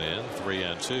that's up and in.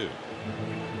 3-2.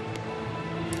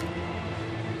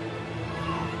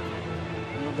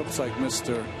 It looks like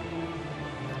Mr.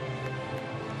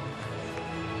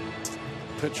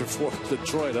 pitcher for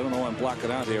Detroit. I don't know why I'm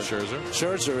blocking out here.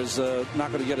 Scherzer is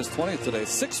not going to get his 20th today.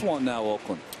 6-1 now,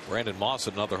 Oakland. Brandon Moss,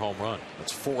 another home run.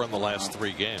 That's 4 in the last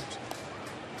 3 games.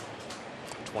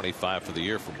 25 for the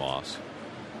year for Moss.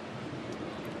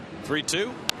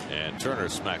 3-2. And Turner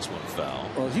smacks one foul.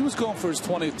 Well, he was going for his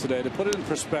 20th today. To put it in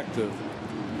perspective,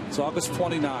 it's August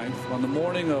 29th. On the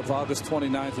morning of August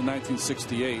 29th of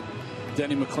 1968,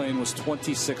 Denny McLain was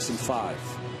 26-5.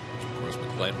 Of course,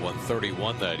 McLain won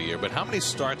 31 that year. But how many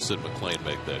starts did McLain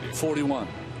make that year? 41.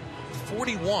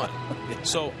 41.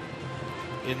 So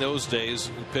in those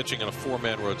days, pitching in a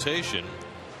 4-man rotation,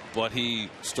 but he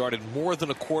started more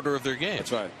than a quarter of their games.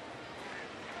 That's right.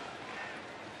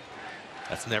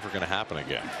 That's never going to happen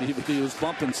again. He was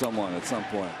bumping someone at some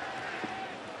point.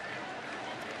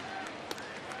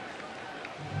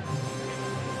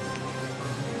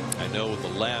 I know the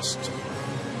last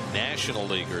National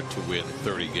Leaguer to win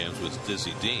 30 games was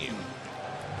Dizzy Dean.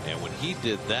 And when he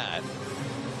did that,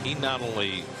 he not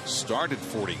only started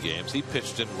 40 games, he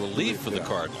pitched in relief for the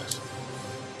Cardinals.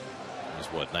 It was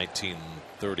what,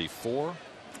 1934?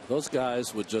 Those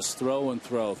guys would just throw and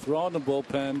throw in the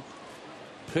bullpen,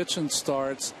 pitch and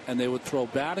starts, and they would throw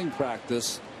batting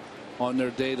practice on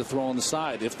their day to throw on the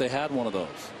side if they had one of those.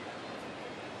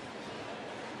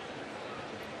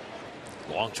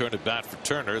 Long turn at bat for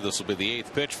Turner. This will be the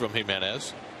 8th pitch from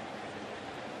Jimenez.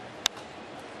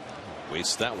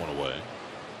 Wastes that one away.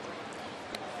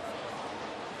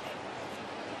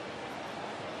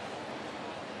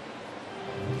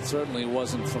 It certainly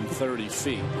wasn't from 30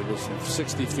 feet. It was from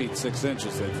 60 feet 6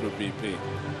 inches they threw BP,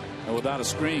 and without a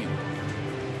screen.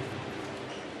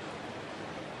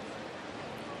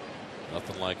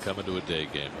 Nothing like coming to a day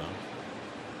game,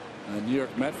 huh? A New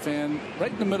York Met fan,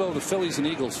 right in the middle of the Phillies and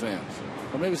Eagles fans.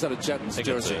 Or maybe it's not a Jets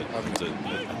jersey. I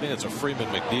think it's a Freeman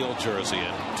McNeil jersey,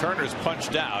 and Turner's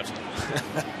punched out,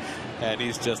 and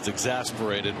he's just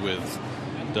exasperated with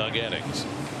Doug Eddings.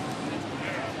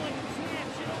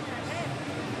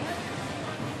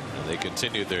 And they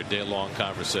continued their day-long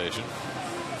conversation.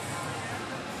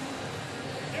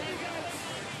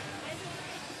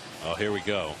 Oh, here we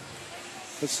go.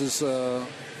 This is a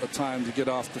time to get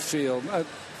off the field.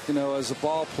 You know, as a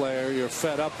ball player, you're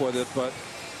fed up with it, but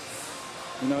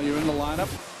you know, you're in the lineup.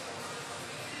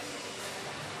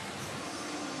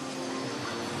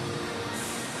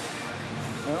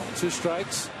 Well, 2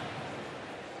 strikes.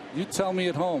 You tell me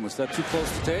at home, is that too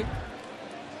close to take?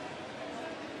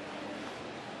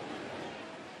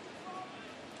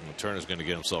 Well, Turner's going to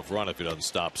get himself run if he doesn't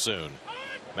stop soon.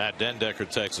 Matt Dendecker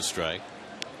takes a strike.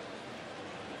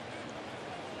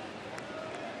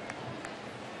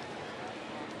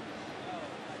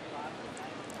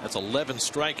 That's 11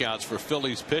 strikeouts for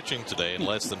Phillies pitching today in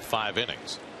less than 5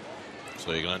 innings.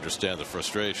 So you can understand the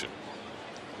frustration.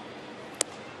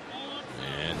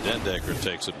 And Dendecker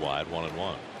takes it wide,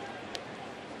 1-1.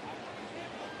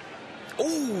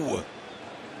 Ooh!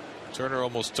 Turner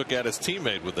almost took out his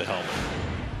teammate with the helmet.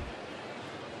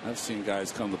 I've seen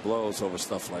guys come to blows over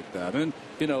stuff like that. And,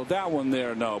 you know, that one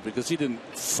there, no, because he didn't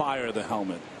fire the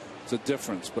helmet. It's a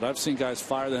difference. But I've seen guys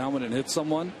fire the helmet and hit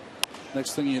someone.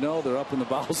 Next thing you know, they're up in the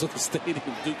bowels of the stadium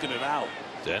duking it out.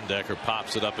 Dendecker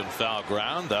pops it up in foul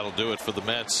ground. That'll do it for the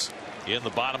Mets in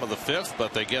the bottom of the 5th,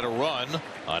 but they get a run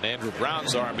on Andrew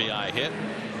Brown's RBI hit.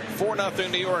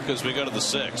 4-0 New York as we go to the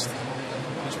 6th.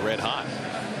 It's red hot.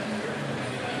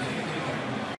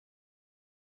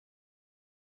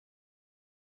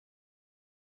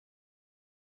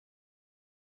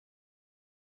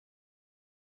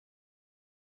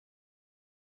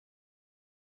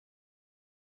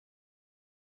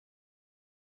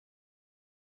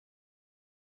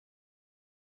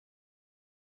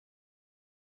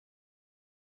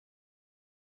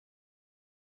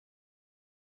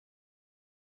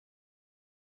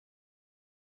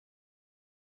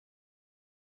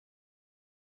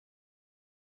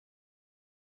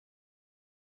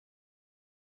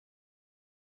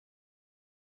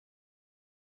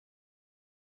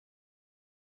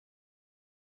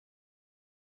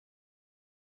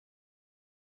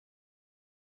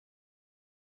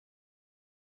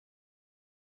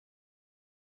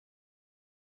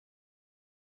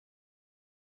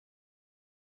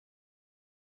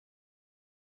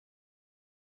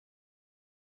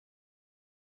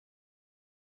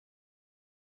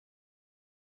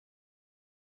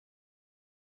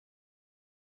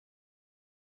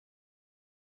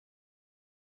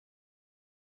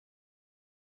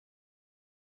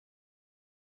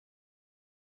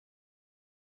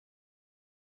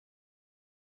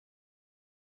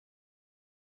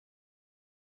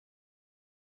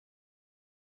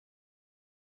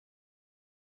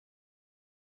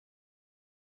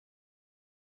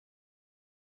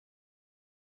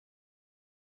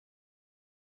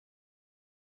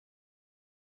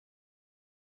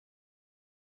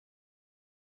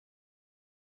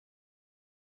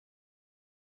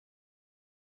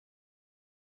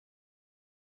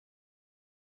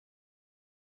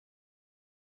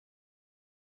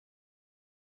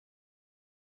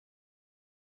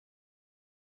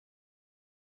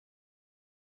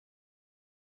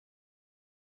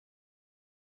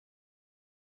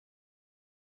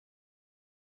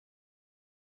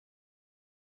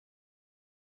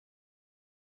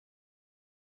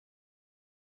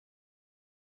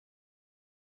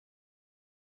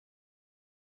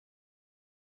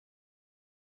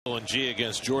 And G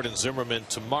against Jordan Zimmerman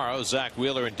tomorrow. Zach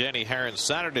Wheeler and Danny Herron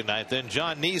Saturday night. Then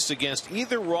John Neese against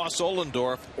either Ross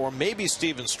Ollendorf or maybe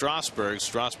Steven Strasburg.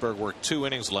 Strasburg worked 2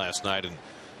 innings last night and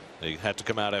they had to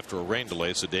come out after a rain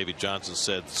delay. So Davey Johnson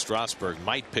said Strasburg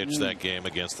might pitch that game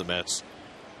against the Mets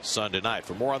Sunday night.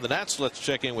 For more on the Nats, let's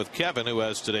check in with Kevin, who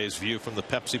has today's view from the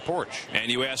Pepsi porch.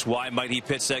 And you ask why might he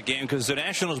pitch that game? Because the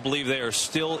Nationals believe they are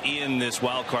still in this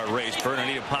wild card race.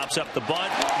 Bernardino pops up the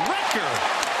bunt. Record!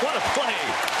 What a play!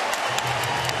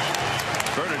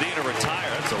 Bernardino retire.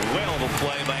 That's a whale of a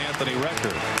play by Anthony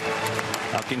Record.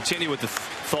 I'll continue with the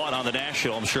thought on the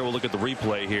National. I'm sure we'll look at the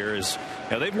replay here.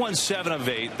 They've won 7 of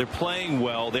 8. They're playing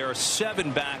well. They are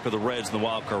 7 back of the Reds in the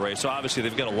wild card race. So obviously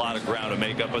they've got a lot of ground to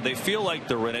make up, but they feel like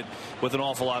they're in it with an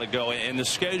awful lot to go. And the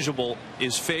schedule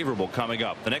is favorable coming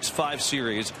up. The next 5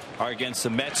 series are against the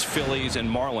Mets, Phillies, and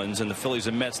Marlins. And the Phillies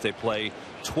and Mets, they play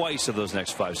twice of those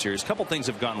next 5 series. A couple things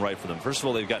have gone right for them. First of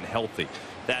all, they've gotten healthy.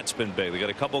 That's been big. They got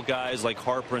a couple guys like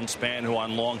Harper and Span who are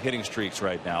on long hitting streaks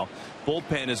right now.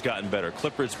 Bullpen has gotten better.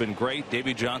 Clippard's been great.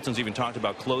 Davey Johnson's even talked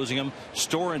about closing him.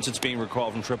 Storrin, since being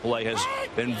recalled from AAA, has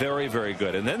been very, very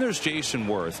good. And then there's Jason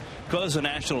Worth. Because the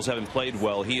Nationals haven't played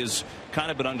well, he has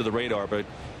kind of been under the radar. But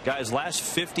guys, last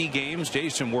 50 games,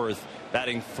 Jason Worth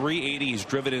batting .380. He's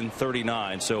driven in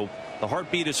 39. So the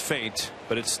heartbeat is faint,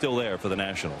 but it's still there for the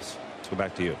Nationals. Let's go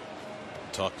back to you.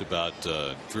 Talked about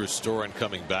Drew Storen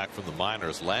coming back from the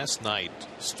minors. Last night,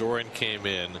 Storen came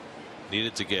in,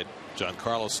 needed to get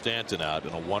Giancarlo Stanton out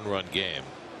in a 1-run game.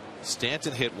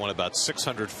 Stanton hit one about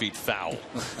 600 feet foul.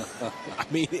 I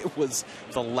mean, it was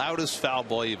the loudest foul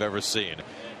ball you've ever seen.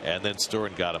 And then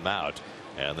Storen got him out,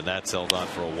 and the Nats held on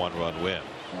for a 1-run win.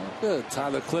 Good.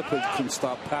 Tyler Clippard can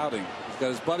stop pouting. He's got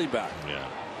his buddy back. Yeah,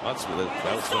 that was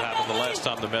what happened the last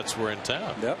time the Mets were in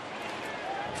town. Yep.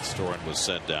 Storen was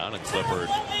sent down, and Clippard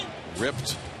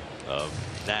ripped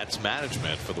Nats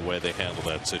management for the way they handled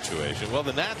that situation. Well,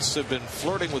 the Nats have been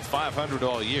flirting with 500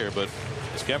 all year, but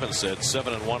as Kevin said,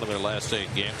 7-1 in their last 8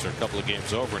 games. They're a couple of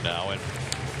games over now, and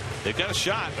they've got a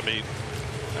shot. I mean,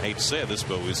 I hate to say this,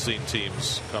 but we've seen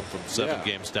teams come from 7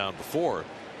 games down before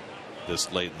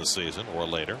this late in the season or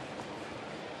later.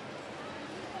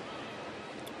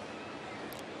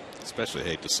 especially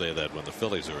hate to say that when the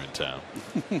Phillies are in town.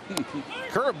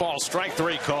 Curveball, strike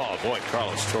 3 call. Boy,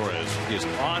 Carlos Torres is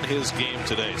on his game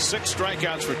today. 6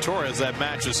 strikeouts for Torres. That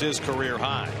matches his career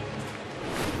high.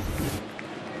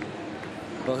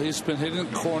 Well, he's been hitting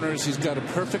corners. He's got a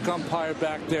perfect umpire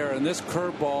back there, and this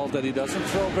curveball that he doesn't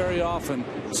throw very often,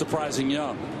 surprising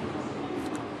young.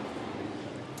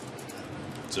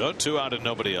 So 2 out and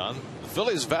nobody on. The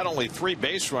Phillies have had only 3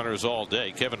 base runners all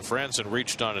day. Kevin Franzen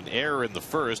reached on an error in the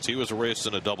first. He was erased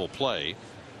in a double play.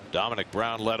 Dominic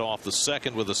Brown led off the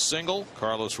second with a single.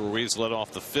 Carlos Ruiz led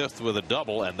off the 5th with a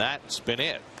double, and that's been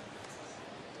it.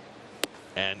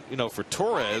 And, you know, for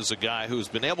Torres, a guy who's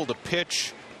been able to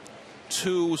pitch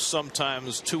 2,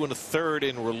 sometimes 2 1/3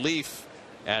 in relief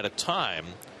at a time.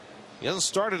 He hasn't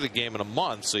started a game in a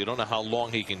month, so you don't know how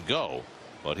long he can go.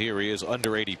 But here he is,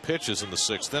 under 80 pitches in the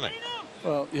 6th inning.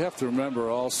 Well, you have to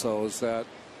remember also is that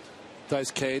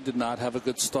Dice K did not have a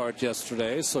good start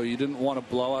yesterday, so you didn't want to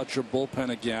blow out your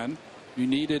bullpen again. You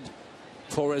needed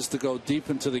Torres to go deep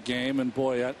into the game, and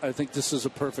boy, I think this is a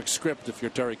perfect script if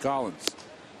you're Terry Collins.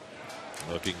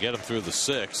 Well, if you can get him through the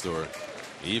 6th or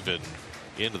even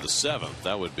into the 7th,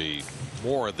 that would be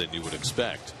more than you would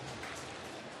expect.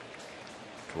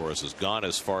 Torres has gone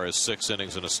as far as 6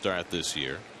 innings in a start this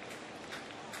year.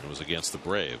 It was against the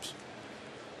Braves.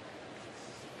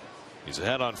 He's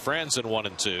ahead on Franzen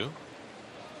 1-2.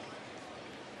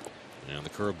 And the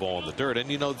curveball in the dirt.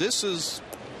 And you know, this is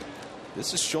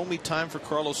show me time for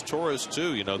Carlos Torres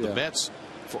too. You know, the Mets,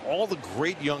 for all the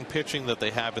great young pitching that they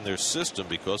have in their system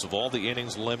because of all the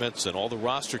innings limits and all the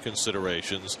roster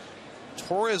considerations,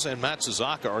 Torres and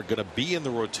Matsuzaka are going to be in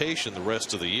the rotation the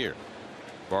rest of the year,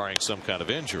 barring some kind of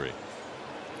injury.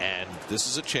 And this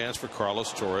is a chance for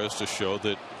Carlos Torres to show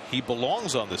that he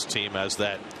belongs on this team as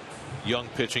that young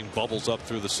pitching bubbles up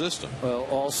through the system. Well,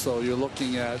 also you're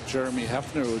looking at Jeremy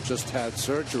Hefner, who just had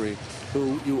surgery,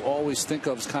 who you always think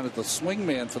of as kind of the swing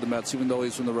man for the Mets, even though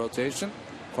he's in the rotation.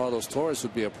 Carlos Torres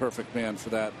would be a perfect man for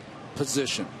that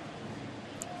position.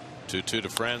 2-2 to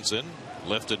Franzen.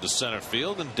 Lifted to center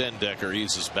field, and Dendecker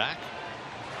eases back.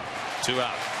 2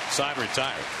 out. Side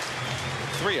retired.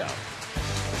 3 out.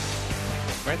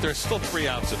 Right, there's still 3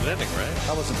 outs in an inning, right?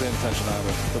 I wasn't paying attention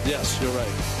either, but yes, you're right.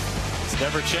 It's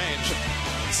never changed.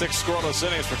 6 scoreless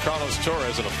innings for Carlos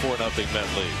Torres in a 4-0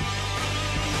 Met lead.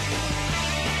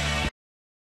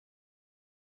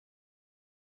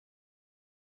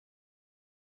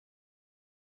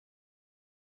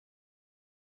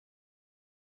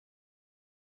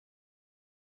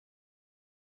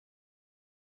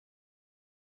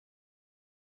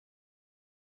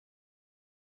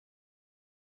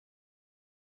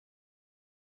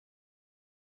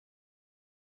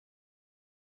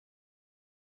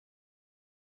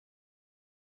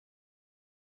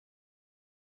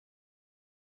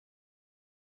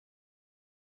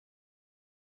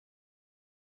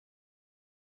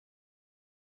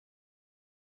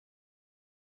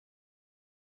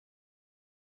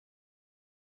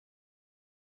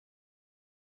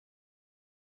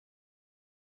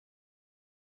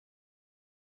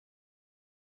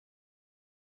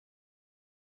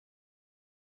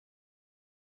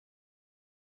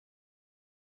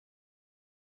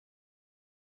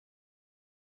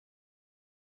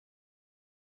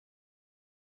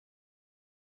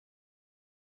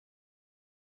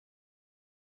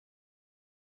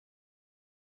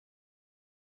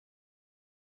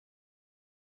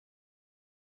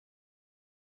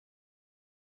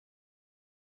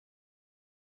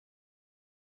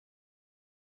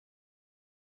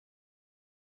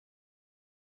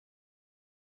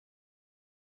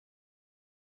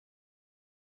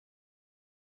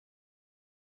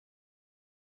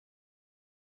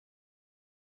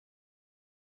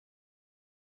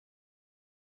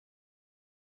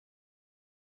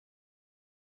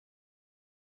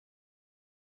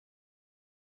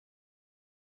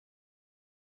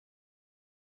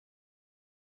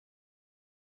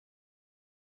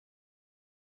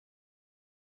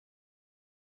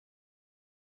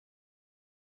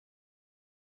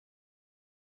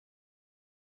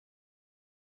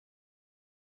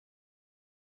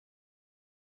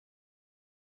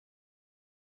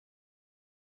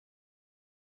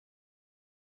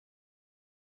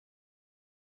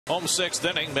 Home 6th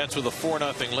inning, Mets with a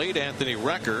 4-0 lead. Anthony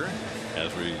Recker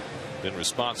has been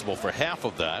responsible for half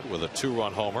of that with a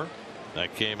 2-run homer.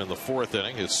 That came in the 4th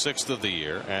inning, his 6th of the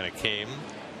year, and it came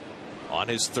on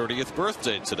his 30th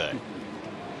birthday today.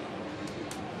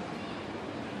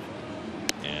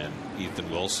 And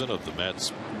Ethan Wilson of the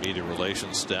Mets media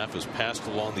relations staff has passed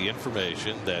along the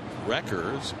information that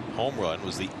Recker's home run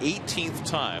was the 18th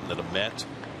time that a Met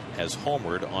has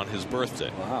homered on his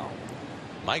birthday. Wow.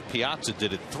 Mike Piazza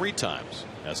did it 3 times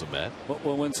as a Met.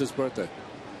 When's his birthday?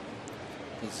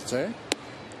 Does it say?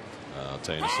 I'll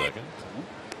tell you in a second.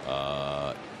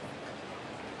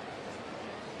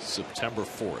 September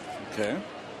 4th. Okay.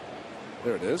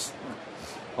 There it is.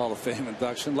 Hall of Fame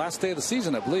induction. Last day of the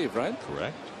season, I believe, right?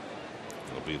 Correct.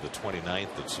 It'll be the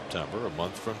 29th of September, a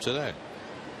month from today.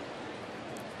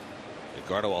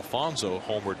 Edgardo Alfonso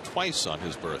homered twice on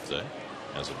his birthday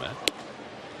as a Met.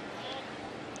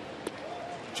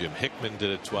 Jim Hickman did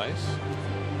it twice.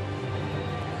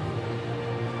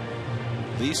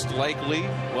 Least likely,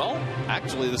 well,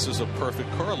 actually, this is a perfect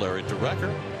corollary to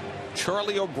Recker.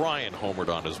 Charlie O'Brien homered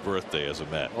on his birthday as a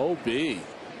Met. OB.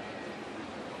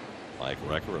 Like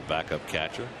Recker, a backup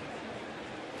catcher.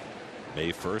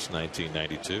 May 1st,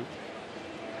 1992.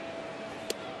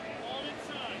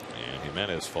 And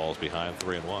Jimenez falls behind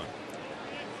 3-1.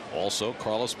 Also,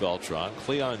 Carlos Beltran,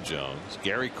 Cleon Jones,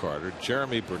 Gary Carter,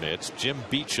 Jeremy Burnitz, Jim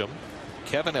Beecham,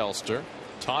 Kevin Elster,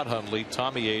 Todd Hundley,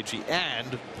 Tommy Agee,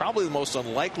 and probably the most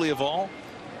unlikely of all,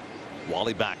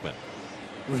 Wally Backman.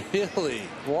 Really?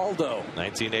 Waldo.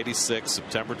 1986,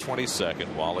 September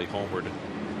 22nd, Wally homered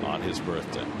on his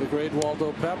birthday. The great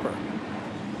Waldo Pepper.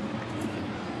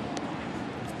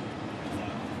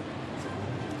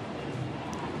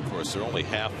 Of course, there are only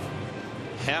half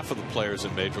of the players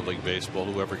in Major League Baseball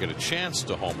who ever get a chance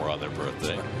to homer on their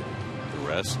birthday. The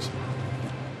rest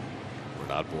were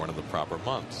not born in the proper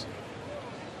months.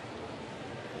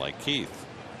 Like Keith.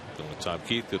 The only time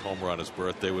Keith could homer on his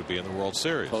birthday would be in the World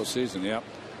Series. Postseason, yep.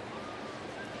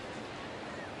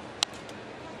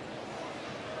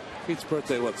 Keith's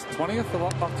birthday, what's 20th of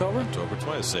October? October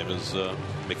 20th, same as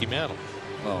Mickey Mantle.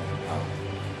 Oh,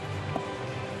 wow.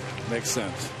 Makes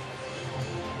sense.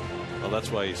 Well,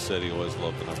 that's why he said he always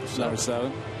loved the number 7. Number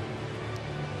 7.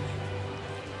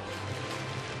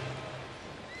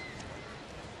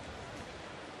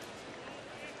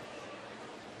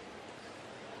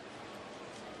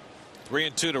 Three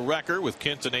and 2 to Recker with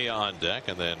Quintanilla on deck,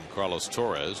 and then Carlos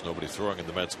Torres. Nobody throwing in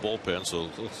the Mets bullpen, so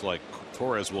it looks like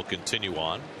Torres will continue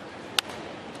on.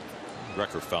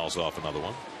 Recker fouls off another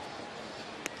one.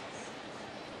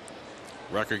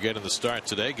 Recker getting the start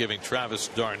today, giving Travis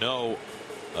d'Arnaud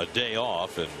a day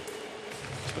off, and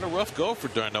it's been a rough go for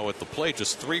d'Arnaud at the plate.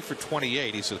 Just 3 for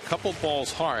 28. He's hit a couple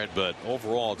balls hard, but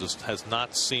overall just has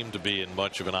not seemed to be in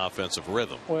much of an offensive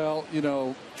rhythm. Well, you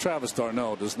know, Travis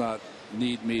d'Arnaud does not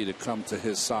need me to come to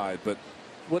his side, but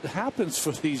what happens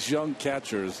for these young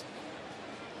catchers,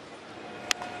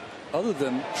 other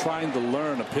than trying to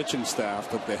learn a pitching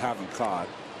staff that they haven't caught,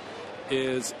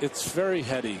 is it's very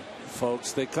heady,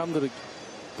 folks. They come to the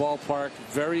ballpark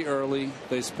very early.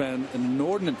 They spend an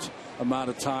inordinate amount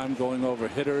of time going over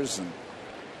hitters and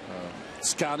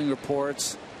scouting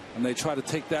reports, and they try to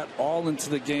take that all into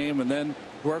the game and then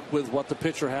work with what the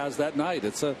pitcher has that night.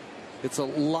 It's a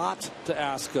lot to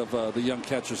ask of the young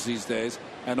catchers these days,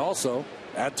 and also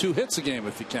add 2 hits a game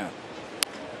if you can.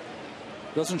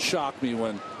 Doesn't shock me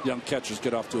when young catchers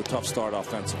get off to a tough start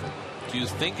offensively. Do you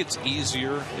think it's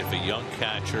easier if a young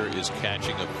catcher is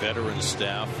catching a veteran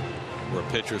staff where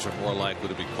pitchers are more likely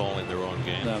to be calling their own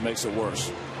game? No, it makes it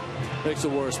worse. Makes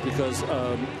it worse because,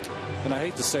 and I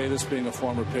hate to say this being a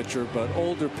former pitcher, but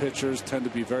older pitchers tend to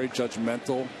be very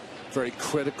judgmental, very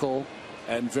critical,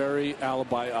 and very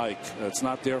alibi Ike. It's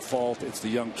not their fault. It's the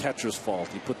young catcher's fault.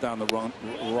 He put down the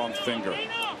wrong finger.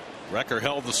 Recker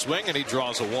held the swing, and he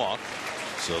draws a walk.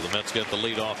 So the Mets get the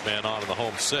leadoff man on in the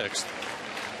home 6th.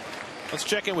 Let's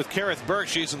check in with Kareth Burke.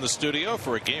 She's in the studio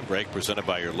for a game break presented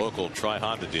by your local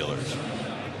Tri-Honda dealers.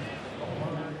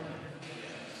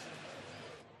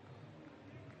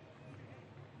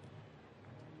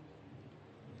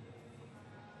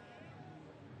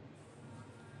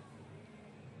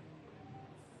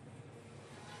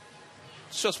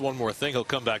 It's just one more thing. He'll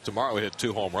come back tomorrow. He hit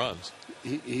 2 home runs.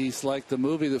 He's like the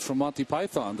movie from Monty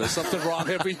Python. There's something wrong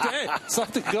every day.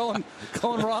 Something going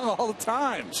wrong all the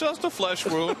time. Just a flesh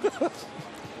wound.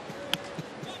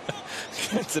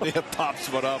 Quintanilla pops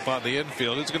one up on the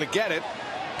infield. Who's going to get it?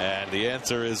 And the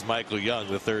answer is Michael Young,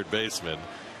 the third baseman.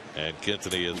 And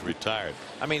Quintanilla is retired.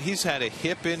 I mean, he's had a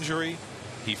hip injury.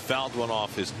 He fouled one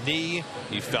off his knee.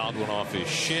 He fouled one off his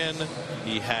shin.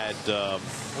 He had,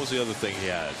 what was the other thing he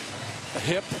had? A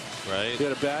hip. Right. He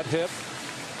had a bad hip.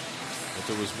 But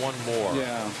there was one more.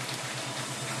 Yeah.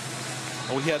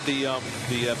 Oh, he had the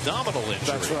abdominal injury.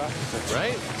 That's right.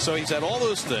 Right? So he's had all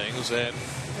those things, and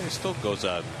he still goes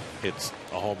out and hits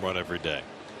a home run every day.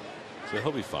 So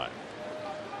he'll be fine.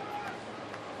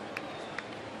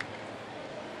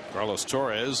 Carlos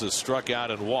Torres is struck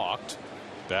out and walked.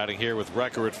 Batting here with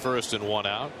Recker at first and 1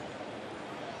 out.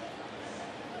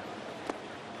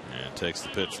 And takes the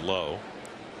pitch low.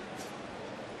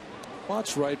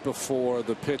 Watch right before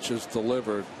the pitch is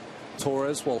delivered.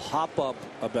 Torres will hop up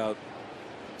about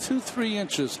 2-3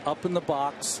 inches up in the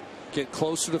box, get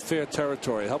closer to fair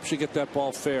territory. Helps you get that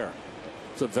ball fair.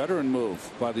 It's a veteran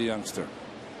move by the youngster.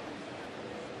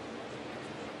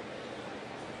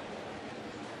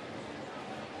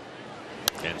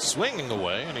 And swinging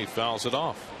away, and he fouls it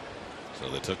off. So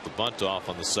they took the bunt off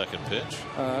on the second pitch.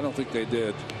 I don't think they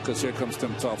did, because here comes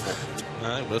Tim Tuffle. All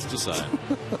right, let's decide.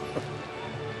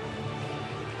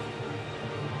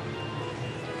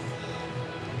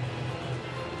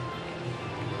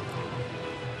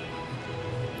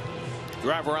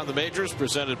 Driver on the majors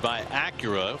presented by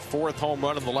Acura. 4th home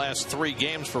run in the last 3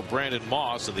 games for Brandon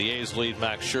Moss, and the A's lead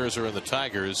Max Scherzer and the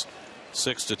Tigers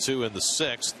 6-2 in the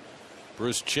 6th.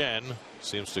 Bruce Chen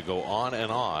seems to go on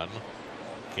and on.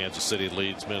 Kansas City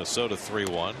leads Minnesota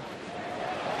 3-1.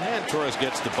 And Torres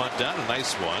gets the bunt down, a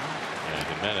nice one, and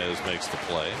Jimenez makes the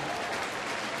play.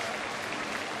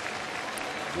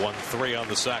 1-3 on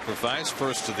the sacrifice,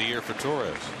 first of the year for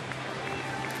Torres.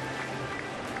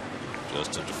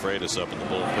 Justin DeFreitas up in the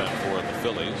bullpen for the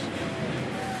Phillies.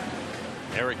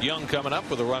 Eric Young coming up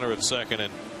with a runner at second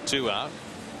and 2 out.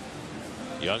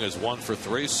 Young is 1 for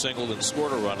 3, singled and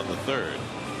scored a run in the 3rd.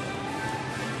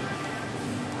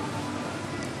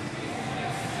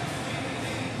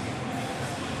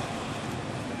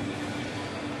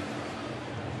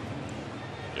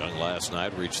 Young last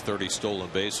night reached 30 stolen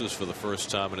bases for the first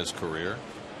time in his career.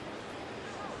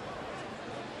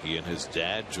 He and his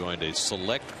dad joined a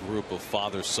select group of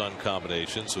father-son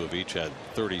combinations who have each had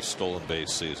 30 stolen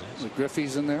base seasons. The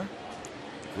Griffey's in there?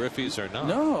 Griffey's are not.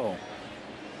 No.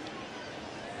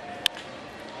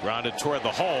 Grounded toward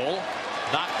the hole.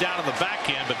 Knocked down in the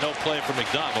backhand, but no play for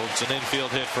McDonald. It's an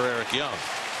infield hit for Eric Young.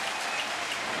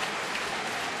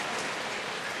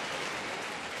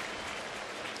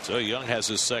 So Young has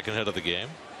his second hit of the game.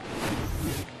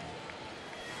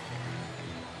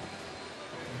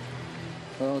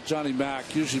 Well, Johnny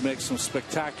Mack usually makes some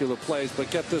spectacular plays, but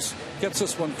gets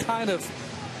this one kind of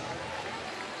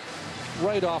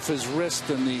right off his wrist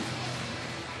and the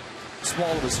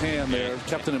small of his hand there,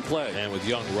 kept it in play. And with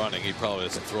Young running, he probably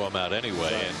doesn't throw him out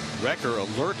anyway. Right. And Recker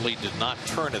alertly did not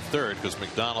turn at third because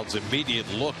McDonald's immediate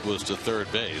look was to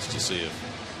third base to see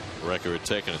if Recker had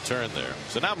taken a turn there.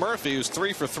 So now Murphy, who's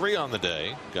 3 for 3 on the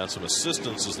day, got some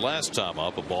assistance his last time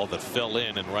up, a ball that fell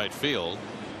in right field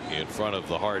in front of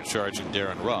the hard charging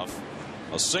Darren Ruff.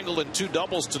 A single and 2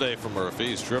 doubles today for Murphy.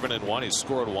 He's driven in 1, he's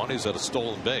scored 1, he's at a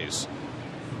stolen base.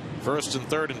 First and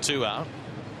 3rd and 2 out.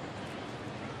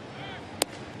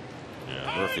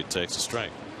 Yeah, Murphy takes a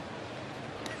strike.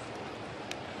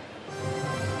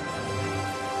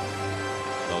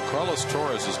 Well, Carlos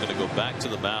Torres is going to go back to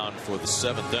the mound for the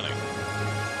 7th inning.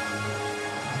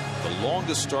 The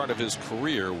longest start of his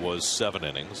career was 7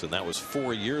 innings, and that was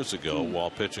 4 years ago while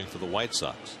pitching for the White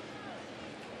Sox.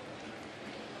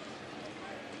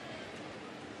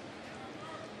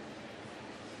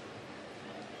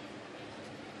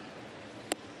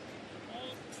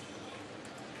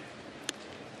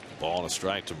 Ball and a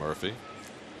strike to Murphy.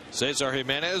 Cesar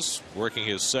Jimenez working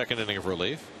his 2nd inning of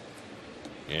relief.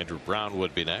 Andrew Brown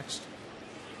would be next.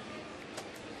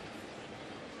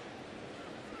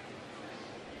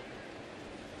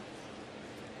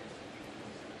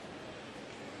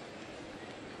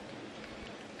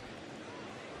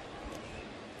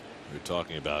 We're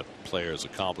talking about players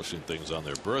accomplishing things on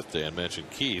their birthday and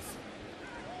mentioned Keith.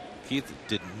 Keith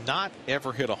did not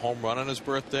ever hit a home run on his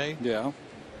birthday. Yeah.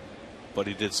 But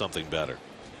he did something better.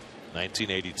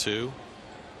 1982,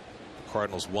 the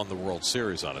Cardinals won the World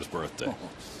Series on his birthday.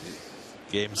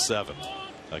 Game 7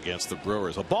 against the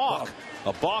Brewers. A balk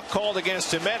called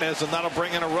against Jimenez, and that'll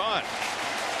bring in a run.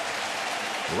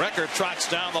 Recker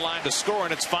trots down the line to score,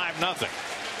 and it's 5-0.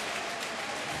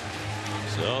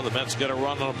 So the Mets get a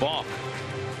run on a balk.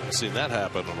 I've seen that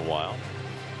happen in a while.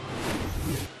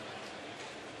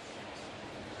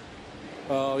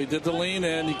 Oh, he did the lean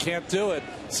in. He can't do it.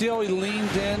 See how he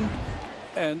leaned in?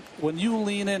 And when you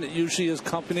lean in, it usually is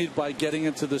accompanied by getting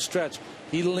into the stretch.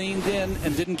 He leaned in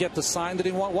and didn't get the sign that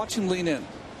he wanted. Watch him lean in.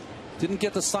 Didn't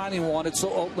get the sign he wanted.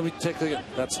 So, let me take it again.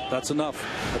 That's enough.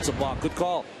 That's a block. Good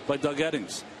call by Doug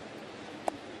Eddings.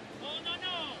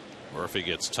 Murphy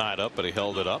gets tied up, but he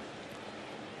held it up.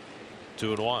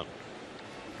 2-1.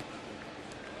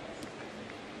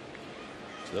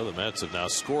 So the Mets have now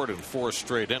scored in 4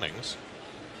 straight innings.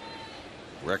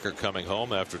 Recker coming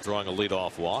home after drawing a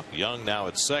leadoff walk. Young now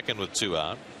at second with 2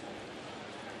 out.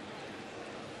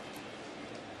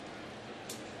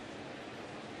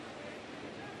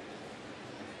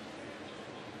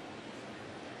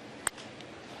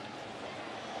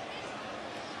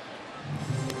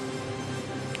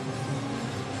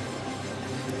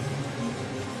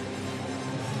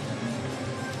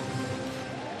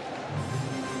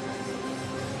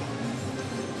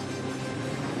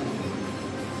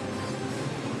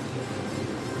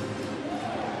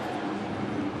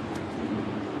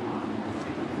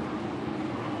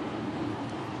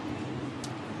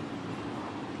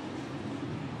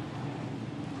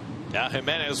 Now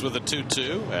Jimenez with a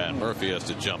 2-2, and Murphy has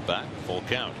to jump back. Full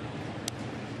count.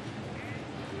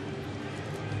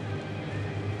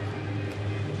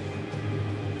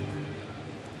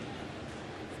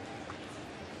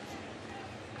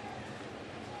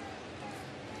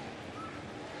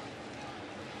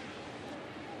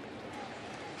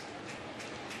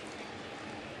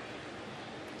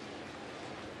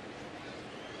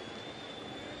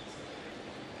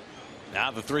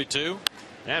 Now the 3-2.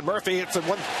 And Murphy hits it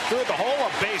one through the hole,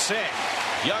 a base hit.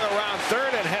 Young around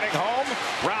third and heading home.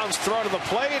 Brown's throw to the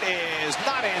plate is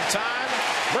not in time.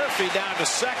 Murphy down to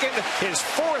second. His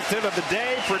fourth hit of the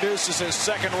day produces his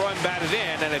second run batted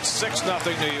in, and it's 6-0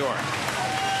 New York.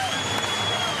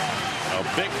 A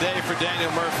big day for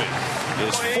Daniel Murphy.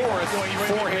 His fourth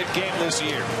four-hit game this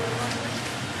year.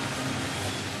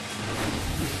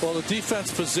 Well, the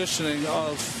defense positioning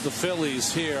of the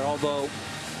Phillies here, although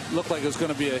looked like it was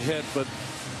going to be a hit, but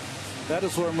that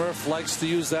is where Murph likes to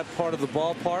use that part of the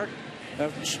ballpark.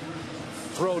 That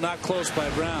throw not close by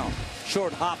Brown.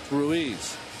 Short hop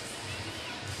Ruiz.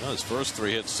 Well, his first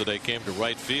 3 hits today came to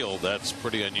right field. That's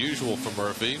pretty unusual for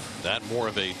Murphy. That more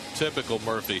of a typical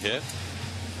Murphy hit.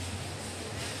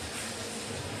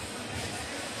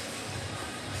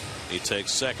 He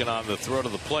takes second on the throw to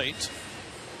the plate.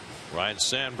 Ryan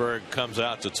Sandberg comes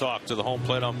out to talk to the home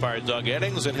plate umpire Doug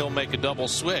Eddings, and he'll make a double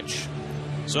switch.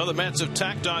 So the Mets have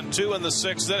tacked on 2 in the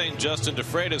 6th inning. Justin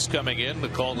DeFreitas coming in. The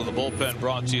call to the bullpen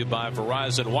brought to you by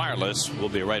Verizon Wireless. We'll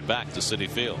be right back to Citi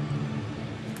Field.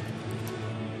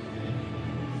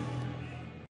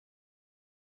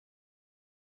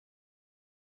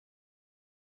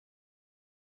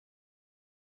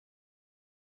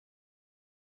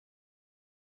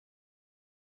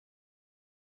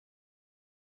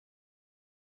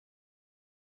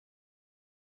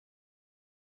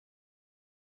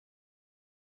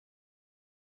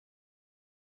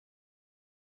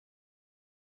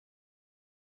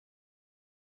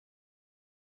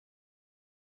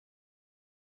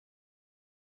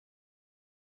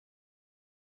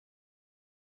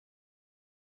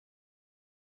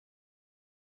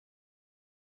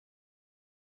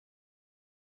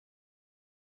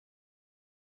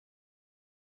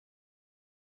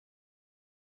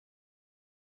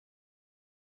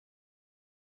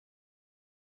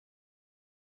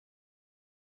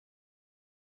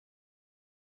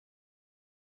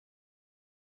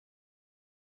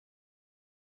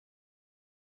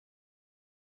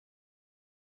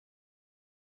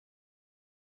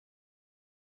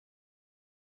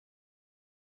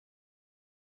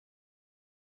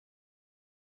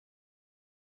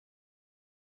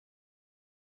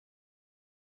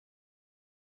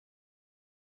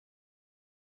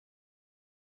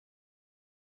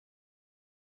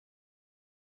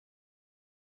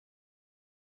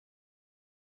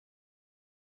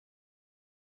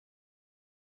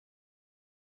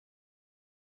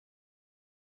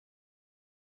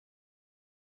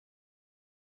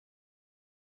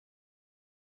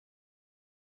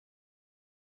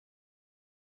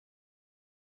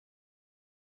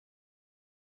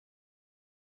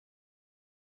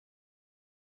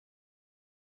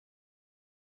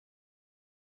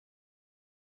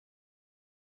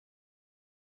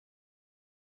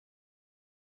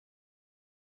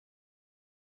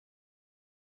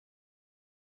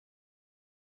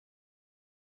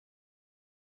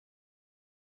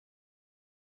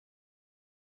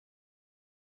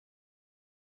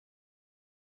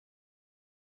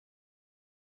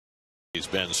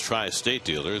 Ben's Tri-State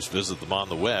dealers. Visit them on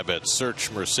the web at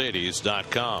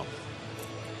searchmercedes.com.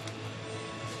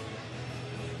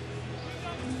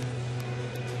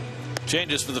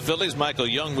 Changes for the Phillies. Michael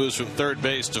Young moves from third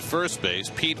base to first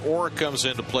base. Pete Orr comes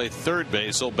in to play third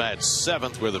base. He'll bat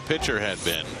 7th where the pitcher had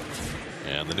been.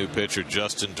 And the new pitcher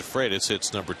Justin DeFreitas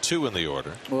hits number 2 in the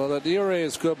order. Well, that ERA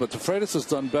is good, but DeFreitas has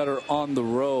done better on the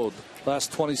road.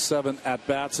 Last 27 at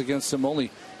bats against him,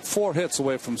 only 4 hits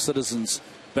away from Citizens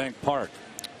Bank Park.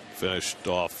 Finished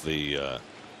off the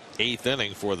 8th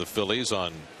inning for the Phillies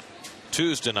on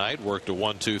Tuesday night. Worked a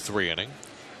 1-2-3 inning.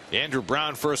 Andrew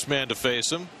Brown first man to face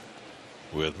him,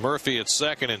 with Murphy at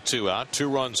second and 2 out. 2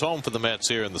 runs home for the Mets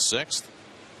here in the 6th.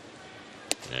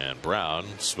 And Brown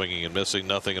swinging and missing,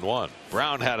 0-1.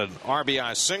 Brown had an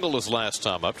RBI single his last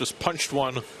time up. Just punched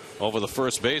one over the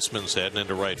first baseman's head and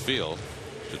into right field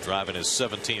to drive in his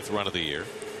 17th run of the year.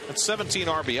 That's 17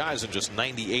 RBIs in just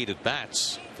 98 at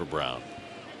bats for Brown.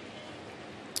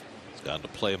 He's gotten to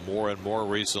play more and more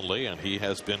recently, and he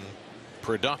has been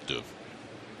productive.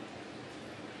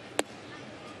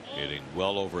 Hitting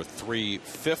well over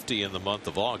 350 in the month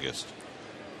of August.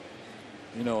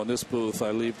 You know, in this booth,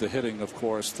 I leave the hitting, of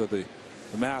course, to the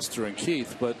master and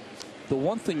Keith, but the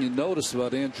one thing you notice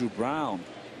about Andrew Brown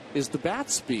is the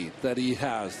bat speed that he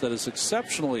has, that is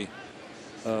exceptionally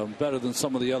better than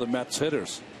some of the other Mets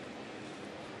hitters.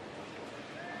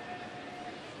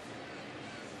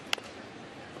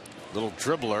 Little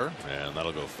dribbler, and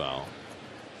that'll go foul.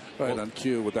 Right on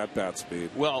cue with that bat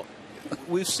speed. Well,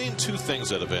 we've seen two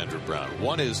things out of Andrew Brown.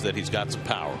 One is that he's got some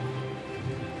power.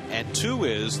 And two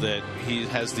is that he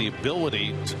has the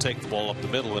ability to take the ball up the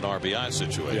middle in RBI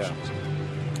situations. Yeah.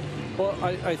 Well,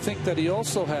 I think that he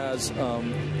also has,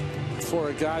 for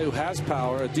a guy who has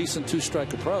power, a decent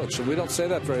two-strike approach. And we don't say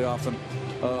that very often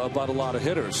about a lot of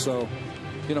hitters. So,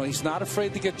 you know, he's not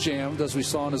afraid to get jammed, as we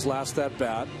saw in his last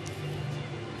at-bat.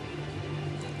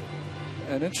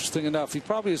 And interesting enough, he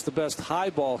probably is the best high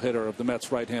ball hitter of the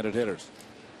Mets right-handed hitters.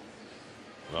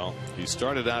 Well, he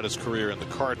started out his career in the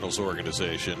Cardinals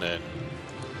organization, and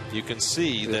you can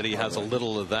see that he has a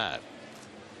little of that.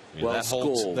 I mean,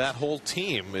 that whole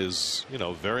team is, you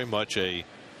know, very much a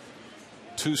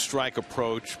two-strike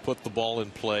approach, put the ball in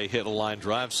play, hit a line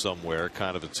drive somewhere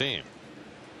kind of a team.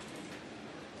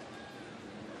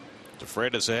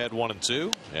 DeFreitas ahead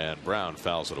 1-2, and Brown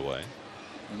fouls it away.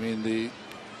 I mean,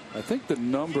 I think the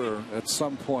number at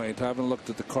some point, I haven't looked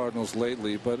at the Cardinals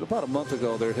lately, but about a month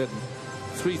ago they're hitting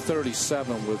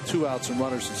 337 with 2 outs and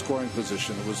runners in scoring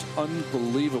position. It was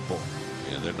unbelievable.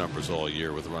 Yeah, their numbers all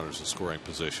year with runners in scoring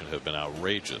position have been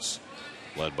outrageous,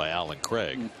 led by Alan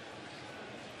Craig.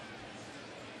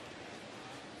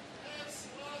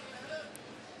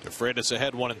 DeFreitas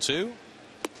ahead 1-2,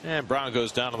 and Brown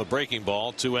goes down on the breaking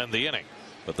ball to end the inning.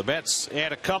 But the Mets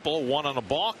add a couple, one on a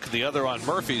balk, the other on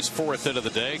Murphy's 4th hit of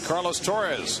the day. Carlos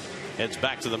Torres heads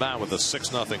back to the mound with a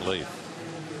 6-0 lead.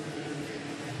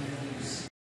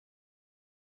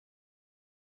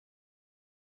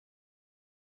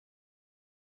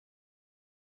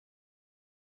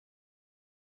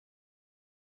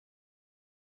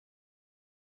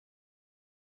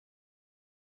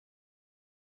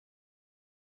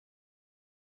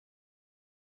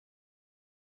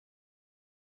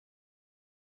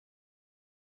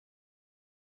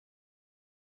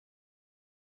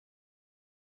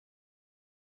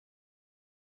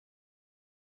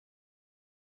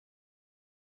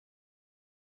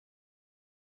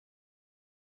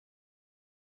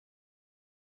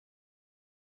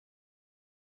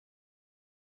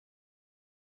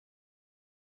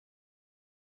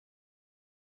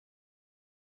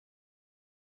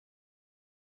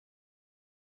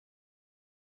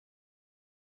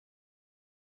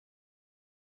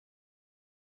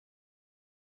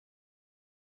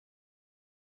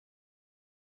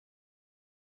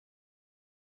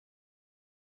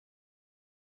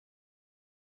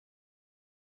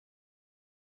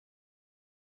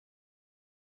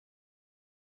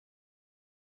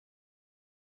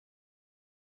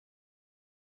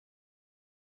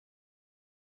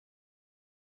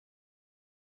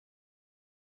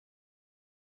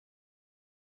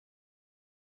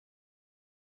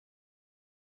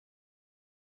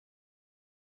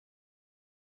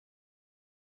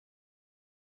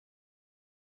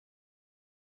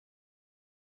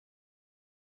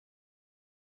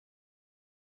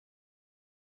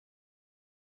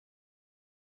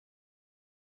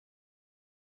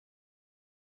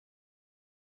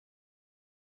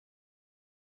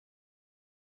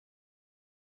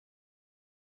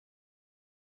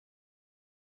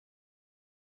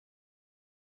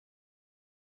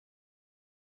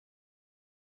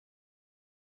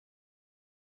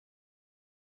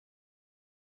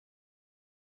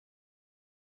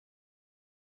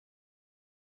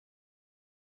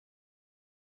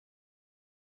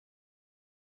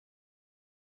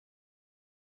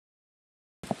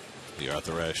 The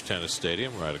Arthur Ashe Tennis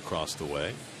Stadium right across the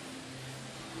way.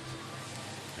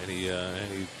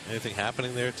 Anything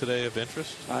happening there today of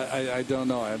interest? I don't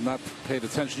know. I have not paid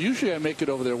attention. Usually I make it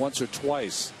over there once or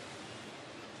twice.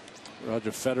 Roger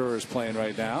Federer is playing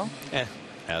right now.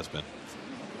 Has been.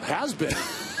 Has been.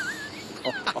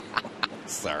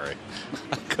 Sorry.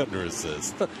 I couldn't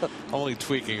resist. Only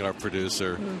tweaking our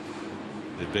producer,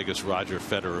 the biggest Roger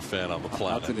Federer fan on the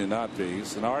planet. How can you not be?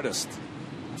 He's an artist.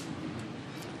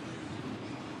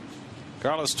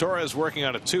 Carlos Torres working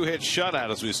on a 2-hit shutout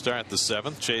as we start the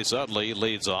 7th. Chase Utley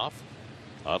leads off.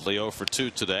 Utley 0 for 2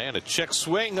 today, and a check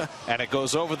swing, and it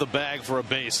goes over the bag for a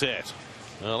base hit.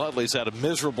 Well, Utley's had a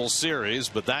miserable series,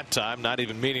 but that time, not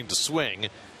even meaning to swing,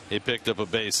 he picked up a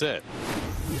base hit.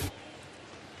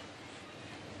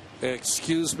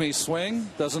 Excuse me, swing.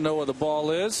 Doesn't know where the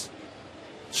ball is.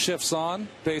 Shifts on,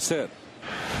 base hit.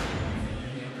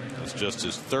 That's just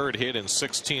his 3rd hit in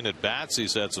 16 at bats.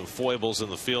 He's had some foibles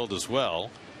in the field as well.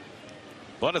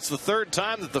 But it's the third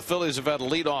time that the Phillies have had a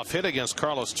leadoff hit against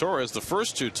Carlos Torres. The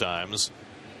first two times,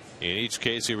 in each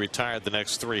case, he retired the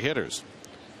next three hitters.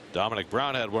 Dominic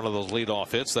Brown had one of those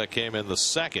leadoff hits that came in the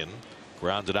second,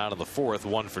 grounded out in the fourth,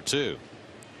 1 for 2.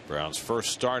 Brown's first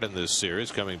start in this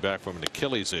series, coming back from an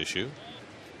Achilles issue,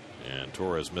 and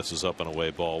Torres misses up and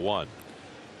away, ball 1.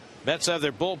 Mets have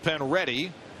their bullpen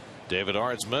ready. David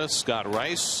Ardsma, Scott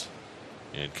Rice,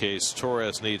 in case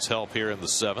Torres needs help here in the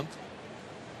 7th.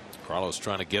 Carlos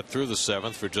trying to get through the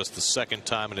 7th for just the second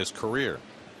time in his career.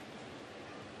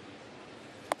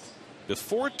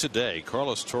 Before today,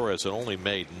 Carlos Torres had only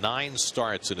made 9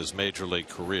 starts in his major league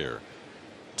career.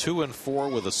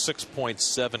 2-4 with a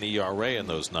 6.7 ERA in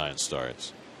those 9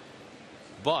 starts.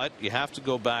 But you have to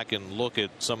go back and look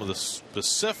at some of the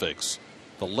specifics.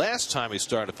 The last time he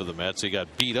started for the Mets, he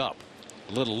got beat up.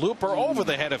 A little looper over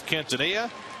the head of Quintanilla,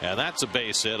 and that's a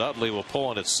base hit. Utley will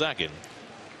pull in at second.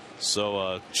 So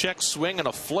a check swing and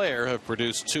a flare have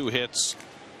produced 2 hits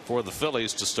for the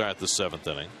Phillies to start the 7th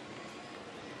inning.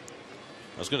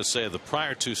 I was going to say the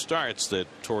prior 2 starts that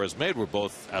Torres made were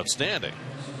both outstanding.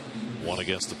 One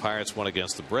against the Pirates, one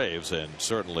against the Braves, and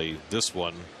certainly this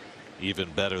one even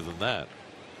better than that.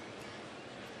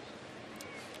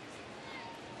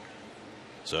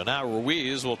 So now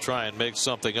Ruiz will try and make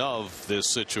something of this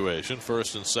situation.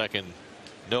 First and second,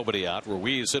 nobody out.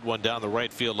 Ruiz hit one down the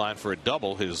right field line for a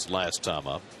double his last time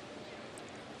up.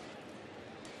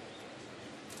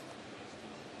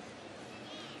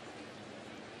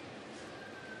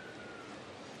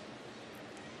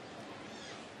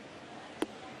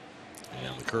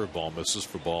 And the curveball misses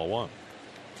for ball 1.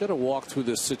 Got to walk through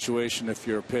this situation if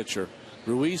you're a pitcher.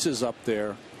 Ruiz is up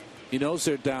there. He knows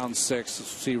they're down 6.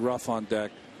 See Ruff on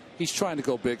deck. He's trying to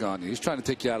go big on you. He's trying to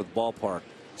take you out of the ballpark.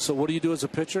 So what do you do as a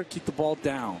pitcher? Keep the ball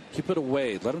down. Keep it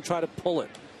away. Let him try to pull it.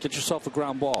 Get yourself a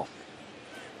ground ball.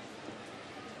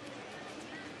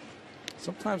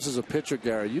 Sometimes as a pitcher,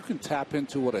 Gary, you can tap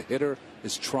into what a hitter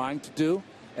is trying to do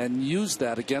and use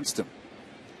that against him.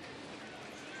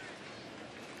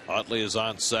 Utley is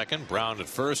on second. Brown at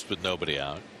first with nobody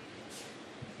out.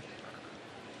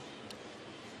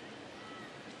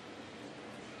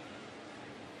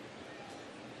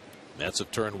 Mets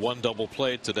have turned 1 double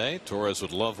play today. Torres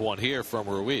would love one here from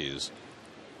Ruiz.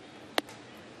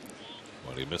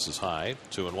 But he misses high.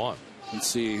 2-1. And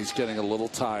see, he's getting a little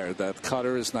tired. That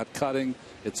cutter is not cutting.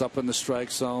 It's up in the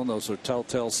strike zone. Those are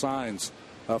telltale signs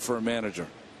for a manager.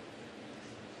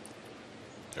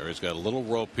 Terry's got a little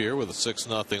rope here with a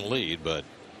 6-0 lead, but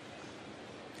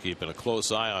keeping a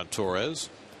close eye on Torres.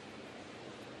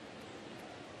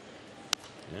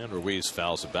 And Ruiz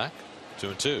fouls it back.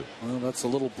 2-2. Well, that's a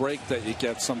little break that you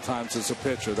get sometimes as a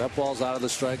pitcher. That ball's out of the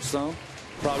strike zone.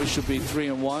 Probably should be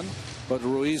 3-1, but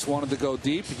Ruiz wanted to go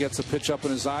deep. He gets a pitch up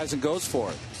in his eyes and goes for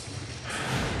it.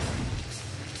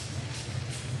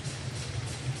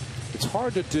 It's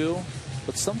hard to do,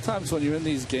 but sometimes when you're in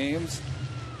these games,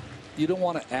 you don't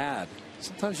want to add.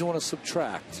 Sometimes you want to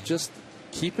subtract. Just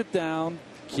keep it down,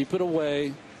 keep it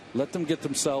away, let them get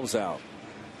themselves out.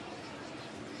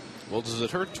 Well, does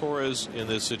it hurt Torres in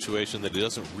this situation that he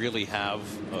doesn't really have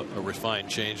a refined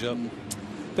changeup?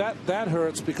 That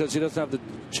hurts because he doesn't have the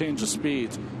change of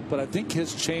speeds. But I think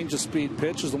his change of speed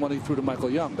pitch is the one he threw to Michael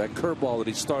Young. That curveball that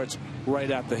he starts right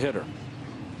at the hitter.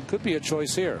 Could be a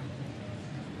choice here.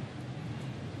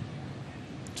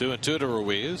 2-2 to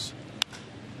Ruiz.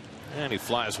 And he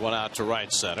flies one out to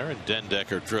right center, and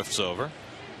Dendecker drifts over.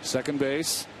 Second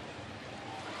base.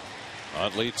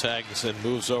 Utley tags and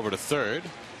moves over to third.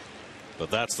 But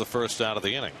that's the first out of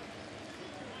the inning.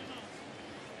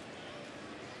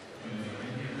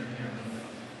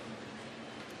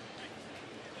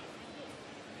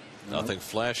 Nothing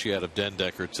flashy out of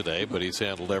Dendecker today, but he's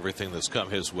handled everything that's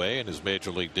come his way in his major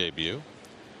league debut.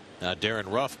 Now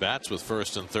Darren Ruff bats with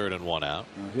first and third and 1 out.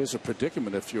 Now here's a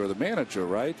predicament if you're the manager,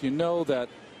 right? You know that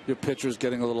your pitcher's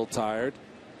getting a little tired.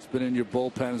 He's been in your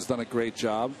bullpen, has done a great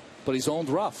job, but he's owned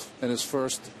Ruff in his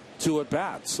first 2 at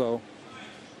bats. So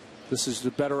this is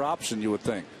the better option, you would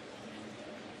think.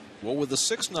 Well, with the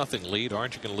 6-0 lead,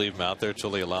 aren't you going to leave him out there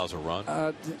till he allows a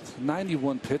run?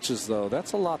 91 pitches, though.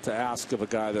 That's a lot to ask of a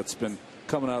guy that's been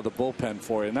coming out of the bullpen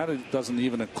for you. And that doesn't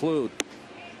even include,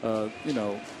 you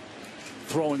know,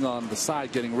 throwing on the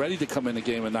side, getting ready to come in the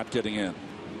game and not getting in.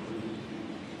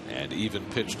 And even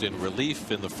pitched in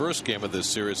relief in the first game of this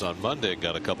series on Monday and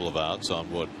got a couple of outs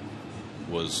on what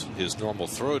was his normal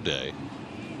throw day.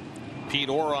 Pete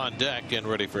Orr on deck and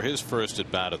ready for his first at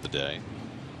bat of the day.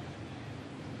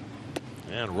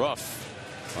 And Ruff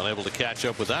unable to catch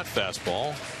up with that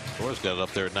fastball. Orr's got it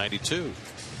up there at 92.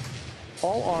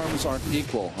 All arms aren't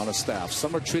equal on a staff.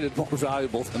 Some are treated more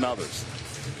valuable than others.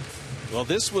 Well,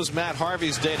 this was Matt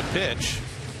Harvey's day to pitch.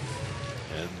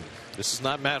 And this is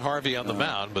not Matt Harvey on the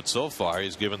mound, but so far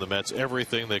he's given the Mets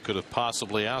everything they could have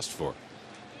possibly asked for.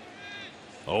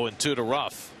 0-2 to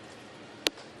Ruff.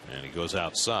 And he goes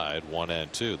outside,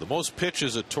 1-2. The most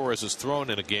pitches that Torres has thrown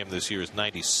in a game this year is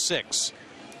 96.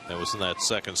 That was in that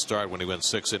second start when he went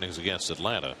 6 innings against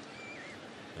Atlanta.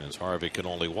 As Harvey can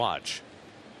only watch.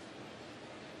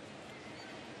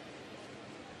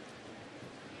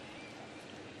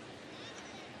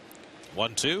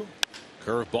 1-2.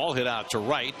 Curveball hit out to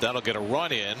right. That'll get a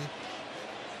run in.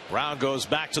 Brown goes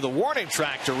back to the warning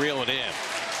track to reel it in.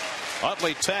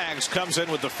 Utley tags, comes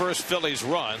in with the first Phillies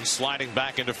run. Sliding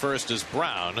back into first is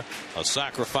Brown. A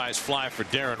sacrifice fly for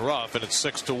Darren Ruff, and it's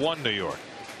 6-1 New York.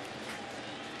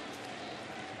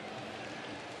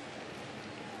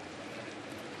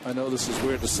 I know this is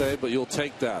weird to say, but you'll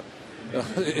take that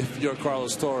if you're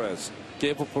Carlos Torres.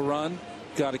 Gave up a run,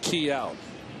 got a key out.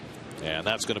 And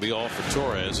that's going to be all for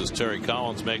Torres as Terry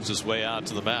Collins makes his way out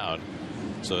to the mound.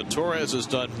 So Torres has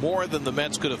done more than the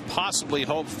Mets could have possibly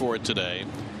hoped for today.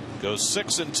 Goes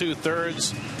 6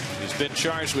 2/3. He's been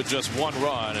charged with just 1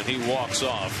 run, and he walks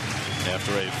off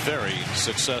after a very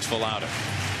successful outing.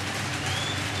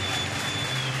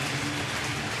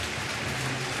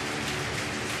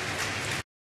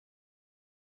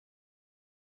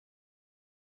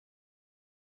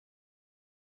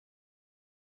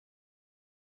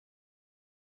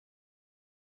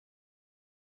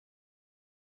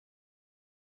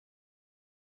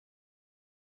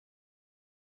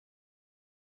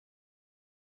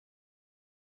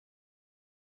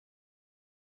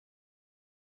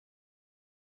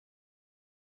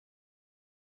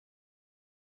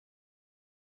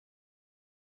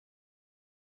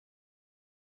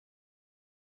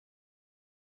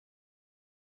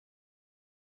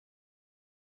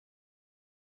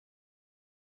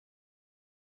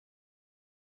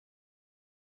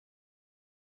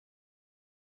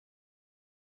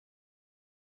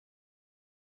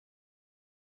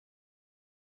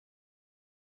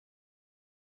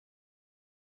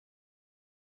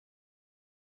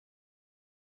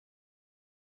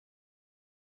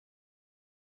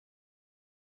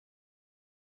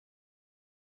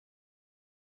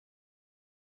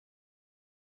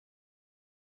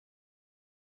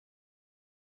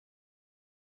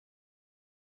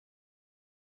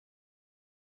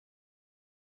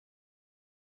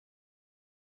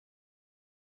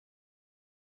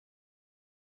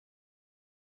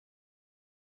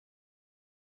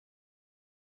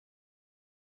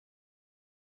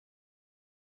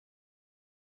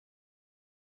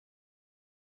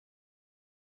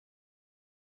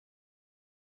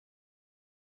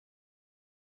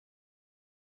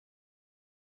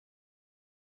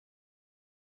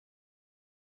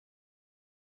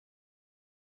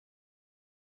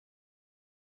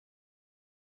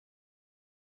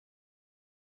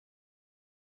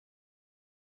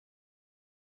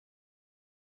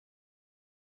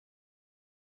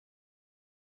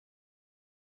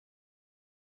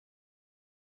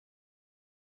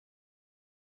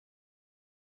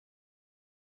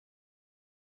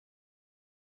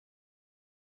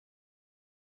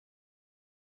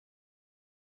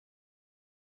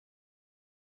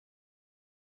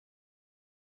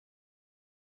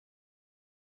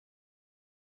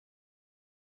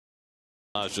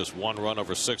 It's just 1 run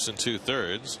over 6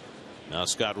 2/3. Now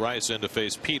Scott Rice in to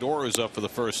face Pete Orr, who's up for the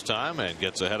first time and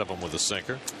gets ahead of him with a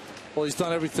sinker. Well, he's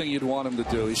done everything you'd want him to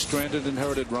do. He's stranded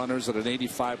inherited runners at an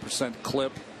 85%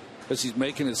 clip as he's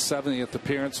making his 70th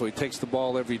appearance, so he takes the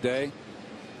ball every day.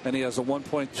 And he has a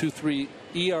 1.23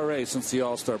 ERA since the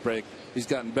All-Star break. He's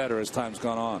gotten better as time's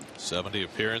gone on. 70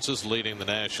 appearances, leading the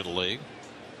National League.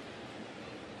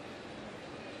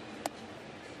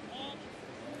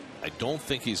 I don't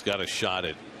think he's got a shot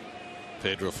at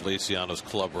Pedro Feliciano's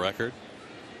club record,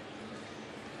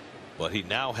 but he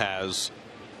now has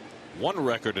 1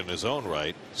 record in his own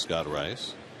right, Scott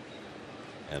Rice,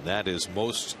 and that is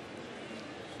most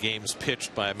games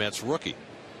pitched by a Mets rookie.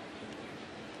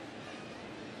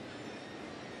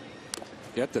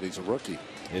 Yet that he's a rookie.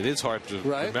 It is hard to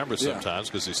remember sometimes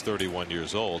because he's 31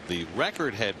 years old. The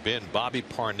record had been Bobby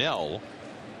Parnell,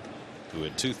 who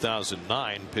in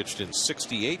 2009 pitched in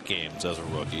 68 games as a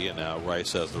rookie, and now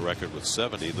Rice has the record with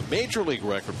 70. The major league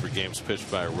record for games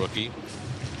pitched by a rookie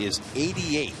is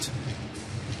 88.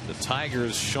 The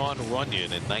Tigers' Sean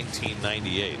Runyon in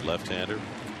 1998, left-hander,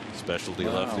 specialty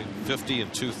lefty, 50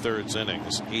 2/3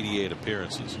 innings, 88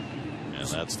 appearances, and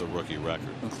that's the rookie record.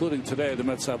 Including today, the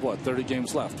Mets have what, 30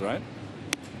 games left, right?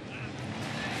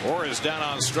 Orr is down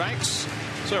on strikes,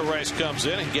 so Rice comes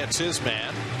in and gets his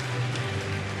man.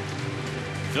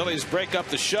 Phillies break up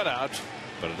the shutout,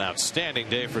 but an outstanding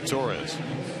day for Torres.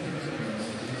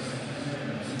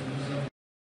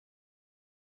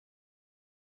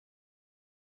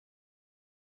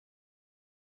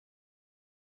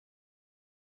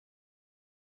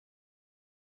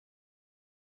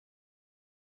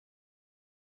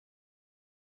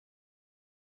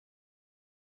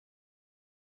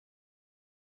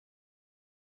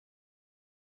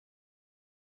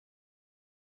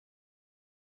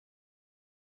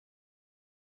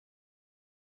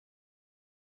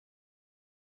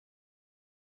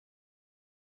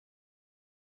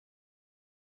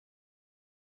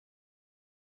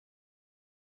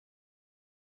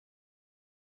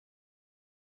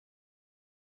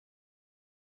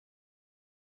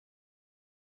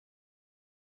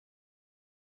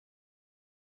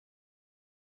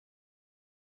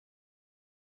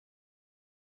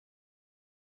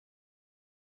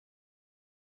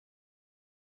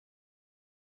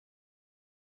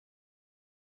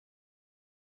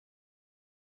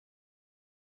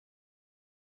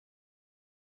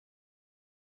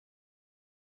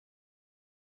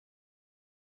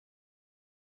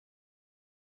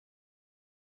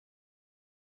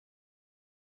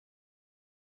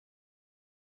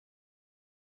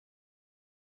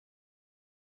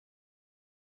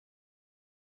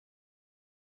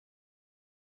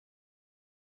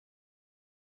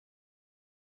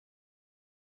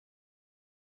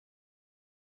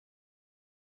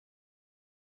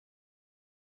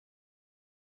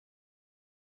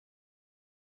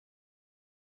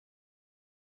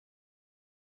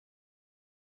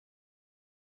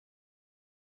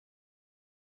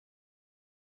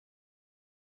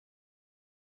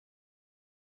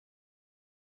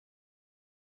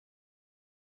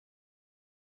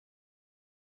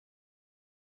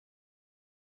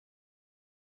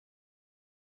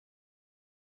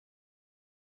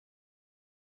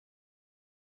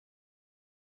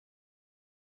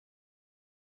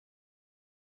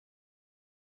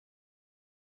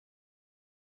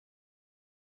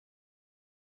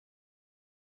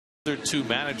 Other two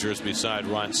managers beside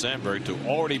Ron Sandberg to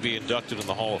already be inducted in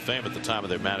the Hall of Fame at the time of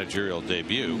their managerial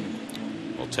debut.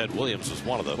 Well, Ted Williams was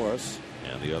one of them. Of course.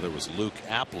 And the other was Luke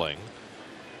Appling,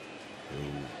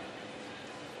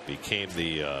 who became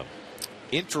the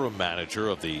interim manager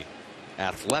of the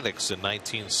Athletics in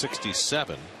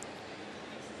 1967.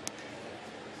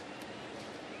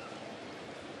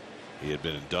 He had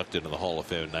been inducted in the Hall of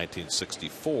Fame in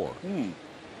 1964.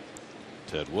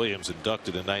 Ted Williams,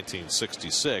 inducted in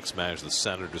 1966, managed the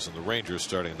Senators and the Rangers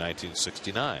starting in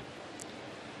 1969.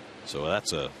 So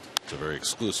that's a very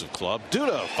exclusive club.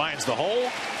 Duda finds the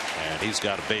hole, and he's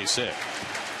got a base hit.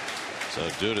 So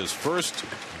Duda's first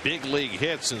big league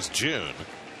hit since June,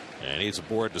 and he's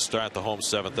aboard to start the home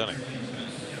 7th inning.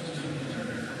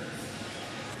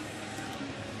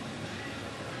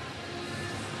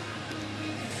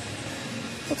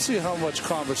 Let's see how much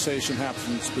conversation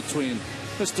happens between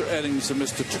Mr. Eddings and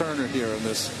Mr. Turner here in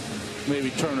this, maybe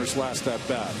Turner's last at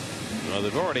bat. Well,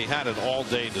 they've already had an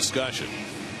all-day discussion.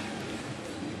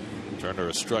 Turner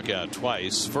has struck out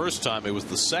twice. First time it was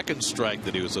the second strike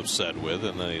that he was upset with,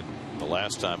 and the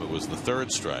last time it was the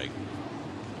third strike.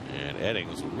 And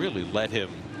Eddings really let him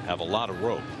have a lot of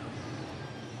rope.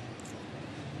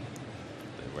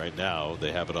 Right now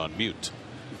they have it on mute.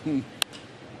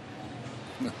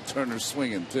 Turner's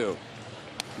swinging too.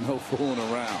 No fooling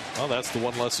around. Well, that's the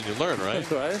one lesson you learn, right?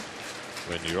 Right.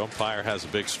 When your umpire has a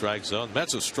big strike zone.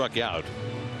 Mets have struck out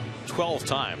 12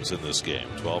 times in this game,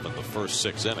 12 in the first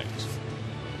 6 innings.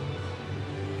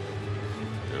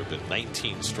 There have been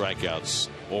 19 strikeouts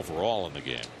overall in the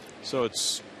game. So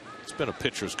it's been a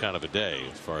pitcher's kind of a day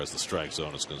as far as the strike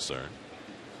zone is concerned.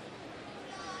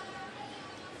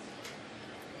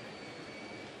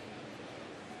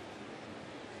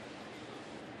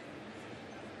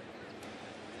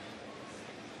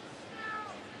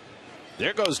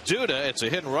 There goes Duda. It's a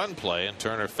hit and run play, and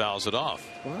Turner fouls it off.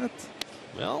 What?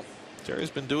 Well,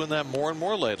 Terry's been doing that more and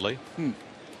more lately.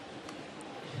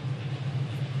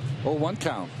 0-1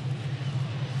 count.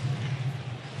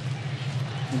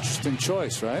 Interesting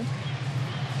choice, right?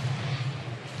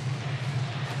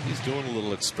 He's doing a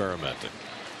little experimenting.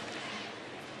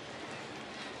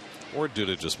 Or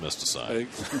Duda just missed a sign.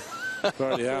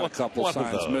 Already had a couple One of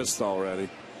signs those. missed already.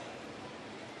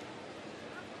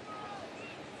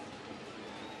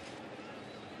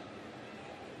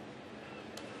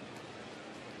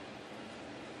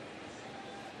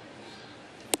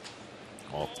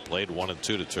 Off the plate, 1-2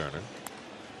 to Turner.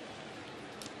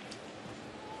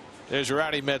 There's your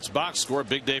Rowdy Mets box score.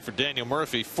 Big day for Daniel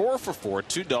Murphy. 4 for 4,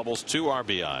 2 doubles, 2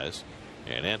 RBIs.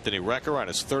 And Anthony Recker on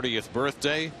his 30th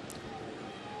birthday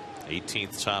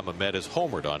 18th time a Met has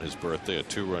homered on his birthday. A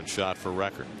 2-run shot for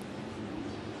Recker.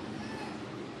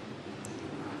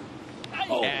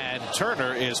 And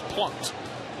Turner is plunked.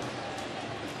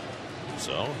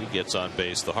 So he gets on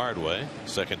base the hard way.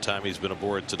 Second time he's been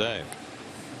aboard today.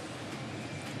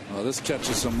 Well, this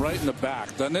catches him right in the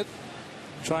back, doesn't it?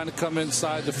 Trying to come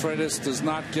inside. The Freitas does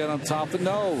not get on top of.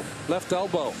 No, left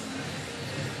elbow.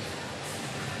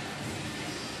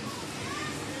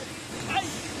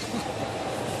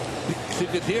 You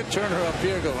could hear Turner up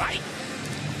here go.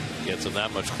 Gets him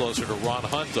that much closer to Ron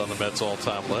Hunt on the Mets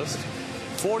all-time list.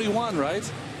 41, right?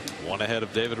 One ahead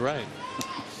of David Wright.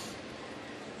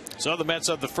 So the Mets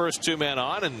have the first 2 men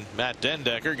on, and Matt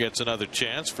Dendecker gets another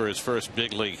chance for his first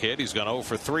big league hit. He's gone 0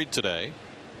 for 3 today.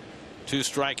 2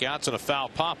 strikeouts and a foul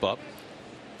pop-up.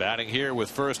 Batting here with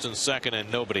first and second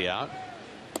and nobody out.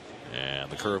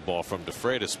 And the curveball from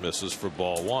DeFreitas misses for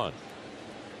ball 1.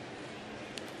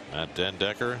 Matt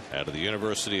Dendecker out of the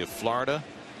University of Florida,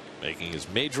 making his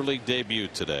major league debut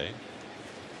today.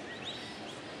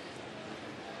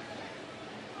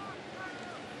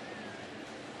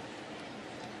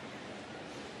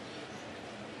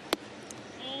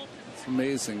 It's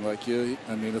amazing. Like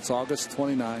I mean, it's August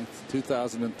 29th,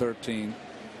 2013.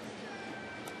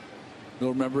 You'll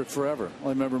remember it forever. I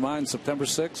remember mine, September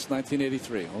 6th,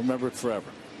 1983. I'll remember it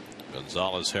forever.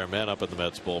 Gonzalez Herman up in the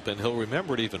Mets bullpen. He'll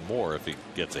remember it even more if he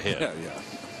gets a hit. Yeah.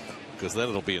 Because then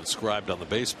it'll be inscribed on the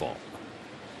baseball.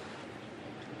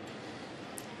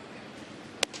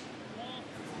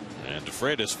 And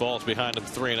DeFreitas falls behind him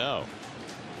 3-0.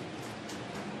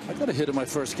 I got a hit in my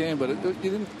first game, but you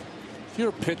didn't. If you're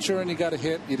a pitcher and you got a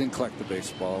hit, you didn't collect the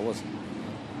baseball. It wasn't.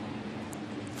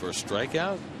 First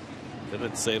strikeout? They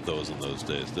didn't save those in those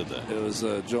days, did they? It was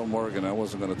Joe Morgan. I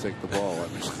wasn't going to take the ball. I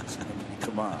mean,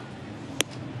 come on.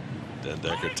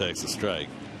 Dendecker takes a strike.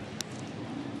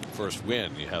 First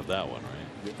win, you have that one,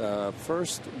 right?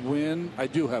 First win, I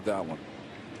do have that one.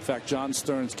 In fact, John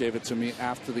Stearns gave it to me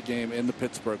after the game in the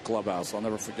Pittsburgh clubhouse. I'll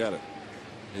never forget it.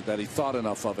 That he thought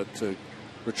enough of it to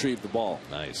retrieve the ball.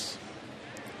 Nice.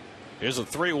 Here's a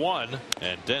 3-1,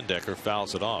 and Dendecker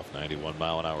fouls it off.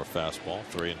 91-mile-an-hour fastball,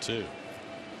 3-2.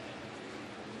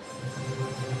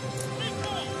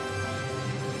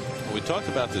 We talked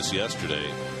about this yesterday.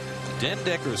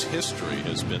 Dendecker's history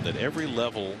has been that every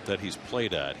level that he's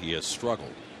played at, he has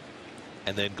struggled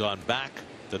and then gone back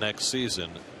the next season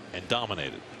and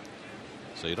dominated.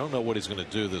 So you don't know what he's going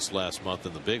to do this last month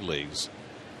in the big leagues,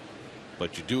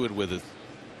 but you do it with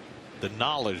the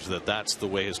knowledge that that's the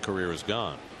way his career has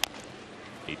gone.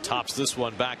 He tops this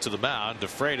one back to the mound.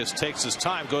 DeFreitas takes his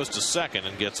time, goes to second,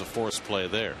 and gets a forced play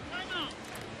there.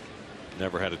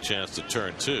 Never had a chance to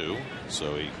turn 2,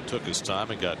 so he took his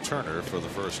time and got Turner for the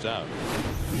first out.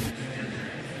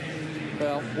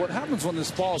 Well, what happens when this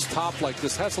ball is topped like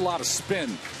this has a lot of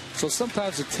spin, so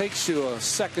sometimes it takes you a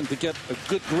second to get a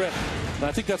good grip, and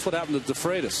I think that's what happened to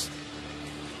DeFreitas.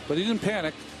 But he didn't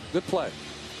panic. Good play.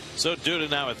 So Duda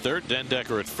now at third,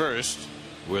 Dendecker at first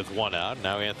with 1 out.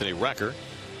 Now Anthony Recker.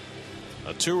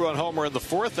 A 2-run homer in the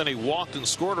 4th, and he walked and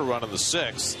scored a run in the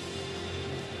 6th.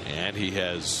 And he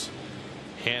has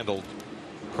handled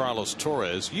Carlos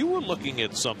Torres. You were looking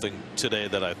at something today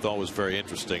that I thought was very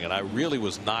interesting, and I really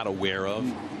was not aware of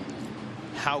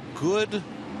how good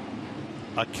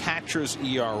a catcher's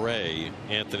ERA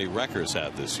Anthony Recker's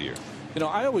had this year. You know,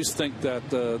 I always think that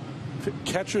the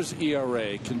catcher's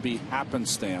ERA can be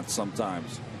happenstance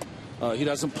sometimes. He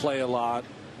doesn't play a lot,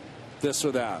 this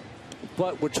or that.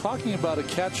 But we're talking about a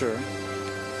catcher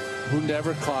who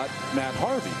never caught Matt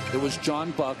Harvey. It was John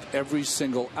Buck every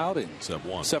single outing.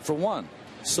 Except for one.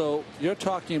 So you're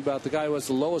talking about the guy who has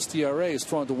the lowest ERA is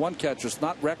throwing to one catcher. It's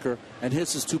not Recker, and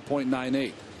his is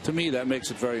 2.98. To me, that makes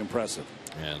it very impressive.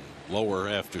 And lower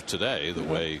after today, the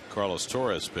way Carlos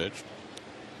Torres pitched.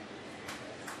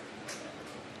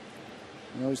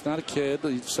 You know, he's not a kid.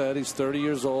 He said he's 30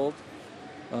 years old.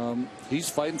 He's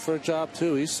fighting for a job,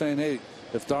 too. He's saying, hey,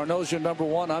 if Darno's your number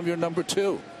 1, I'm your number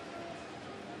 2.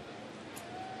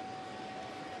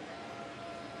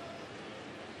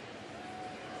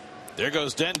 There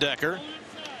goes Dendecker.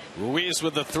 Ruiz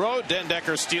with the throw.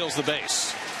 Dendecker steals the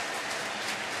base.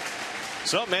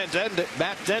 So Matt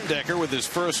Dendecker with his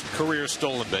first career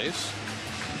stolen base.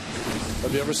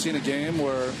 Have you ever seen a game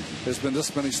where there's been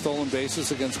this many stolen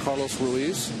bases against Carlos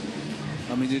Ruiz?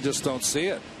 I mean, you just don't see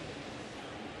it.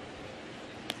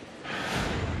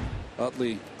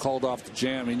 Utley called off the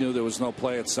jam. He knew there was no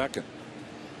play at second.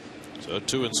 So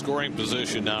 2 in scoring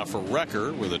position now for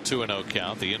Recker with a 2-0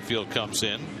 count. The infield comes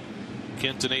in.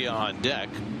 Quintanilla on deck.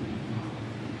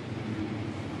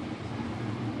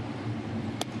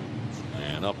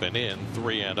 And up and in,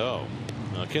 3-0.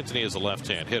 Now, Quintanilla is a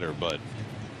left-hand hitter, but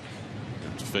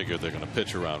to figure they're going to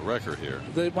pitch around Recker here.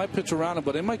 They might pitch around him,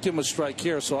 but they might give him a strike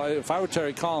here. So if I were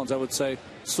Terry Collins, I would say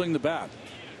swing the bat.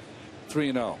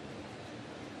 3-0.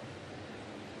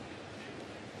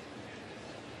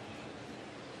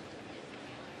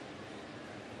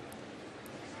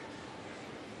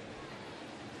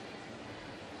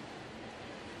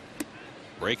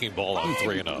 Breaking ball on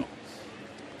 3-0.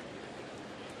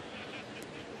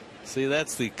 See,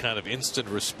 that's the kind of instant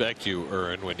respect you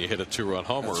earn when you hit a 2-run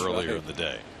homer earlier in the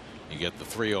day. You get the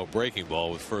 3-0 breaking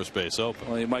ball with first base open.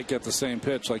 Well, you might get the same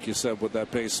pitch, like you said, with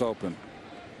that base open.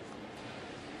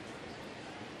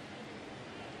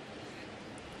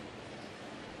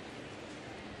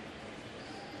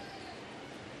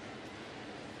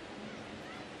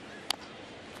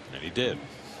 And he did.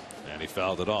 And he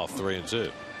fouled it off,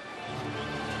 3-2.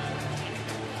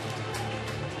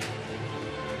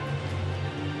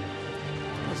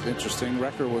 That's interesting.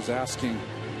 Recker was asking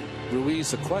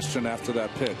Ruiz a question after that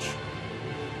pitch.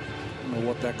 I don't know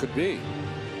what that could be.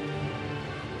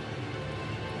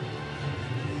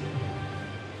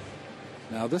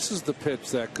 Now this is the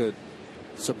pitch that could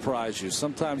surprise you.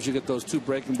 Sometimes you get those two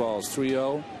breaking balls,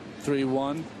 3-0,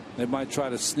 3-1. They might try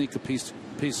to sneak a piece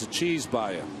of cheese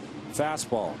by you.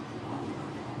 Fastball.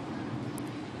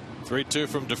 3-2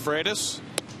 from DeFreitas,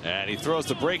 and he throws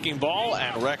the breaking ball,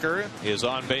 and Recker is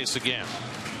on base again,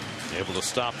 able to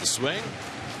stop the swing.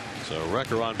 So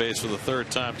Recker on base for the third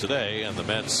time today, and the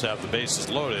Mets have the bases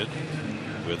loaded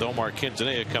with Omar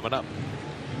Quintanilla coming up.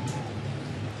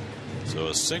 So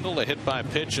a single, a hit by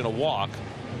pitch, and a walk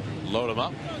load him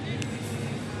up.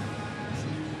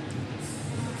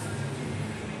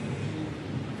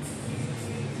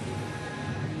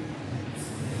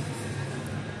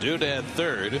 Duda at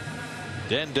third,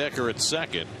 Dendecker at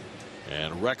second,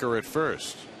 and Recker at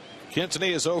first.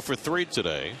 Quintanilla is 0 for 3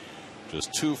 today,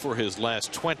 just 2 for his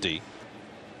last 20.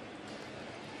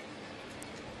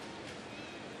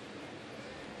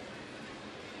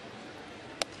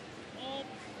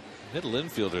 Middle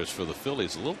infielders for the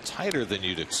Phillies a little tighter than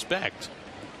you'd expect.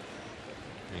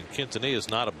 I mean, Quintanilla is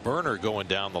not a burner going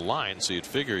down the line, so you'd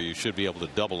figure you should be able to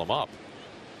double him up.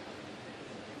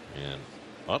 And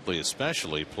Utley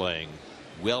especially playing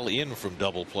well in from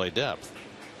double play depth.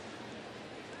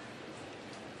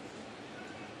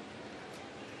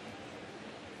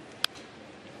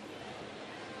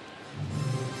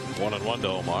 1-1 to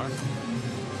Omar.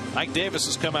 Mike Davis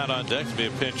has come out on deck to be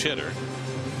a pinch hitter,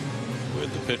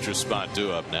 with the pitcher's spot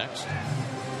due up next.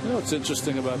 You know what's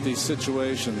interesting about these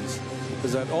situations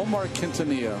is that Omar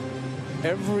Quintanilla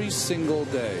every single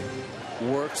day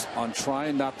works on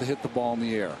trying not to hit the ball in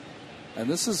the air. And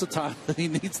this is the time that he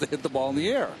needs to hit the ball in the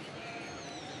air.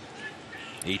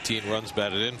 18 runs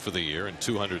batted in for the year and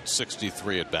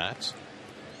 263 at bats.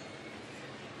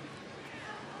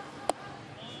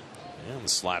 And the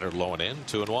slider low and in,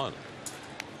 2-1.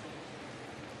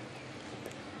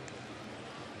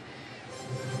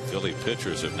 Philly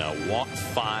pitchers have now walked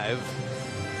 5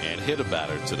 and hit a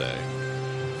batter today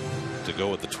to go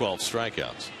with the 12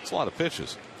 strikeouts. It's a lot of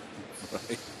pitches.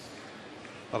 Right.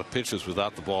 A lot of pitches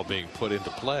without the ball being put into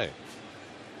play.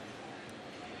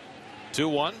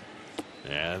 2-1,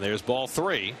 and there's ball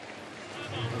 3.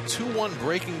 2-1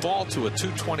 breaking ball to a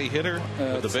 220 hitter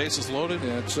with the bases loaded.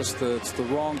 Yeah, it's just it's the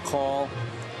wrong call.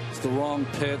 It's the wrong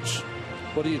pitch.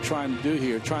 What are you trying to do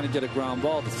here? Trying to get a ground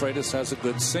ball. DeFreitas has a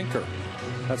good sinker.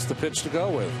 That's the pitch to go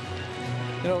with.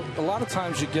 You know, a lot of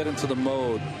times you get into the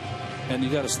mode and you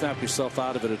got to snap yourself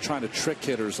out of it of trying to trick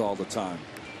hitters all the time.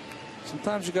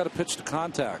 Sometimes you got to pitch to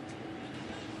contact.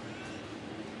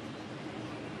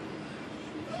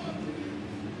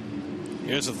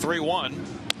 Here's a 3-1,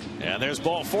 and there's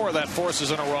ball 4 that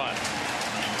forces in a run.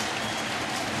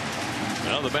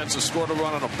 Well, the Mets have scored a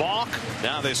run on a balk.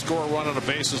 Now they score a run on a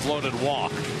bases loaded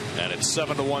walk, and it's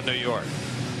 7-1 New York.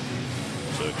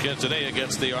 So Quintanilla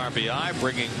gets the RBI,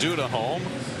 bringing Duda home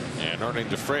and earning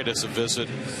DeFreitas a visit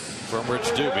from Rich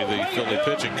Doobie, the Philly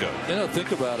pitching coach. You know,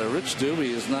 think about it. Rich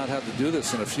Doobie has not had to do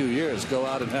this in a few years. Go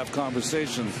out and have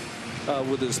conversations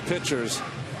with his pitchers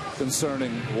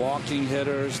concerning walking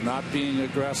hitters, not being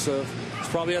aggressive. He's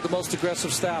probably had the most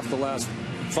aggressive staff the last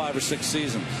 5 or 6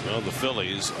 seasons. Well, the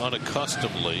Phillies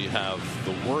unaccustomedly have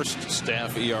the worst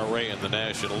staff ERA in the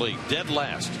National League, dead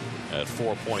last at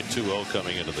 4.20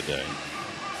 coming into the day.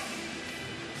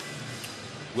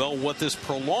 Well, what this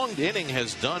prolonged inning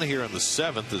has done here in the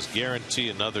 7th is guarantee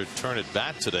another turn at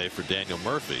bat today for Daniel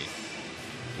Murphy,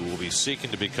 who will be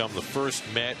seeking to become the first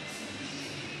Met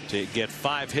to get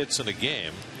 5 hits in a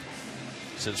game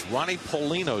since Ronnie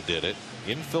Paulino did it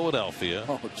in Philadelphia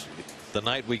the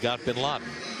night we got Bin Laden.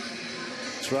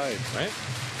 That's right. Right?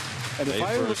 And May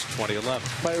 1st, 2011.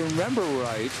 If I remember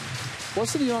right,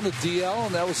 wasn't he on the DL,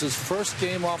 and that was his first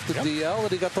game off the DL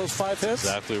that he got those 5 hits?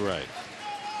 Exactly right.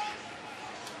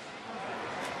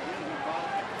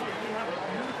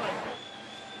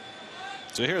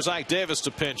 So here's Ike Davis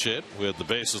to pinch hit with the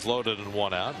bases loaded and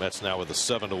 1 out. Mets now with a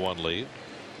 7-1 lead.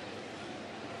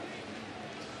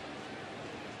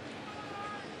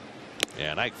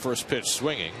 And Ike first pitch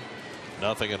swinging,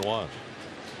 0-1.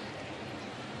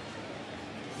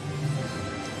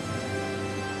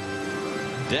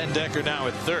 Den Decker now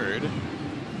at third.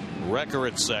 Recker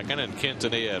at second, and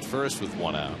Quintanilla at first with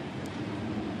 1 out.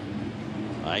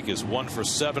 Ike is 1 for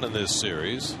 7 in this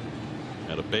series.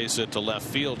 Had a base hit to left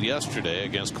field yesterday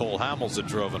against Cole Hamels that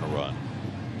drove in a run.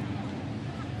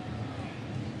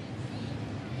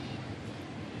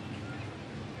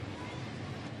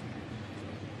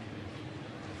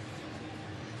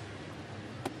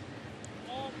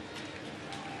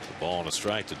 The ball and a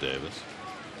strike to Davis.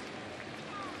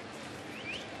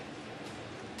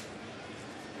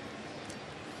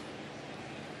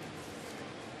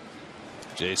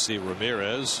 J.C.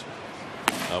 Ramirez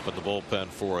up in the bullpen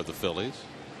for the Phillies.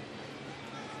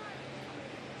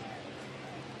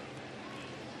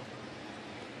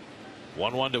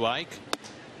 One to Ike,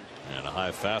 and a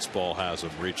high fastball has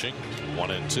him reaching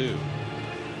 1-2.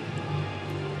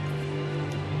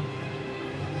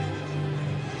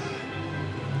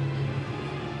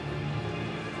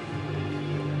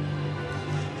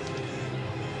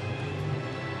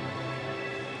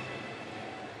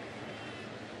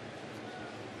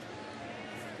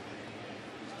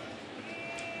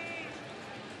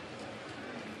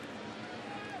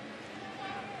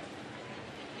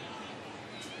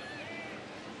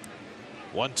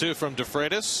 One-two from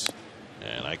DeFreitas,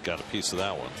 and I got a piece of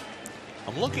that one.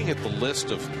 I'm looking at the list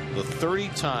of the 30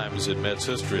 times in Mets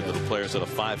history that a player's had a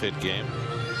 5-hit game,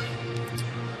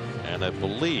 and I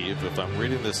believe, if I'm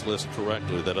reading this list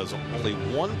correctly, that is only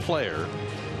one player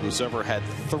who's ever had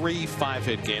 3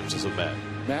 5-hit games as a Met.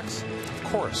 Max? Of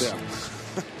course.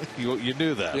 Yeah. you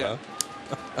knew that, yeah.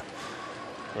 Huh?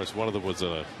 Of course, one of them was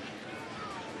a.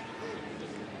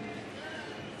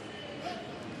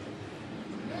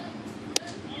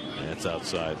 It's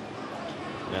outside.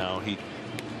 Now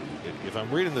if I'm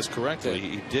reading this correctly,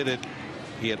 he did it.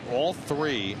 He had all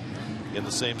 3 in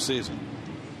the same season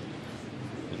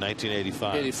in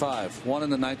 1985. 85. 1 in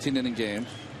the 19-inning game.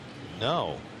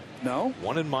 No.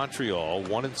 1 in Montreal,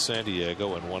 1 in San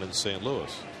Diego, and 1 in St.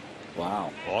 Louis.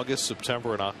 Wow. August,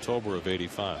 September, and October of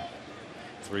 '85.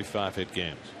 3 5-hit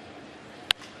games.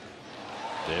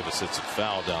 Davis hits it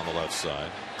foul down the left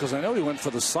side. Because I know he went for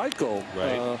the cycle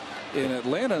in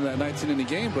Atlanta in that 19-inning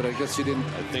game, but I guess he didn't.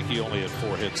 I think he only had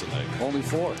 4 hits in that game. Only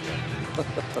 4.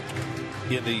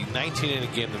 In the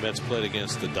 19-inning game the Mets played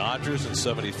against the Dodgers in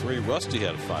 '73, Rusty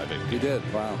had a 5-hit game. He did.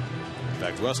 Wow. In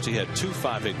fact, Rusty had 2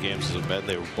 5-hit games as a Met.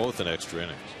 They were both in extra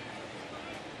innings.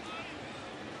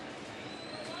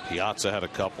 Piazza had a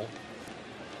couple.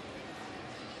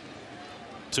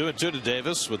 2-2 to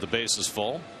Davis with the bases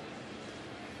full.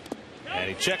 And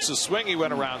he checks his swing. He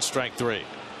went around strike 3.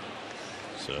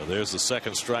 So there's the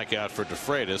second strikeout for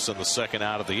DeFreitas and the second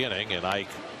out of the inning. And Ike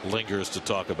lingers to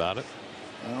talk about it.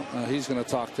 Well, he's going to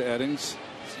talk to Eddings.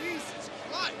 Jesus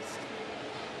Christ.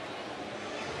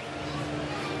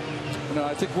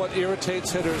 I think what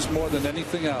irritates hitters more than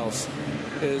anything else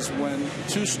is when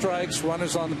 2 strikes,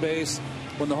 runners on the base,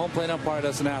 when the home plate umpire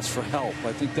doesn't ask for help.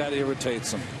 I think that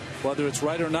irritates them, whether it's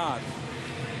right or not.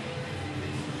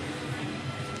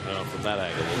 From that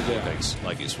angle, it looks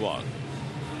like he swung.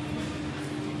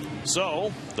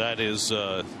 So that is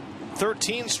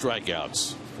 13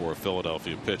 strikeouts for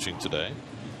Philadelphia pitching today.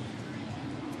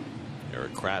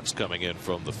 Eric Kratz coming in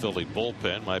from the Philly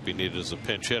bullpen, might be needed as a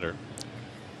pinch hitter.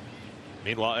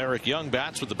 Meanwhile, Eric Young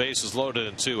bats with the bases loaded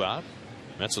and 2 out.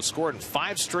 Mets have scored in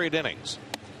 5 straight innings.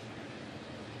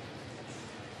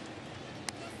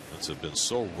 Mets have been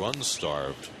so run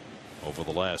starved over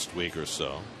the last week or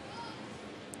so.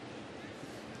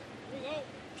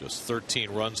 Just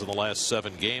 13 runs in the last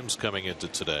 7 games coming into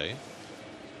today,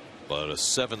 but a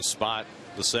 7 spot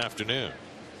this afternoon.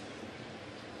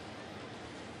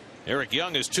 Eric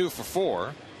Young is 2 for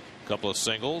 4, a couple of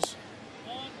singles.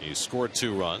 He scored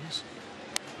 2 runs,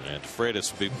 and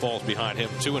Freitas falls behind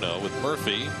him 2-0 with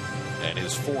Murphy and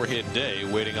his 4-hit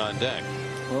day waiting on deck.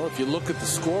 Well, if you look at the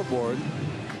scoreboard,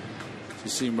 you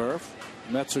see Murph.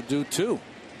 Mets are due 2.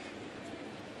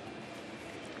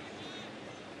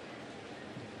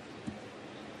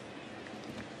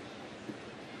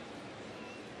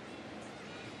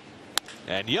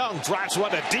 And Young drives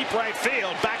one to deep right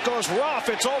field. Back goes Ruff.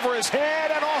 It's over his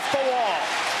head and off the wall.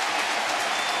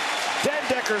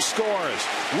 Landecker scores.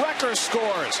 Recker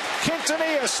scores.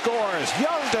 Quintanilla scores.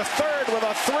 Young to third with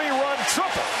a 3-run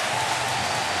triple.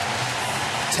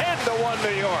 10-1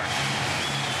 New York.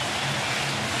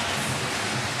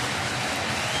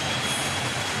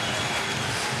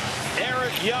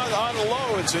 Eric Young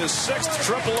unloads his 6th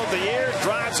triple of the year,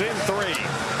 drives in 3.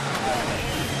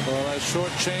 Well, that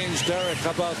shortchanged Derek.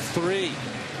 How about 3?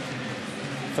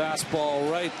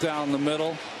 Fastball right down the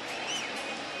middle.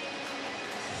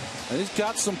 And he's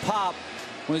got some pop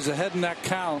when he's ahead in that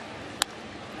count.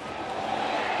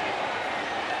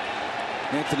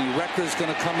 Anthony Recker's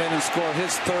going to come in and score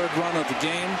his 3rd run of the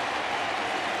game.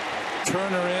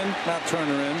 Turner in, not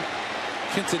Turner in.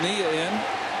 Quintanilla in,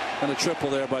 and a triple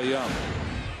there by Young.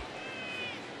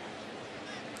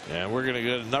 And we're going to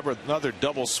get another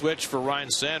double switch for Ryne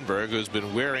Sandberg, who's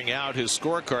been wearing out his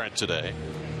scorecard today.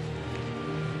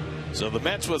 So the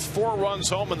Mets with 4 runs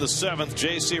home in the 7th.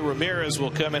 J.C. Ramirez will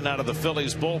come in out of the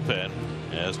Phillies bullpen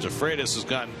as DeFreitas has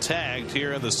gotten tagged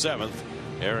here in the 7th.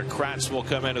 Eric Kratz will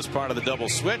come in as part of the double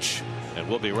switch, and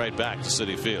we'll be right back to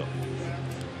Citi Field.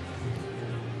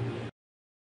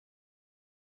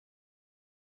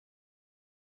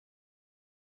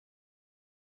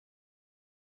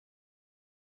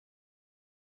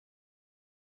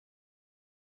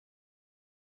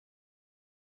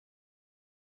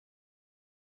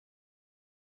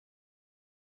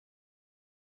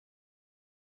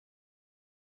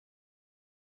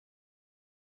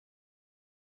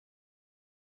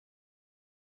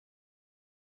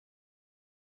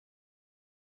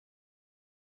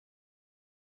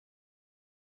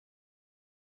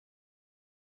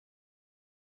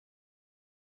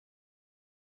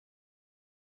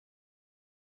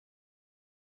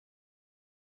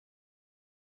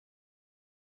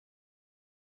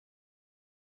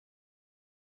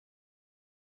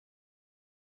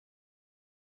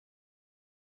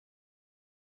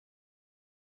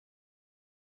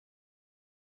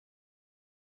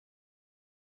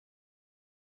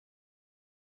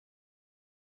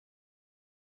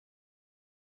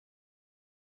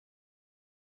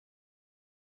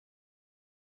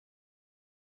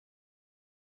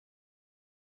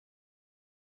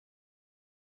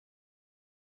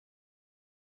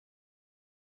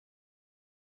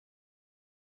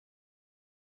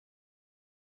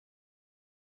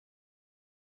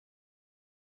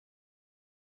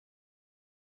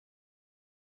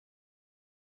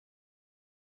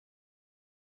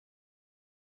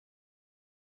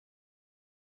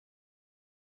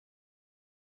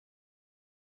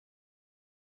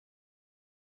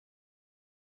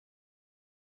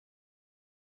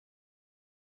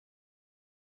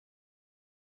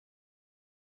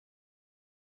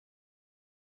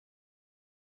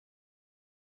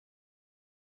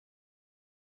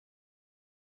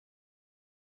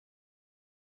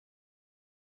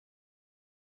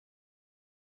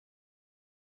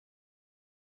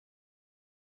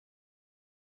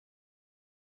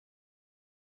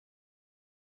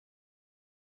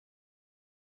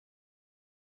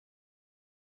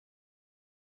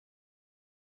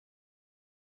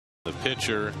 The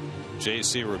pitcher,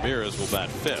 J.C. Ramirez, will bat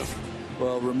 5th.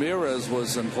 Well, Ramirez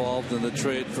was involved in the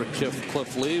trade for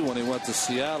Cliff Lee when he went to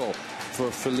Seattle for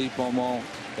Philippe Aumont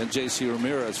and J.C.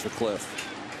 Ramirez for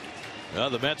Cliff. Well,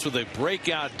 the Mets with a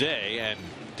breakout day, and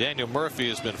Daniel Murphy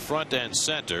has been front and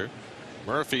center.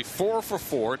 Murphy 4 for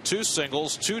 4, 2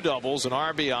 singles, 2 doubles, an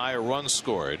RBI, a run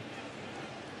scored.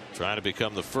 Trying to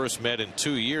become the first Met in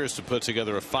 2 years to put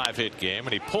together a 5-hit game,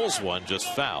 and he pulls one just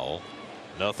foul.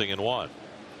 0-1.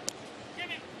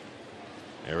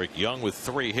 Eric Young with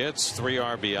 3 hits, 3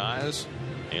 RBIs.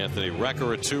 Anthony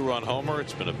Recker a 2-run homer.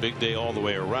 It's been a big day all the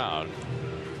way around.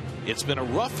 It's been a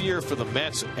rough year for the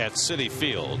Mets at Citi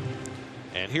Field.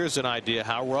 And here's an idea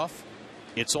how rough.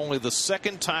 It's only the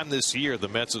 2nd time this year the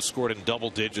Mets have scored in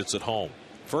double digits at home.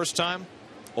 First time,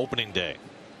 opening day.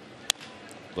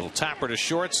 Little tapper to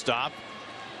shortstop,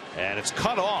 and it's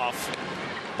cut off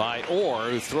by Orr,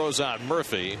 who throws out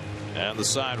Murphy, and the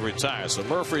side retires. So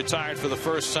Murphy retired for the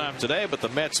first time today, but the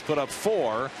Mets put up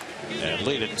 4 and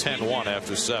lead at 10-1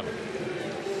 after 7.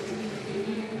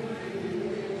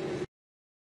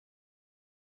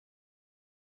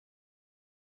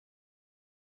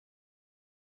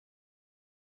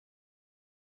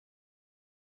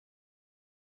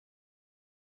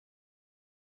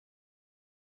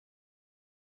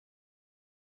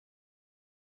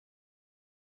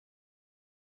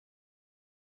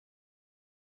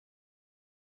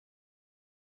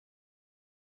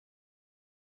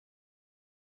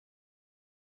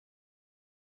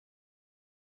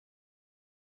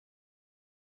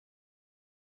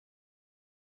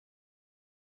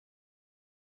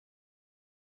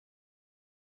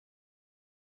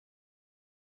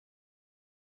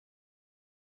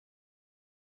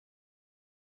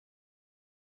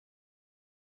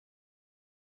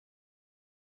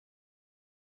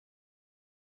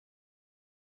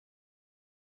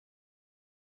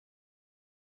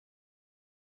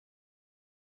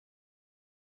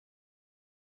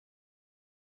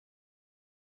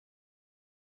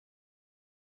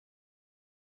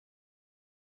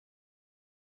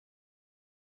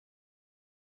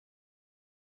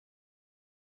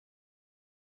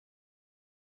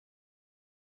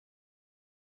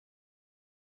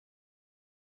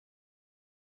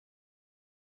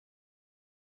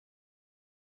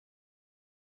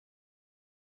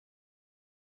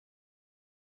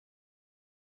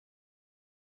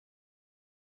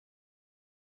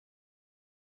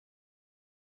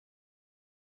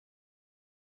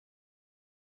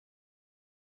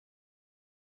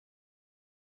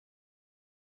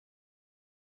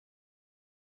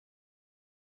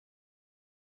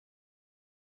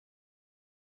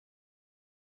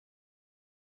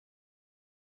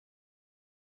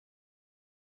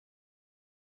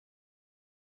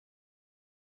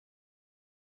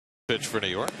 pitch for New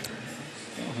York.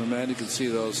 Well, man, you can see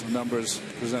those numbers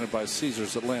presented by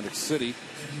Caesars Atlantic City.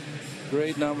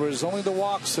 Great numbers. Only the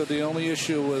walks are the only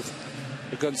issue with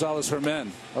Gonzalez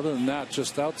Herman. Other than that,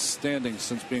 just outstanding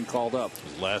since being called up.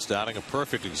 His last outing, a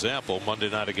perfect example. Monday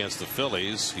night against the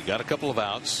Phillies, he got a couple of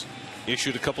outs,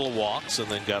 issued a couple of walks, and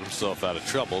then got himself out of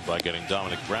trouble by getting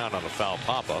Dominic Brown on a foul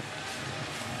pop-up.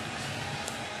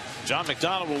 John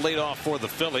McDonald will lead off for the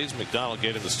Phillies. McDonald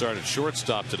getting the start at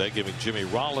shortstop today, giving Jimmy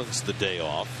Rollins the day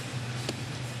off.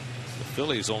 The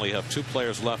Phillies only have 2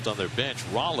 players left on their bench,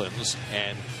 Rollins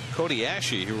and Cody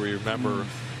Ashe, who we remember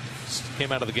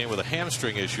came out of the game with a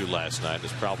hamstring issue last night,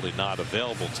 is probably not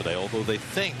available today, although they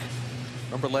think,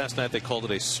 remember last night they called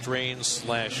it a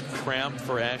strain/cramp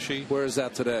for Ashe. Where is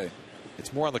that today?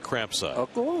 It's more on the cramp side.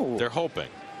 Oh. They're hoping.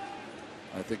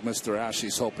 I think Mr.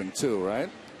 Ashe's hoping too, right?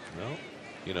 Well,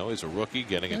 you know, he's a rookie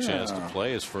getting a chance to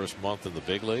play his first month in the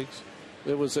big leagues.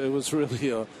 It was really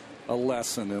a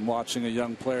lesson in watching a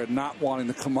young player not wanting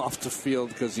to come off the field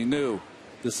because he knew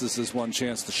this is his one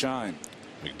chance to shine.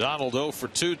 McDonald 0 for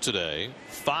 2 today,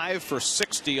 5 for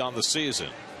 60 on the season,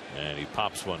 and he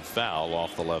pops one foul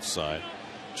off the left side.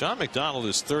 John McDonald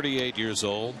is 38 years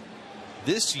old.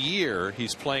 This year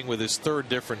he's playing with his 3rd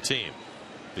different team.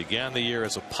 Began the year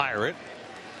as a Pirate,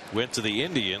 went to the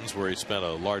Indians where he spent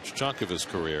a large chunk of his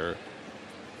career,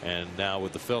 and now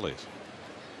with the Phillies.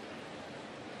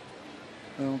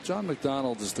 Well, John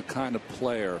McDonald is the kind of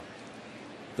player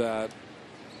that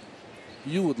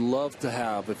you would love to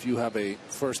have if you have a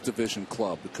first division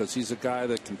club, because he's a guy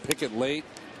that can pick it late,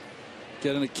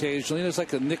 get in occasionally. He's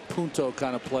like a Nick Punto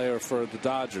kind of player for the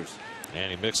Dodgers. And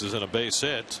he mixes in a base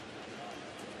hit.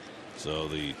 So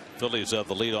the Phillies have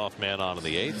the leadoff man on in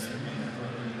the 8th.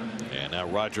 And now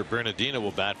Roger Bernardino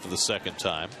will bat for the 2nd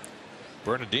time.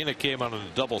 Bernardino came on a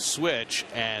double switch,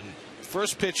 and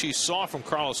first pitch he saw from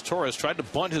Carlos Torres, tried to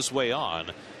bunt his way on,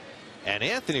 and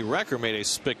Anthony Recker made a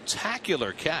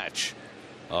spectacular catch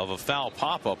of a foul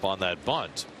pop-up on that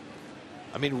bunt.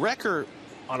 I mean, Recker,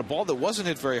 on a ball that wasn't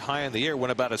hit very high in the air,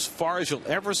 went about as far as you'll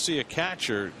ever see a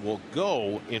catcher will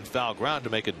go in foul ground to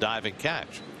make a diving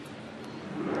catch.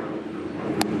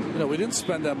 You know, we didn't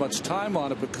spend that much time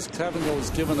on it because Kevin was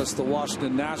giving us the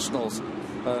Washington Nationals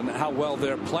and how well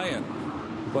they're playing.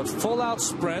 But full out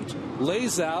sprint,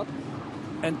 lays out,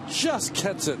 and just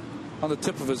gets it on the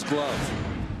tip of his glove.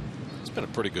 It's been a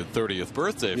pretty good 30th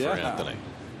birthday for Anthony.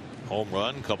 Home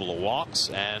run, couple of walks,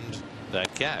 and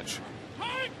that catch.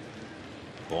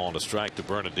 Ball and a strike to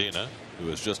Bernardino, who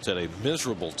has just had a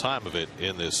miserable time of it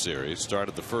in this series.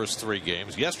 Started the first 3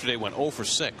 games. Yesterday went 0 for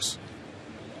 6.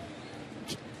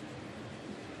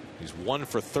 He's 1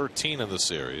 for 13 in the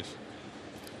series.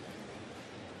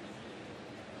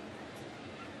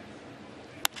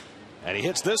 And he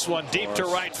hits this one deep to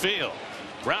right field.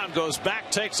 Brown goes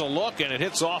back, takes a look, and it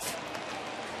hits off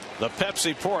the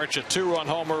Pepsi porch. A 2-run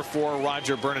homer for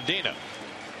Roger Bernardino.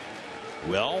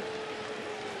 Well,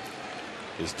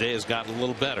 his day has gotten a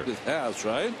little better. It has,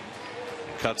 right?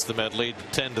 Cuts the Met lead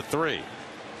to 10-3.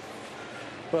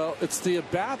 Well, it's the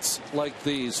at-bats like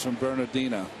these from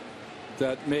Bernardino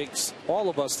that makes all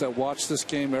of us that watch this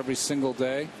game every single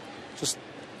day just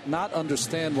not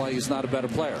understand why he's not a better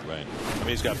player. Right. I mean,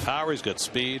 he's got power, he's got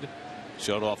speed.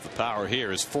 Showed off the power here.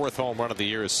 His 4th home run of the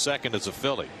year, his 2nd as a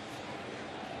Philly.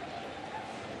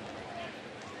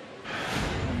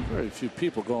 Very few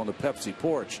people go on the Pepsi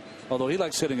porch, although he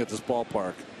likes hitting at this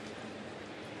ballpark.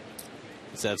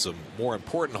 He's had some more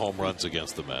important home runs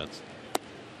against the Mets.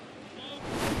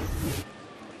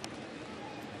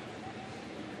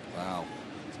 Wow.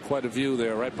 Quite a view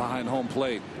there right behind home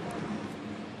plate.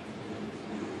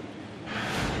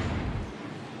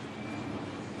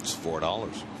 It's $4.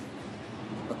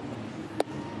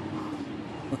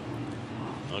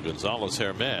 Well, Gonzalez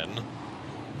Herman,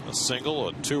 a single,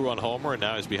 a 2-run homer, and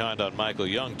now he's behind on Michael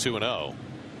Young, 2-0.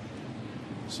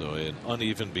 So an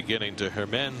uneven beginning to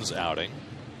Herman's outing.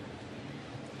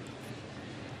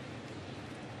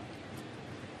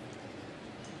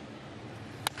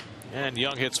 And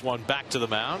Young hits one back to the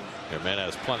mound. Herman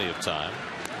has plenty of time.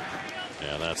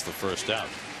 And that's the first out.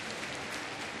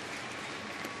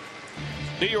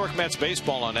 New York Mets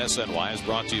baseball on SNY is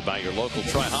brought to you by your local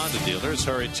Tri-Honda dealers.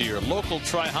 Hurry to your local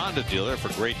Tri-Honda dealer for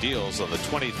great deals on the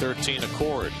 2013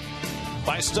 Accord.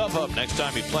 By StubHub, next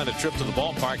time you plan a trip to the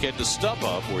ballpark, head to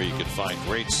StubHub, where you can find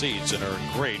great seats and earn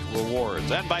great rewards.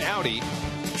 And by Audi,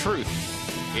 truth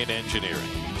in engineering.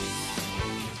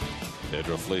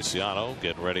 Pedro Feliciano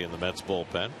getting ready in the Mets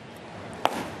bullpen.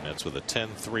 Mets with a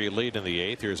 10-3 lead in the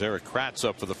 8th. Here's Eric Kratz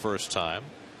up for the first time.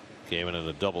 Came in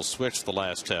a double switch the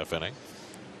last half inning.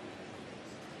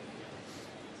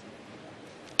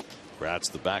 Gratz,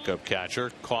 the backup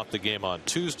catcher, caught the game on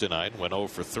Tuesday night, went 0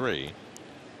 for 3.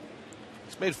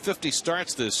 He's made 50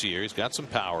 starts this year. He's got some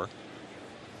power.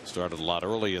 Started a lot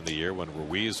early in the year when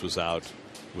Ruiz was out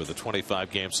with a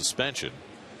 25-game suspension.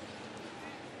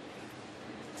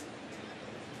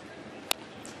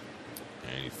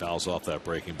 And he fouls off that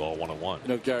breaking ball 1-1. You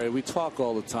know, Gary, we talk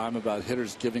all the time about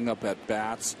hitters giving up at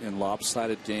bats in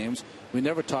lopsided games. We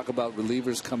never talk about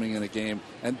relievers coming in a game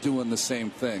and doing the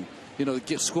same thing. You know,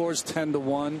 it scores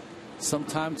 10-1.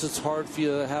 Sometimes it's hard for you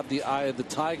to have the eye of the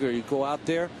tiger. You go out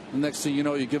there, the next thing you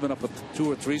know, you're giving up a 2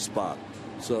 or 3 spot.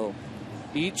 So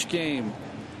each game,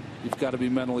 you've got to be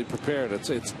mentally prepared.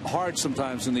 It's hard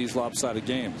sometimes in these lopsided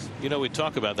games. You know, we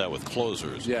talk about that with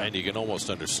closers, yeah. And you can almost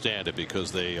understand it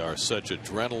because they are such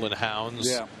adrenaline hounds,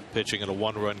 yeah. Pitching in a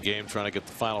 1-run game, trying to get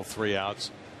the final 3 outs.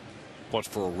 But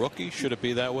for a rookie, should it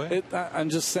be that way? I'm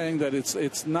just saying that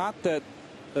it's not that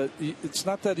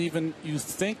even you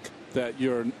think that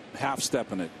you're half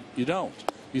stepping it. You don't.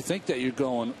 You think that you're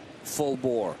going full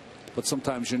bore, but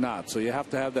sometimes you're not. So you have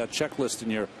to have that checklist in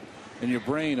your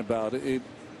brain about it. You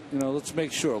know, let's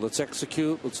make sure. Let's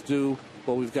execute. Let's do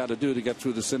what we've got to do to get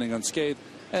through this inning unscathed.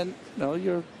 And you know,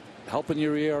 you're helping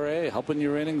your ERA, helping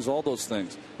your innings, all those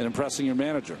things, and impressing your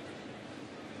manager.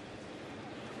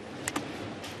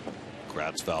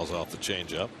 Gratz fouls off the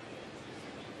changeup.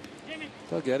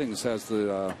 Doug Eddings has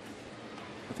the,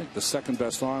 I think, the second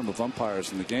best arm of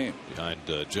umpires in the game. Behind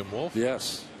Jim Wolf?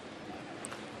 Yes.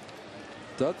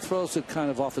 Doug throws it kind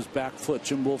of off his back foot.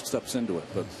 Jim Wolf steps into it,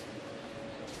 but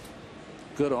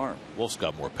good arm. Wolf's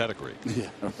got more pedigree. Yeah,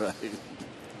 right.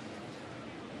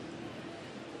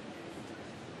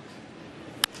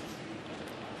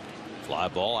 Fly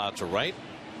ball out to right.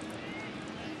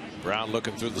 Brown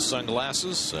looking through the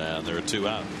sunglasses, and there are 2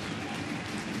 out.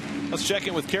 Let's check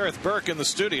in with Kareth Burke in the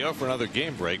studio for another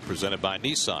game break presented by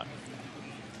Nissan.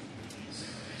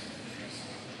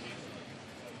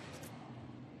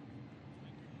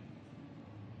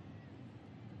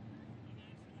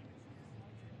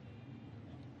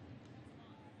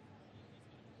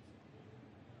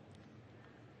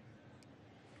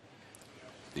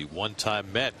 The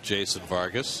one-time Met, Jason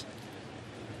Vargas.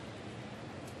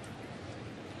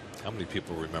 How many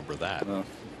people remember that?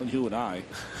 You and I.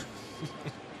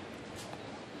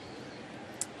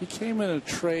 He came in a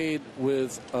trade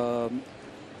with a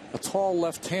tall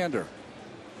left-hander.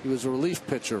 He was a relief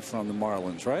pitcher from the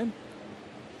Marlins, right? I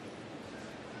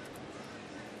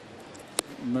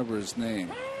don't remember his name.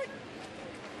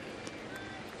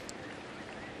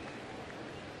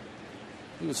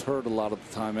 He was hurt a lot of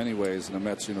the time anyways in a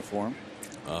Mets uniform.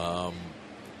 Or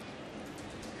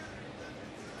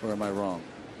am I wrong?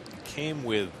 Came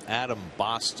with Adam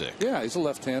Bostic. Yeah, he's a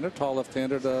left-hander, tall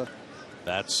left-hander.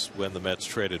 That's when the Mets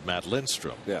traded Matt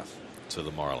Lindstrom to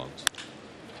the Marlins.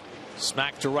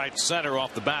 Smack to right center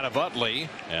off the bat of Utley,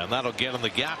 and that'll get in the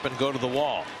gap and go to the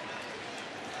wall.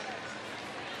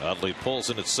 Utley pulls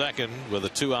in at second with a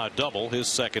 2-out double, his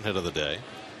second hit of the day.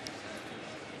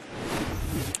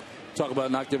 Talk about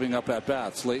not giving up at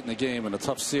bats late in the game in a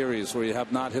tough series where you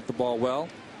have not hit the ball well.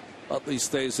 Utley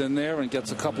stays in there and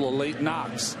gets a couple of late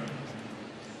knocks.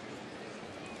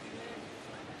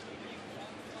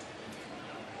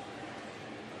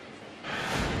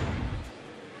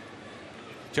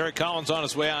 Terry Collins on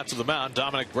his way out to the mound.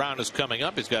 Dominic Brown is coming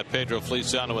up. He's got Pedro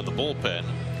Feliciano in the bullpen,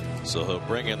 so he'll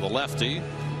bring in the lefty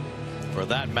for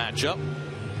that matchup.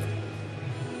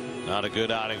 Not a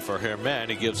good outing for Herman.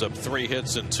 He gives up 3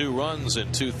 hits and 2 runs in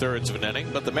 2/3 of an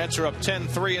inning, but the Mets are up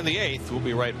 10-3 in the 8th. We'll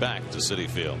be right back to Citi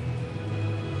Field.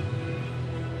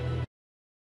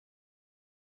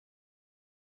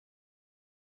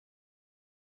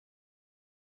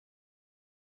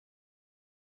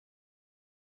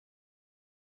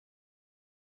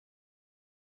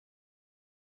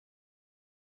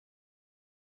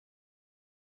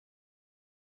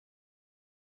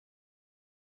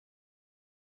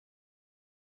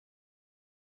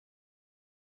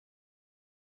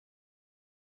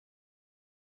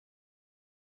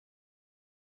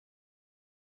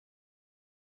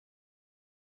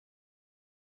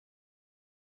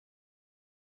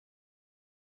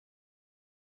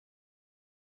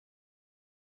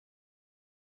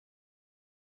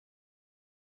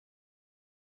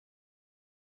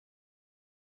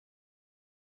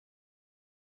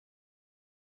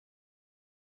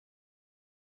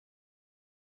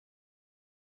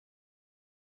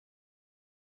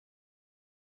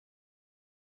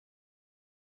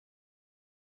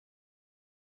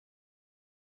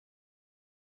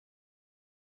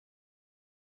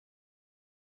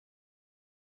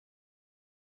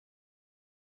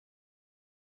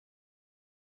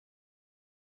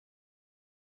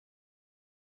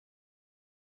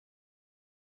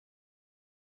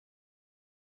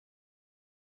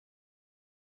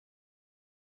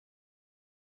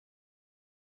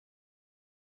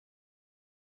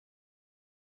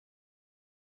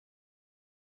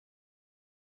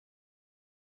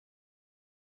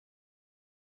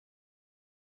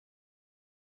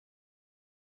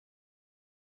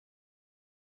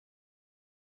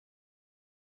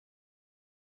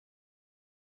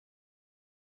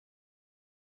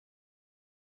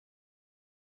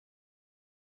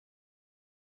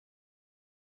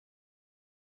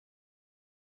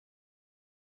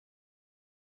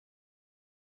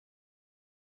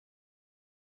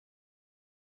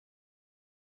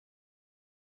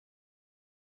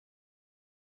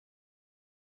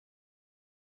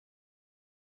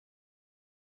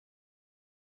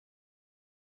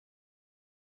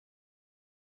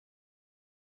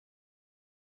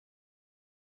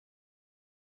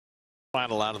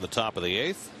 Final out in the top of the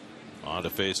 8th. On to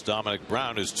face Dominic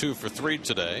Brown, who's 2 for 3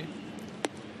 today.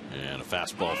 And a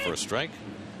fastball for a strike.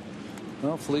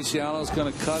 Well, Feliciano's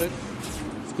going to cut it.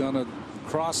 He's going to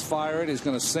crossfire it. He's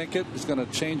going to sink it. He's going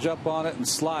to change up on it and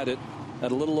slide it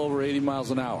at a little over 80 miles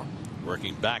an hour.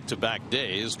 Working back-to-back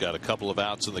days. Got a couple of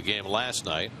outs in the game last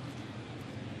night.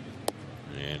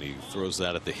 And he throws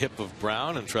that at the hip of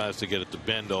Brown and tries to get it to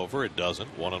bend over. It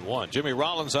doesn't. 1-1. Jimmy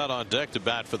Rollins out on deck to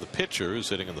bat for the pitcher, who's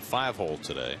hitting in the 5-hole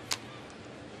today.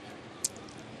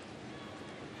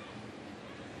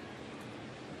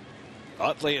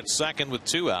 Utley at second with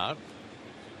 2 out.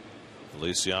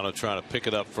 Feliciano trying to pick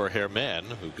it up for Herman,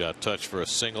 who got touched for a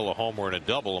single, a homer, and a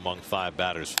double among 5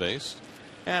 batters faced.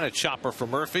 And a chopper for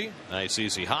Murphy. Nice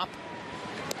easy hop.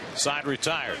 Side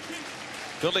retired.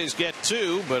 Phillies get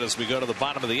 2, but as we go to the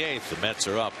bottom of the 8th, the Mets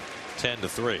are up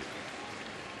 10-3.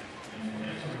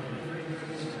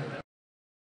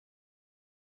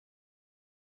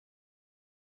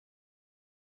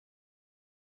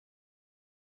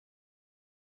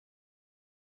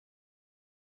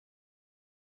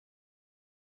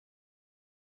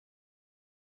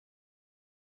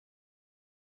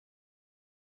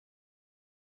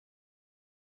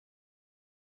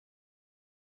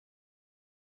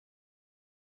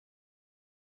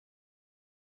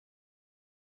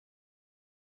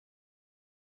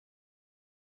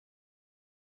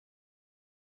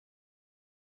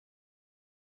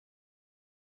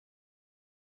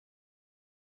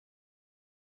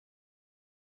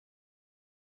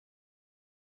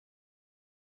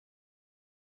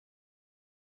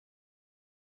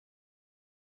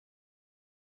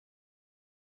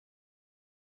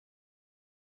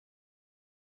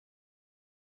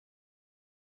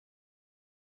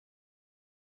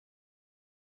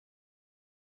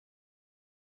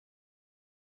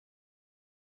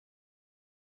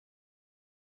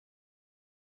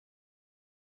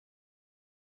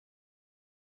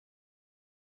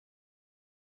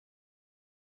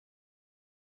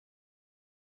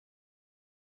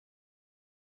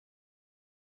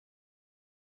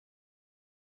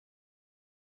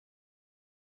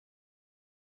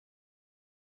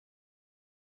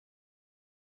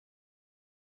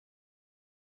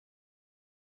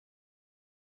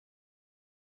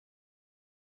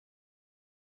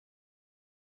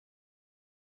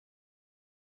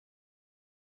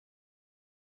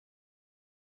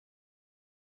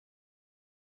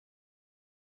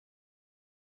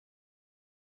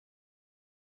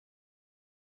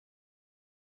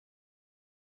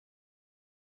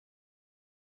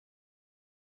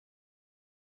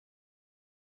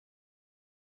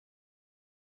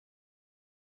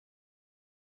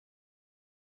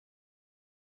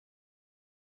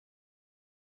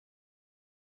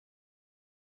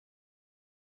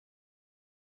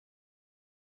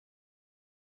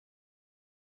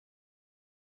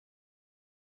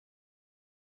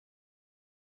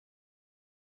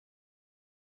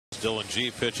 Dylan G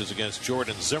pitches against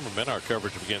Jordan Zimmerman. Our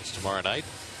coverage begins tomorrow night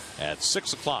at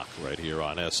 6 o'clock right here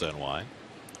on SNY.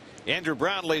 Andrew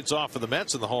Brown leads off for the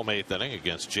Mets in the home 8th inning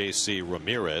against J.C.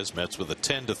 Ramirez. Mets with a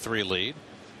 10-3 lead.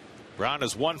 Brown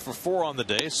is 1 for 4 on the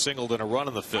day, singled in a run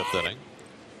in the 5th inning.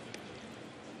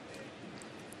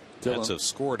 Mets have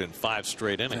scored in 5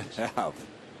 straight innings.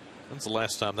 When's the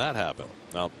last time that happened?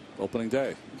 Well, opening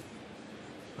day.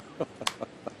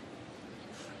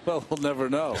 Well, we'll never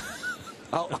know.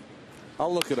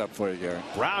 I'll look it up for you, Gary.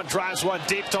 Brown drives one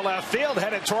deep to left field,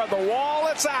 headed toward the wall.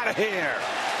 It's out of here.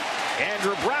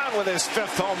 Andrew Brown with his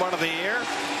 5th home run of the year.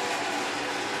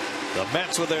 The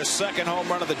Mets with their 2nd home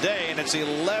run of the day, and it's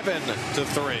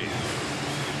 11-3.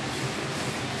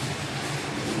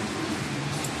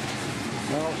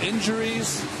 Well,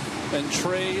 injuries and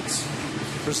trades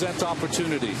present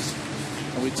opportunities.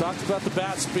 And we talked about the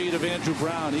bat speed of Andrew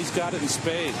Brown. He's got it in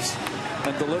spades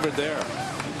and delivered there.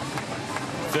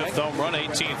 5th home run,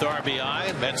 18th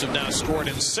RBI. Mets have now scored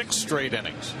in 6 straight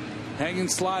innings. Hanging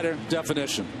slider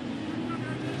definition.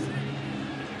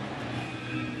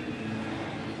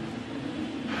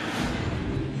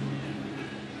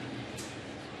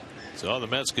 So the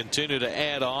Mets continue to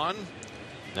add on.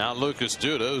 Now Lucas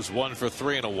Duda, who's 1 for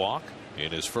 3 and a walk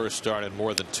in his first start in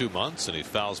more than 2 months, and he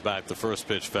fouls back the first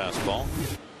pitch fastball.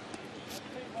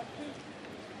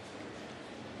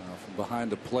 From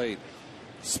behind the plate.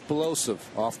 Explosive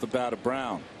off the bat of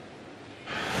Brown.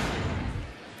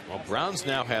 Well, Brown's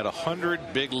now had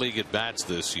 100 big league at bats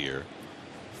this year.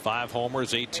 5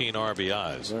 homers, 18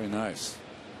 RBIs. Very nice.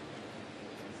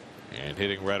 And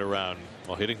hitting right around,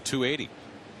 well, hitting 280.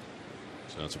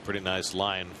 So it's a pretty nice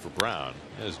line for Brown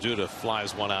as Duda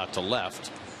flies one out to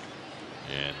left.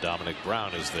 And Dominic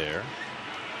Brown is there.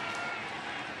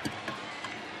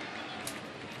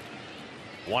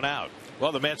 1 out.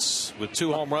 Well, the Mets with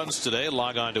 2 home runs today.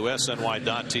 Log on to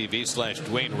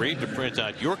sny.tv/Dwayne Reed to print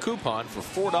out your coupon for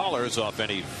 $4 off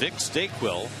any Vicks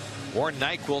Dayquil or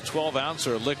NyQuil 12-ounce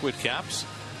or liquid caps.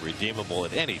 Redeemable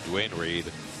at any Dwayne Reed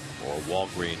or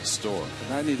Walgreens store.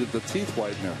 And I needed the teeth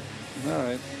whitener. All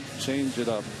right, change it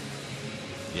up.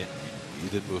 Yeah, you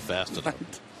didn't move fast enough.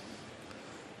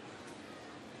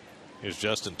 Here's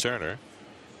Justin Turner.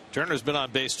 Turner's been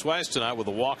on base twice tonight with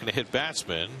a walk and a hit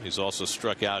batsman. He's also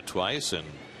struck out twice and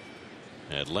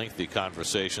had lengthy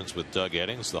conversations with Doug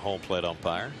Eddings, the home plate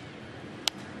umpire.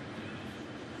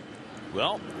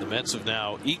 Well, the Mets have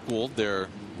now equaled their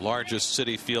largest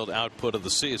Citi Field output of the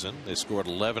season. They scored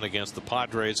 11 against the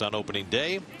Padres on opening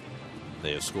day.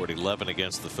 They have scored 11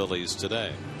 against the Phillies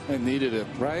today. They needed it,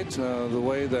 right? The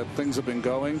way that things have been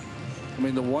going. I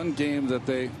mean, the one game that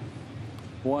they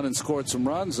won and scored some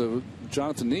runs,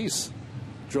 Jonathan Neese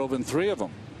drove in 3 of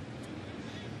them.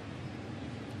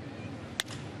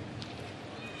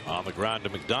 On the ground to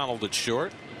McDonald at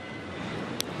short.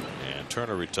 And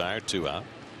Turner retired, 2 out.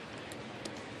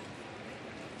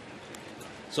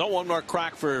 So one more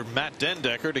crack for Matt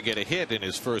Dendecker to get a hit in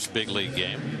his first big league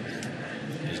game.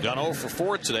 He's gone 0 for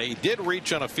 4 today. He did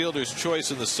reach on a fielder's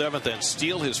choice in the 7th and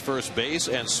steal his first base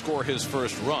and score his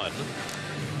first run.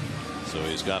 So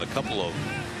he's got a couple of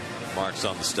marks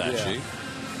on the stat sheet.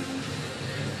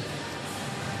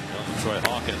 Well, Troy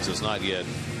Hawkins has not yet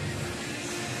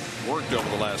worked over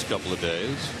the last couple of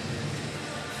days.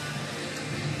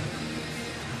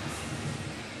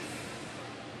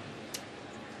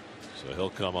 So he'll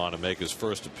come on and make his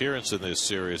first appearance in this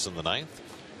series in the 9th.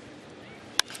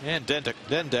 And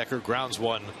Dendecker grounds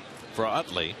one for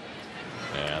Utley,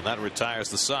 and that retires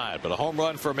the side. But a home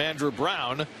run from Andrew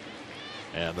Brown,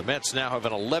 and the Mets now have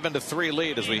an 11-3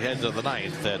 lead as we head to the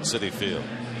 9th at Citi Field.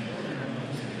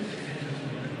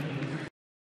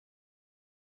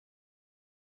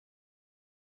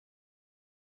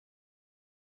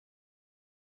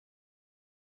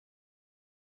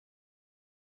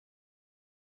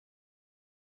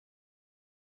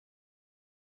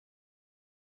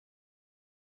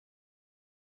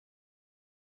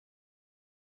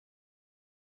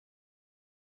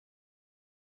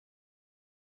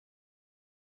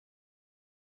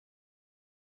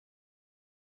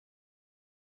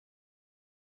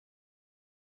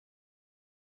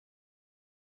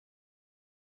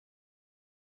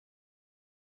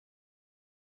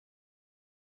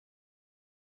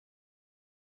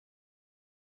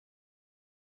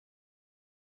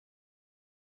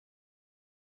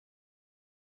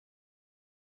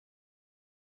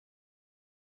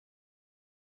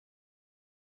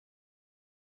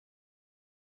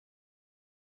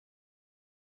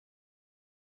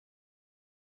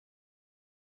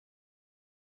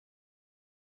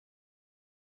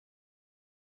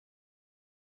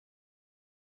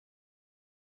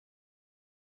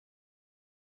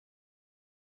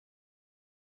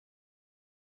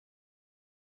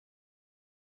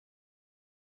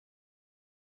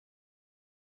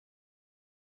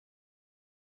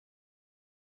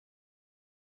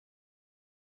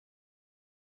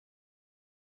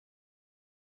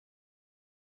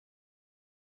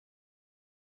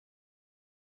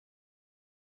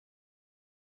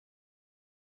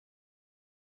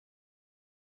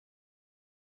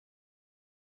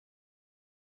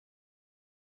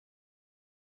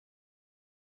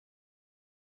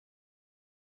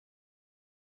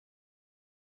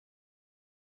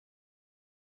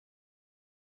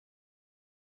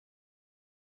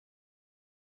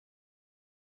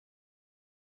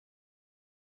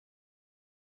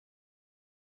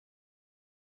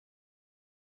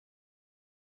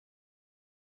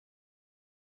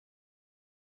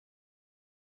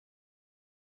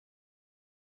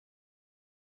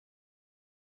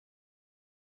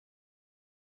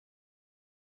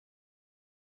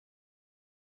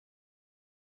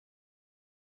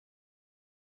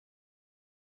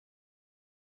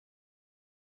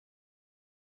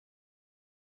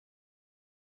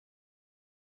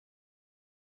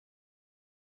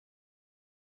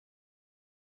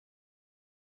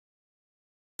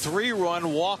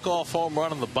 Three-run walk-off home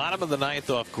run in the bottom of the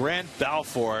 9th off Grant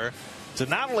Balfour to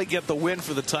not only get the win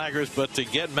for the Tigers, but to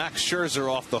get Max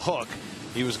Scherzer off the hook.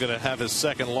 He was going to have his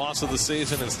second loss of the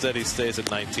season. Instead, he stays at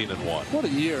 19-1. What a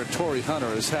year Torrey Hunter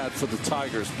has had for the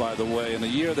Tigers, by the way, and a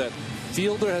year that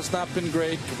Fielder has not been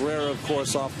great. Cabrera, of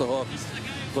course, off the hook,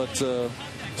 but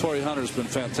Torrey Hunter's been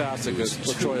fantastic as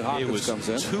Troy Hawkins comes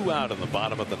in. 2 out in the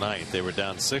bottom of the 9th. They were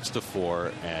down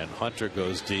 6-4, and Hunter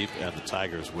goes deep, and the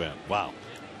Tigers win. Wow.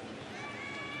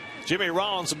 Jimmy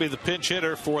Rollins will be the pinch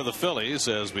hitter for the Phillies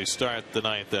as we start the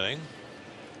 9th inning.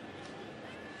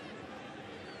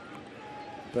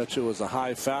 Bet you it was a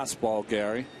high fastball,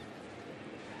 Gary.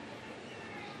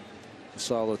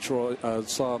 Saw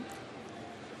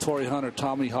Torrey Hunter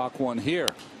Tommy Hawk one here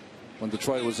when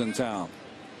Detroit was in town.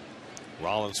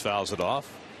 Rollins fouls it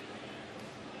off.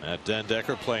 Matt Den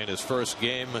Decker playing his first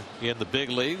game in the big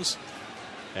leagues,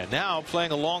 and now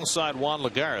playing alongside Juan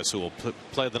Lagares, who will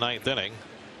play the 9th inning.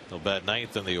 He'll bat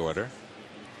 9th in the order.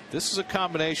 This is a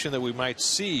combination that we might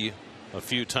see a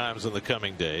few times in the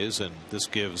coming days, and this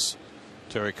gives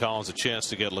Terry Collins a chance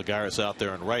to get Lagares out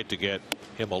there and right to get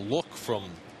him a look from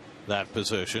that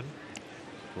position.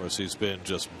 Of course, he's been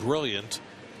just brilliant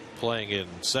playing in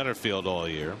center field all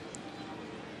year.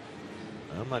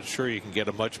 I'm not sure you can get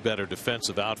a much better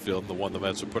defensive outfield than the one the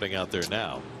Mets are putting out there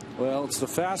now. Well, it's the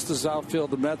fastest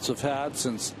outfield the Mets have had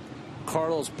since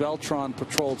Carlos Beltran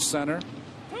patrolled center,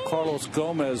 Carlos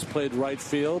Gomez played right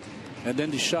field, and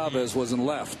Endy Chavez was in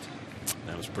left.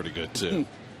 That was pretty good too.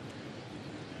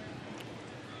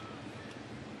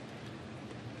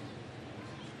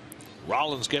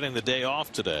 Rollins getting the day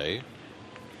off today.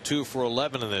 2 for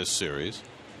 11 in this series.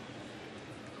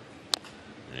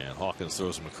 And Hawkins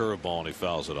throws him a curveball and he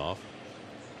fouls it off.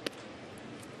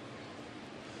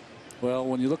 Well,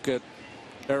 when you look at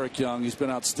Eric Young, he's been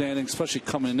outstanding, especially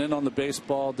coming in on the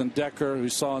baseball. Then Decker, who we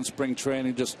saw in spring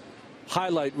training, just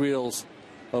highlight reels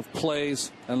of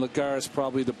plays. And Lagares,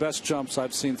 probably the best jumps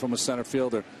I've seen from a center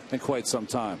fielder in quite some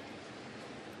time.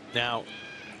 Now,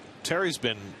 Terry's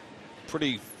been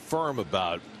pretty firm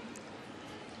about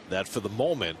that for the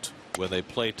moment. When they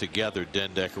play together,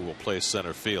 Den Decker will play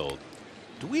center field.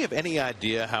 Do we have any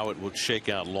idea how it would shake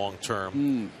out long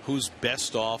term? Who's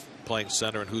best off playing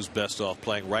center and who's best off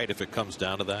playing right if it comes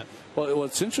down to that? Well,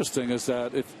 what's interesting is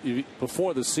that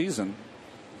before the season,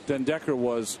 Den Decker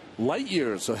was light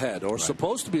years ahead, or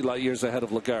supposed to be light years ahead of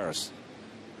Lagares.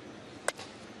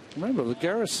 Remember,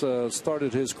 Lagares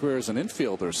started his career as an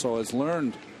infielder, so has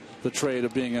learned the trade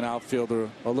of being an outfielder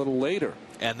a little later.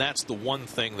 And that's the one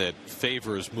thing that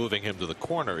favors moving him to the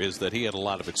corner, is that he had a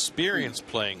lot of experience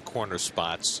playing corner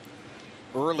spots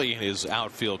early in his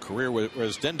outfield career,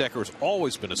 whereas Den Decker has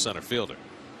always been a center fielder.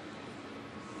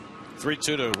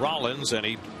 3-2 to Rollins, and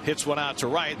he hits one out to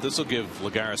right. This will give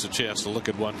Lagares a chance to look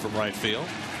at one from right field,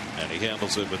 and he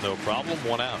handles it with no problem.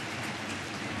 1 out.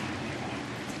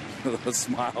 A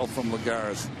smile from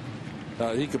Lagares.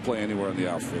 He could play anywhere in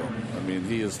the outfield. I mean,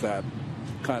 he is that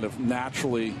kind of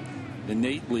naturally,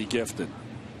 innately gifted.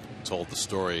 Told the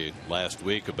story last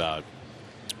week about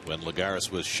when Lagares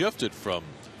was shifted from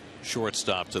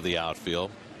shortstop to the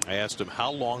outfield. I asked him,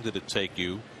 how long did it take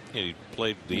you? You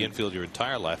played the infield your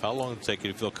entire life. How long did it take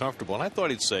you to feel comfortable? And I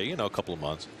thought he'd say, a couple of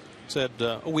months. He said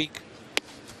a week.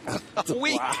 A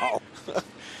week. Wow.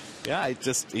 Yeah, it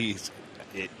just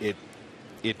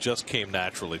came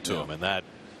naturally to him, and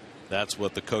that's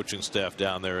what the coaching staff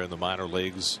down there in the minor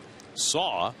leagues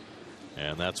saw,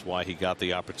 and that's why he got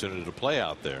the opportunity to play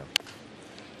out there.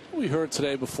 We heard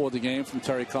today before the game from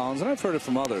Terry Collins, and I've heard it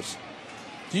from others.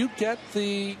 Do you get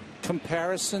the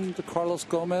comparison to Carlos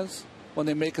Gomez when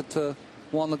they make it to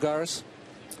Juan Lagares?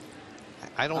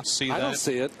 I don't see that. I don't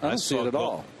see it. I don't see it at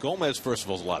all. Gomez, first of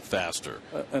all, is a lot faster.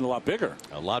 And a lot bigger.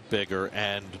 A lot bigger,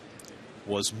 and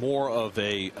was more of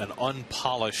an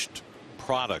unpolished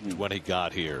product when he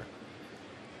got here.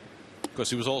 Because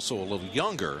he was also a little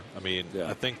younger. I mean,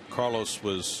 I think Carlos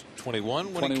was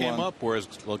 21 when he came up, whereas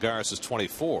Lagares is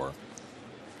 24.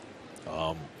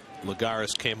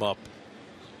 Lagares came up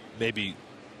maybe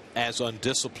as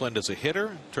undisciplined as a hitter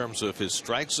in terms of his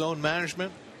strike zone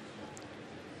management.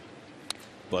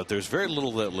 But there's very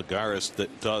little that Lagares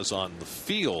that does on the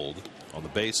field, on the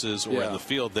bases, or in the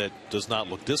field that does not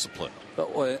look disciplined.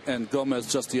 And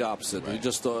Gomez just the opposite. Right. He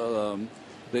just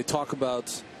they talk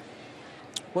about,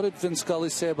 what did Vin Scully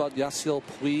say about Yasiel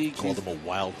Puig? Called him a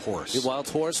wild horse. A wild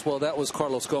horse? Well, that was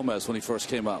Carlos Gomez when he first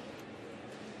came up.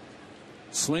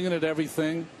 Swinging at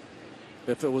everything.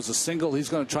 If it was a single, he's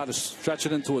going to try to stretch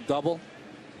it into a double.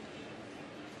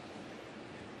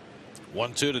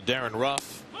 1-2 to Darren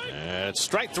Ruff. And it's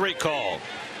strike 3 called.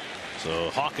 So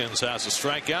Hawkins has a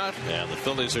strikeout, and the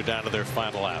Phillies are down to their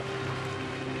final out.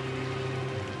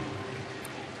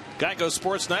 Geico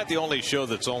Sports Night, the only show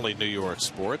that's only New York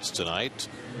sports tonight.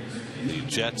 The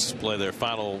Jets play their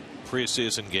final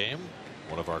preseason game.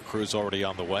 One of our crews already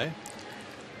on the way.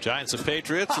 Giants and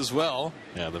Patriots as well.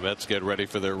 And the Mets get ready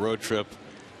for their road trip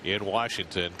in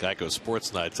Washington. Geico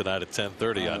Sports Night tonight at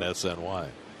 10:30 on SNY.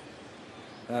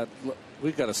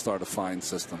 We've got to start a fine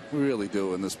system. We really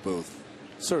do in this booth.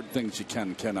 Certain things you can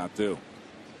and cannot do.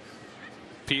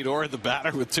 Pete Orr, the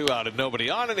batter, with 2 out and nobody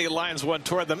on, and he lines one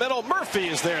toward the middle. Murphy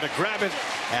is there to grab it,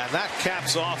 and that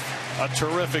caps off a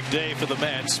terrific day for the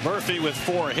Mets. Murphy with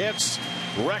 4 hits.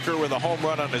 Recker with a home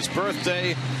run on his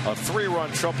birthday. A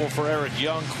 3-run triple for Eric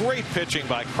Young. Great pitching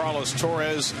by Carlos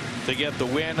Torres to get the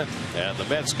win. And the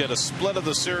Mets get a split of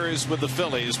the series with the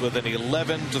Phillies with an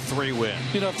 11-3 win.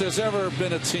 You know, if there's ever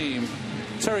been a team,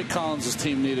 Terry Collins'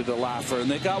 team needed a laugher, and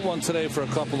they got one today for a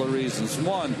couple of reasons.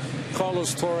 One,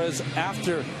 Carlos Torres,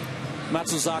 after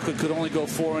Matsuzaka could only go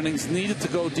 4 innings, needed to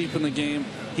go deep in the game.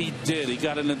 He did. He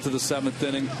got it into the 7th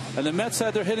inning. And the Mets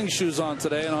had their hitting shoes on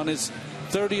today, and on his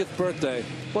 30th birthday,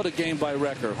 what a game by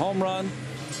Recker. Home run,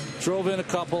 drove in a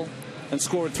couple, and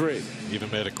scored 3. Even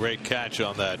made a great catch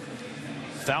on that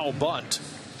foul bunt.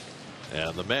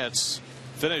 And the Mets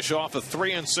finish off a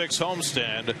 3-6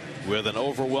 homestand with an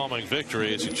overwhelming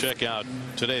victory. As you check out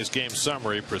today's game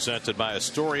summary presented by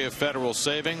Astoria Federal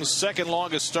Savings. Second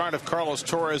longest start of Carlos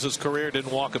Torres' career.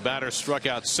 Didn't walk a batter, struck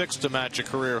out 6 to match a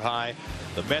career high.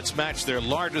 The Mets matched their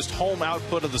largest home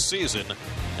output of the season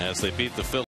as they beat the Phillies.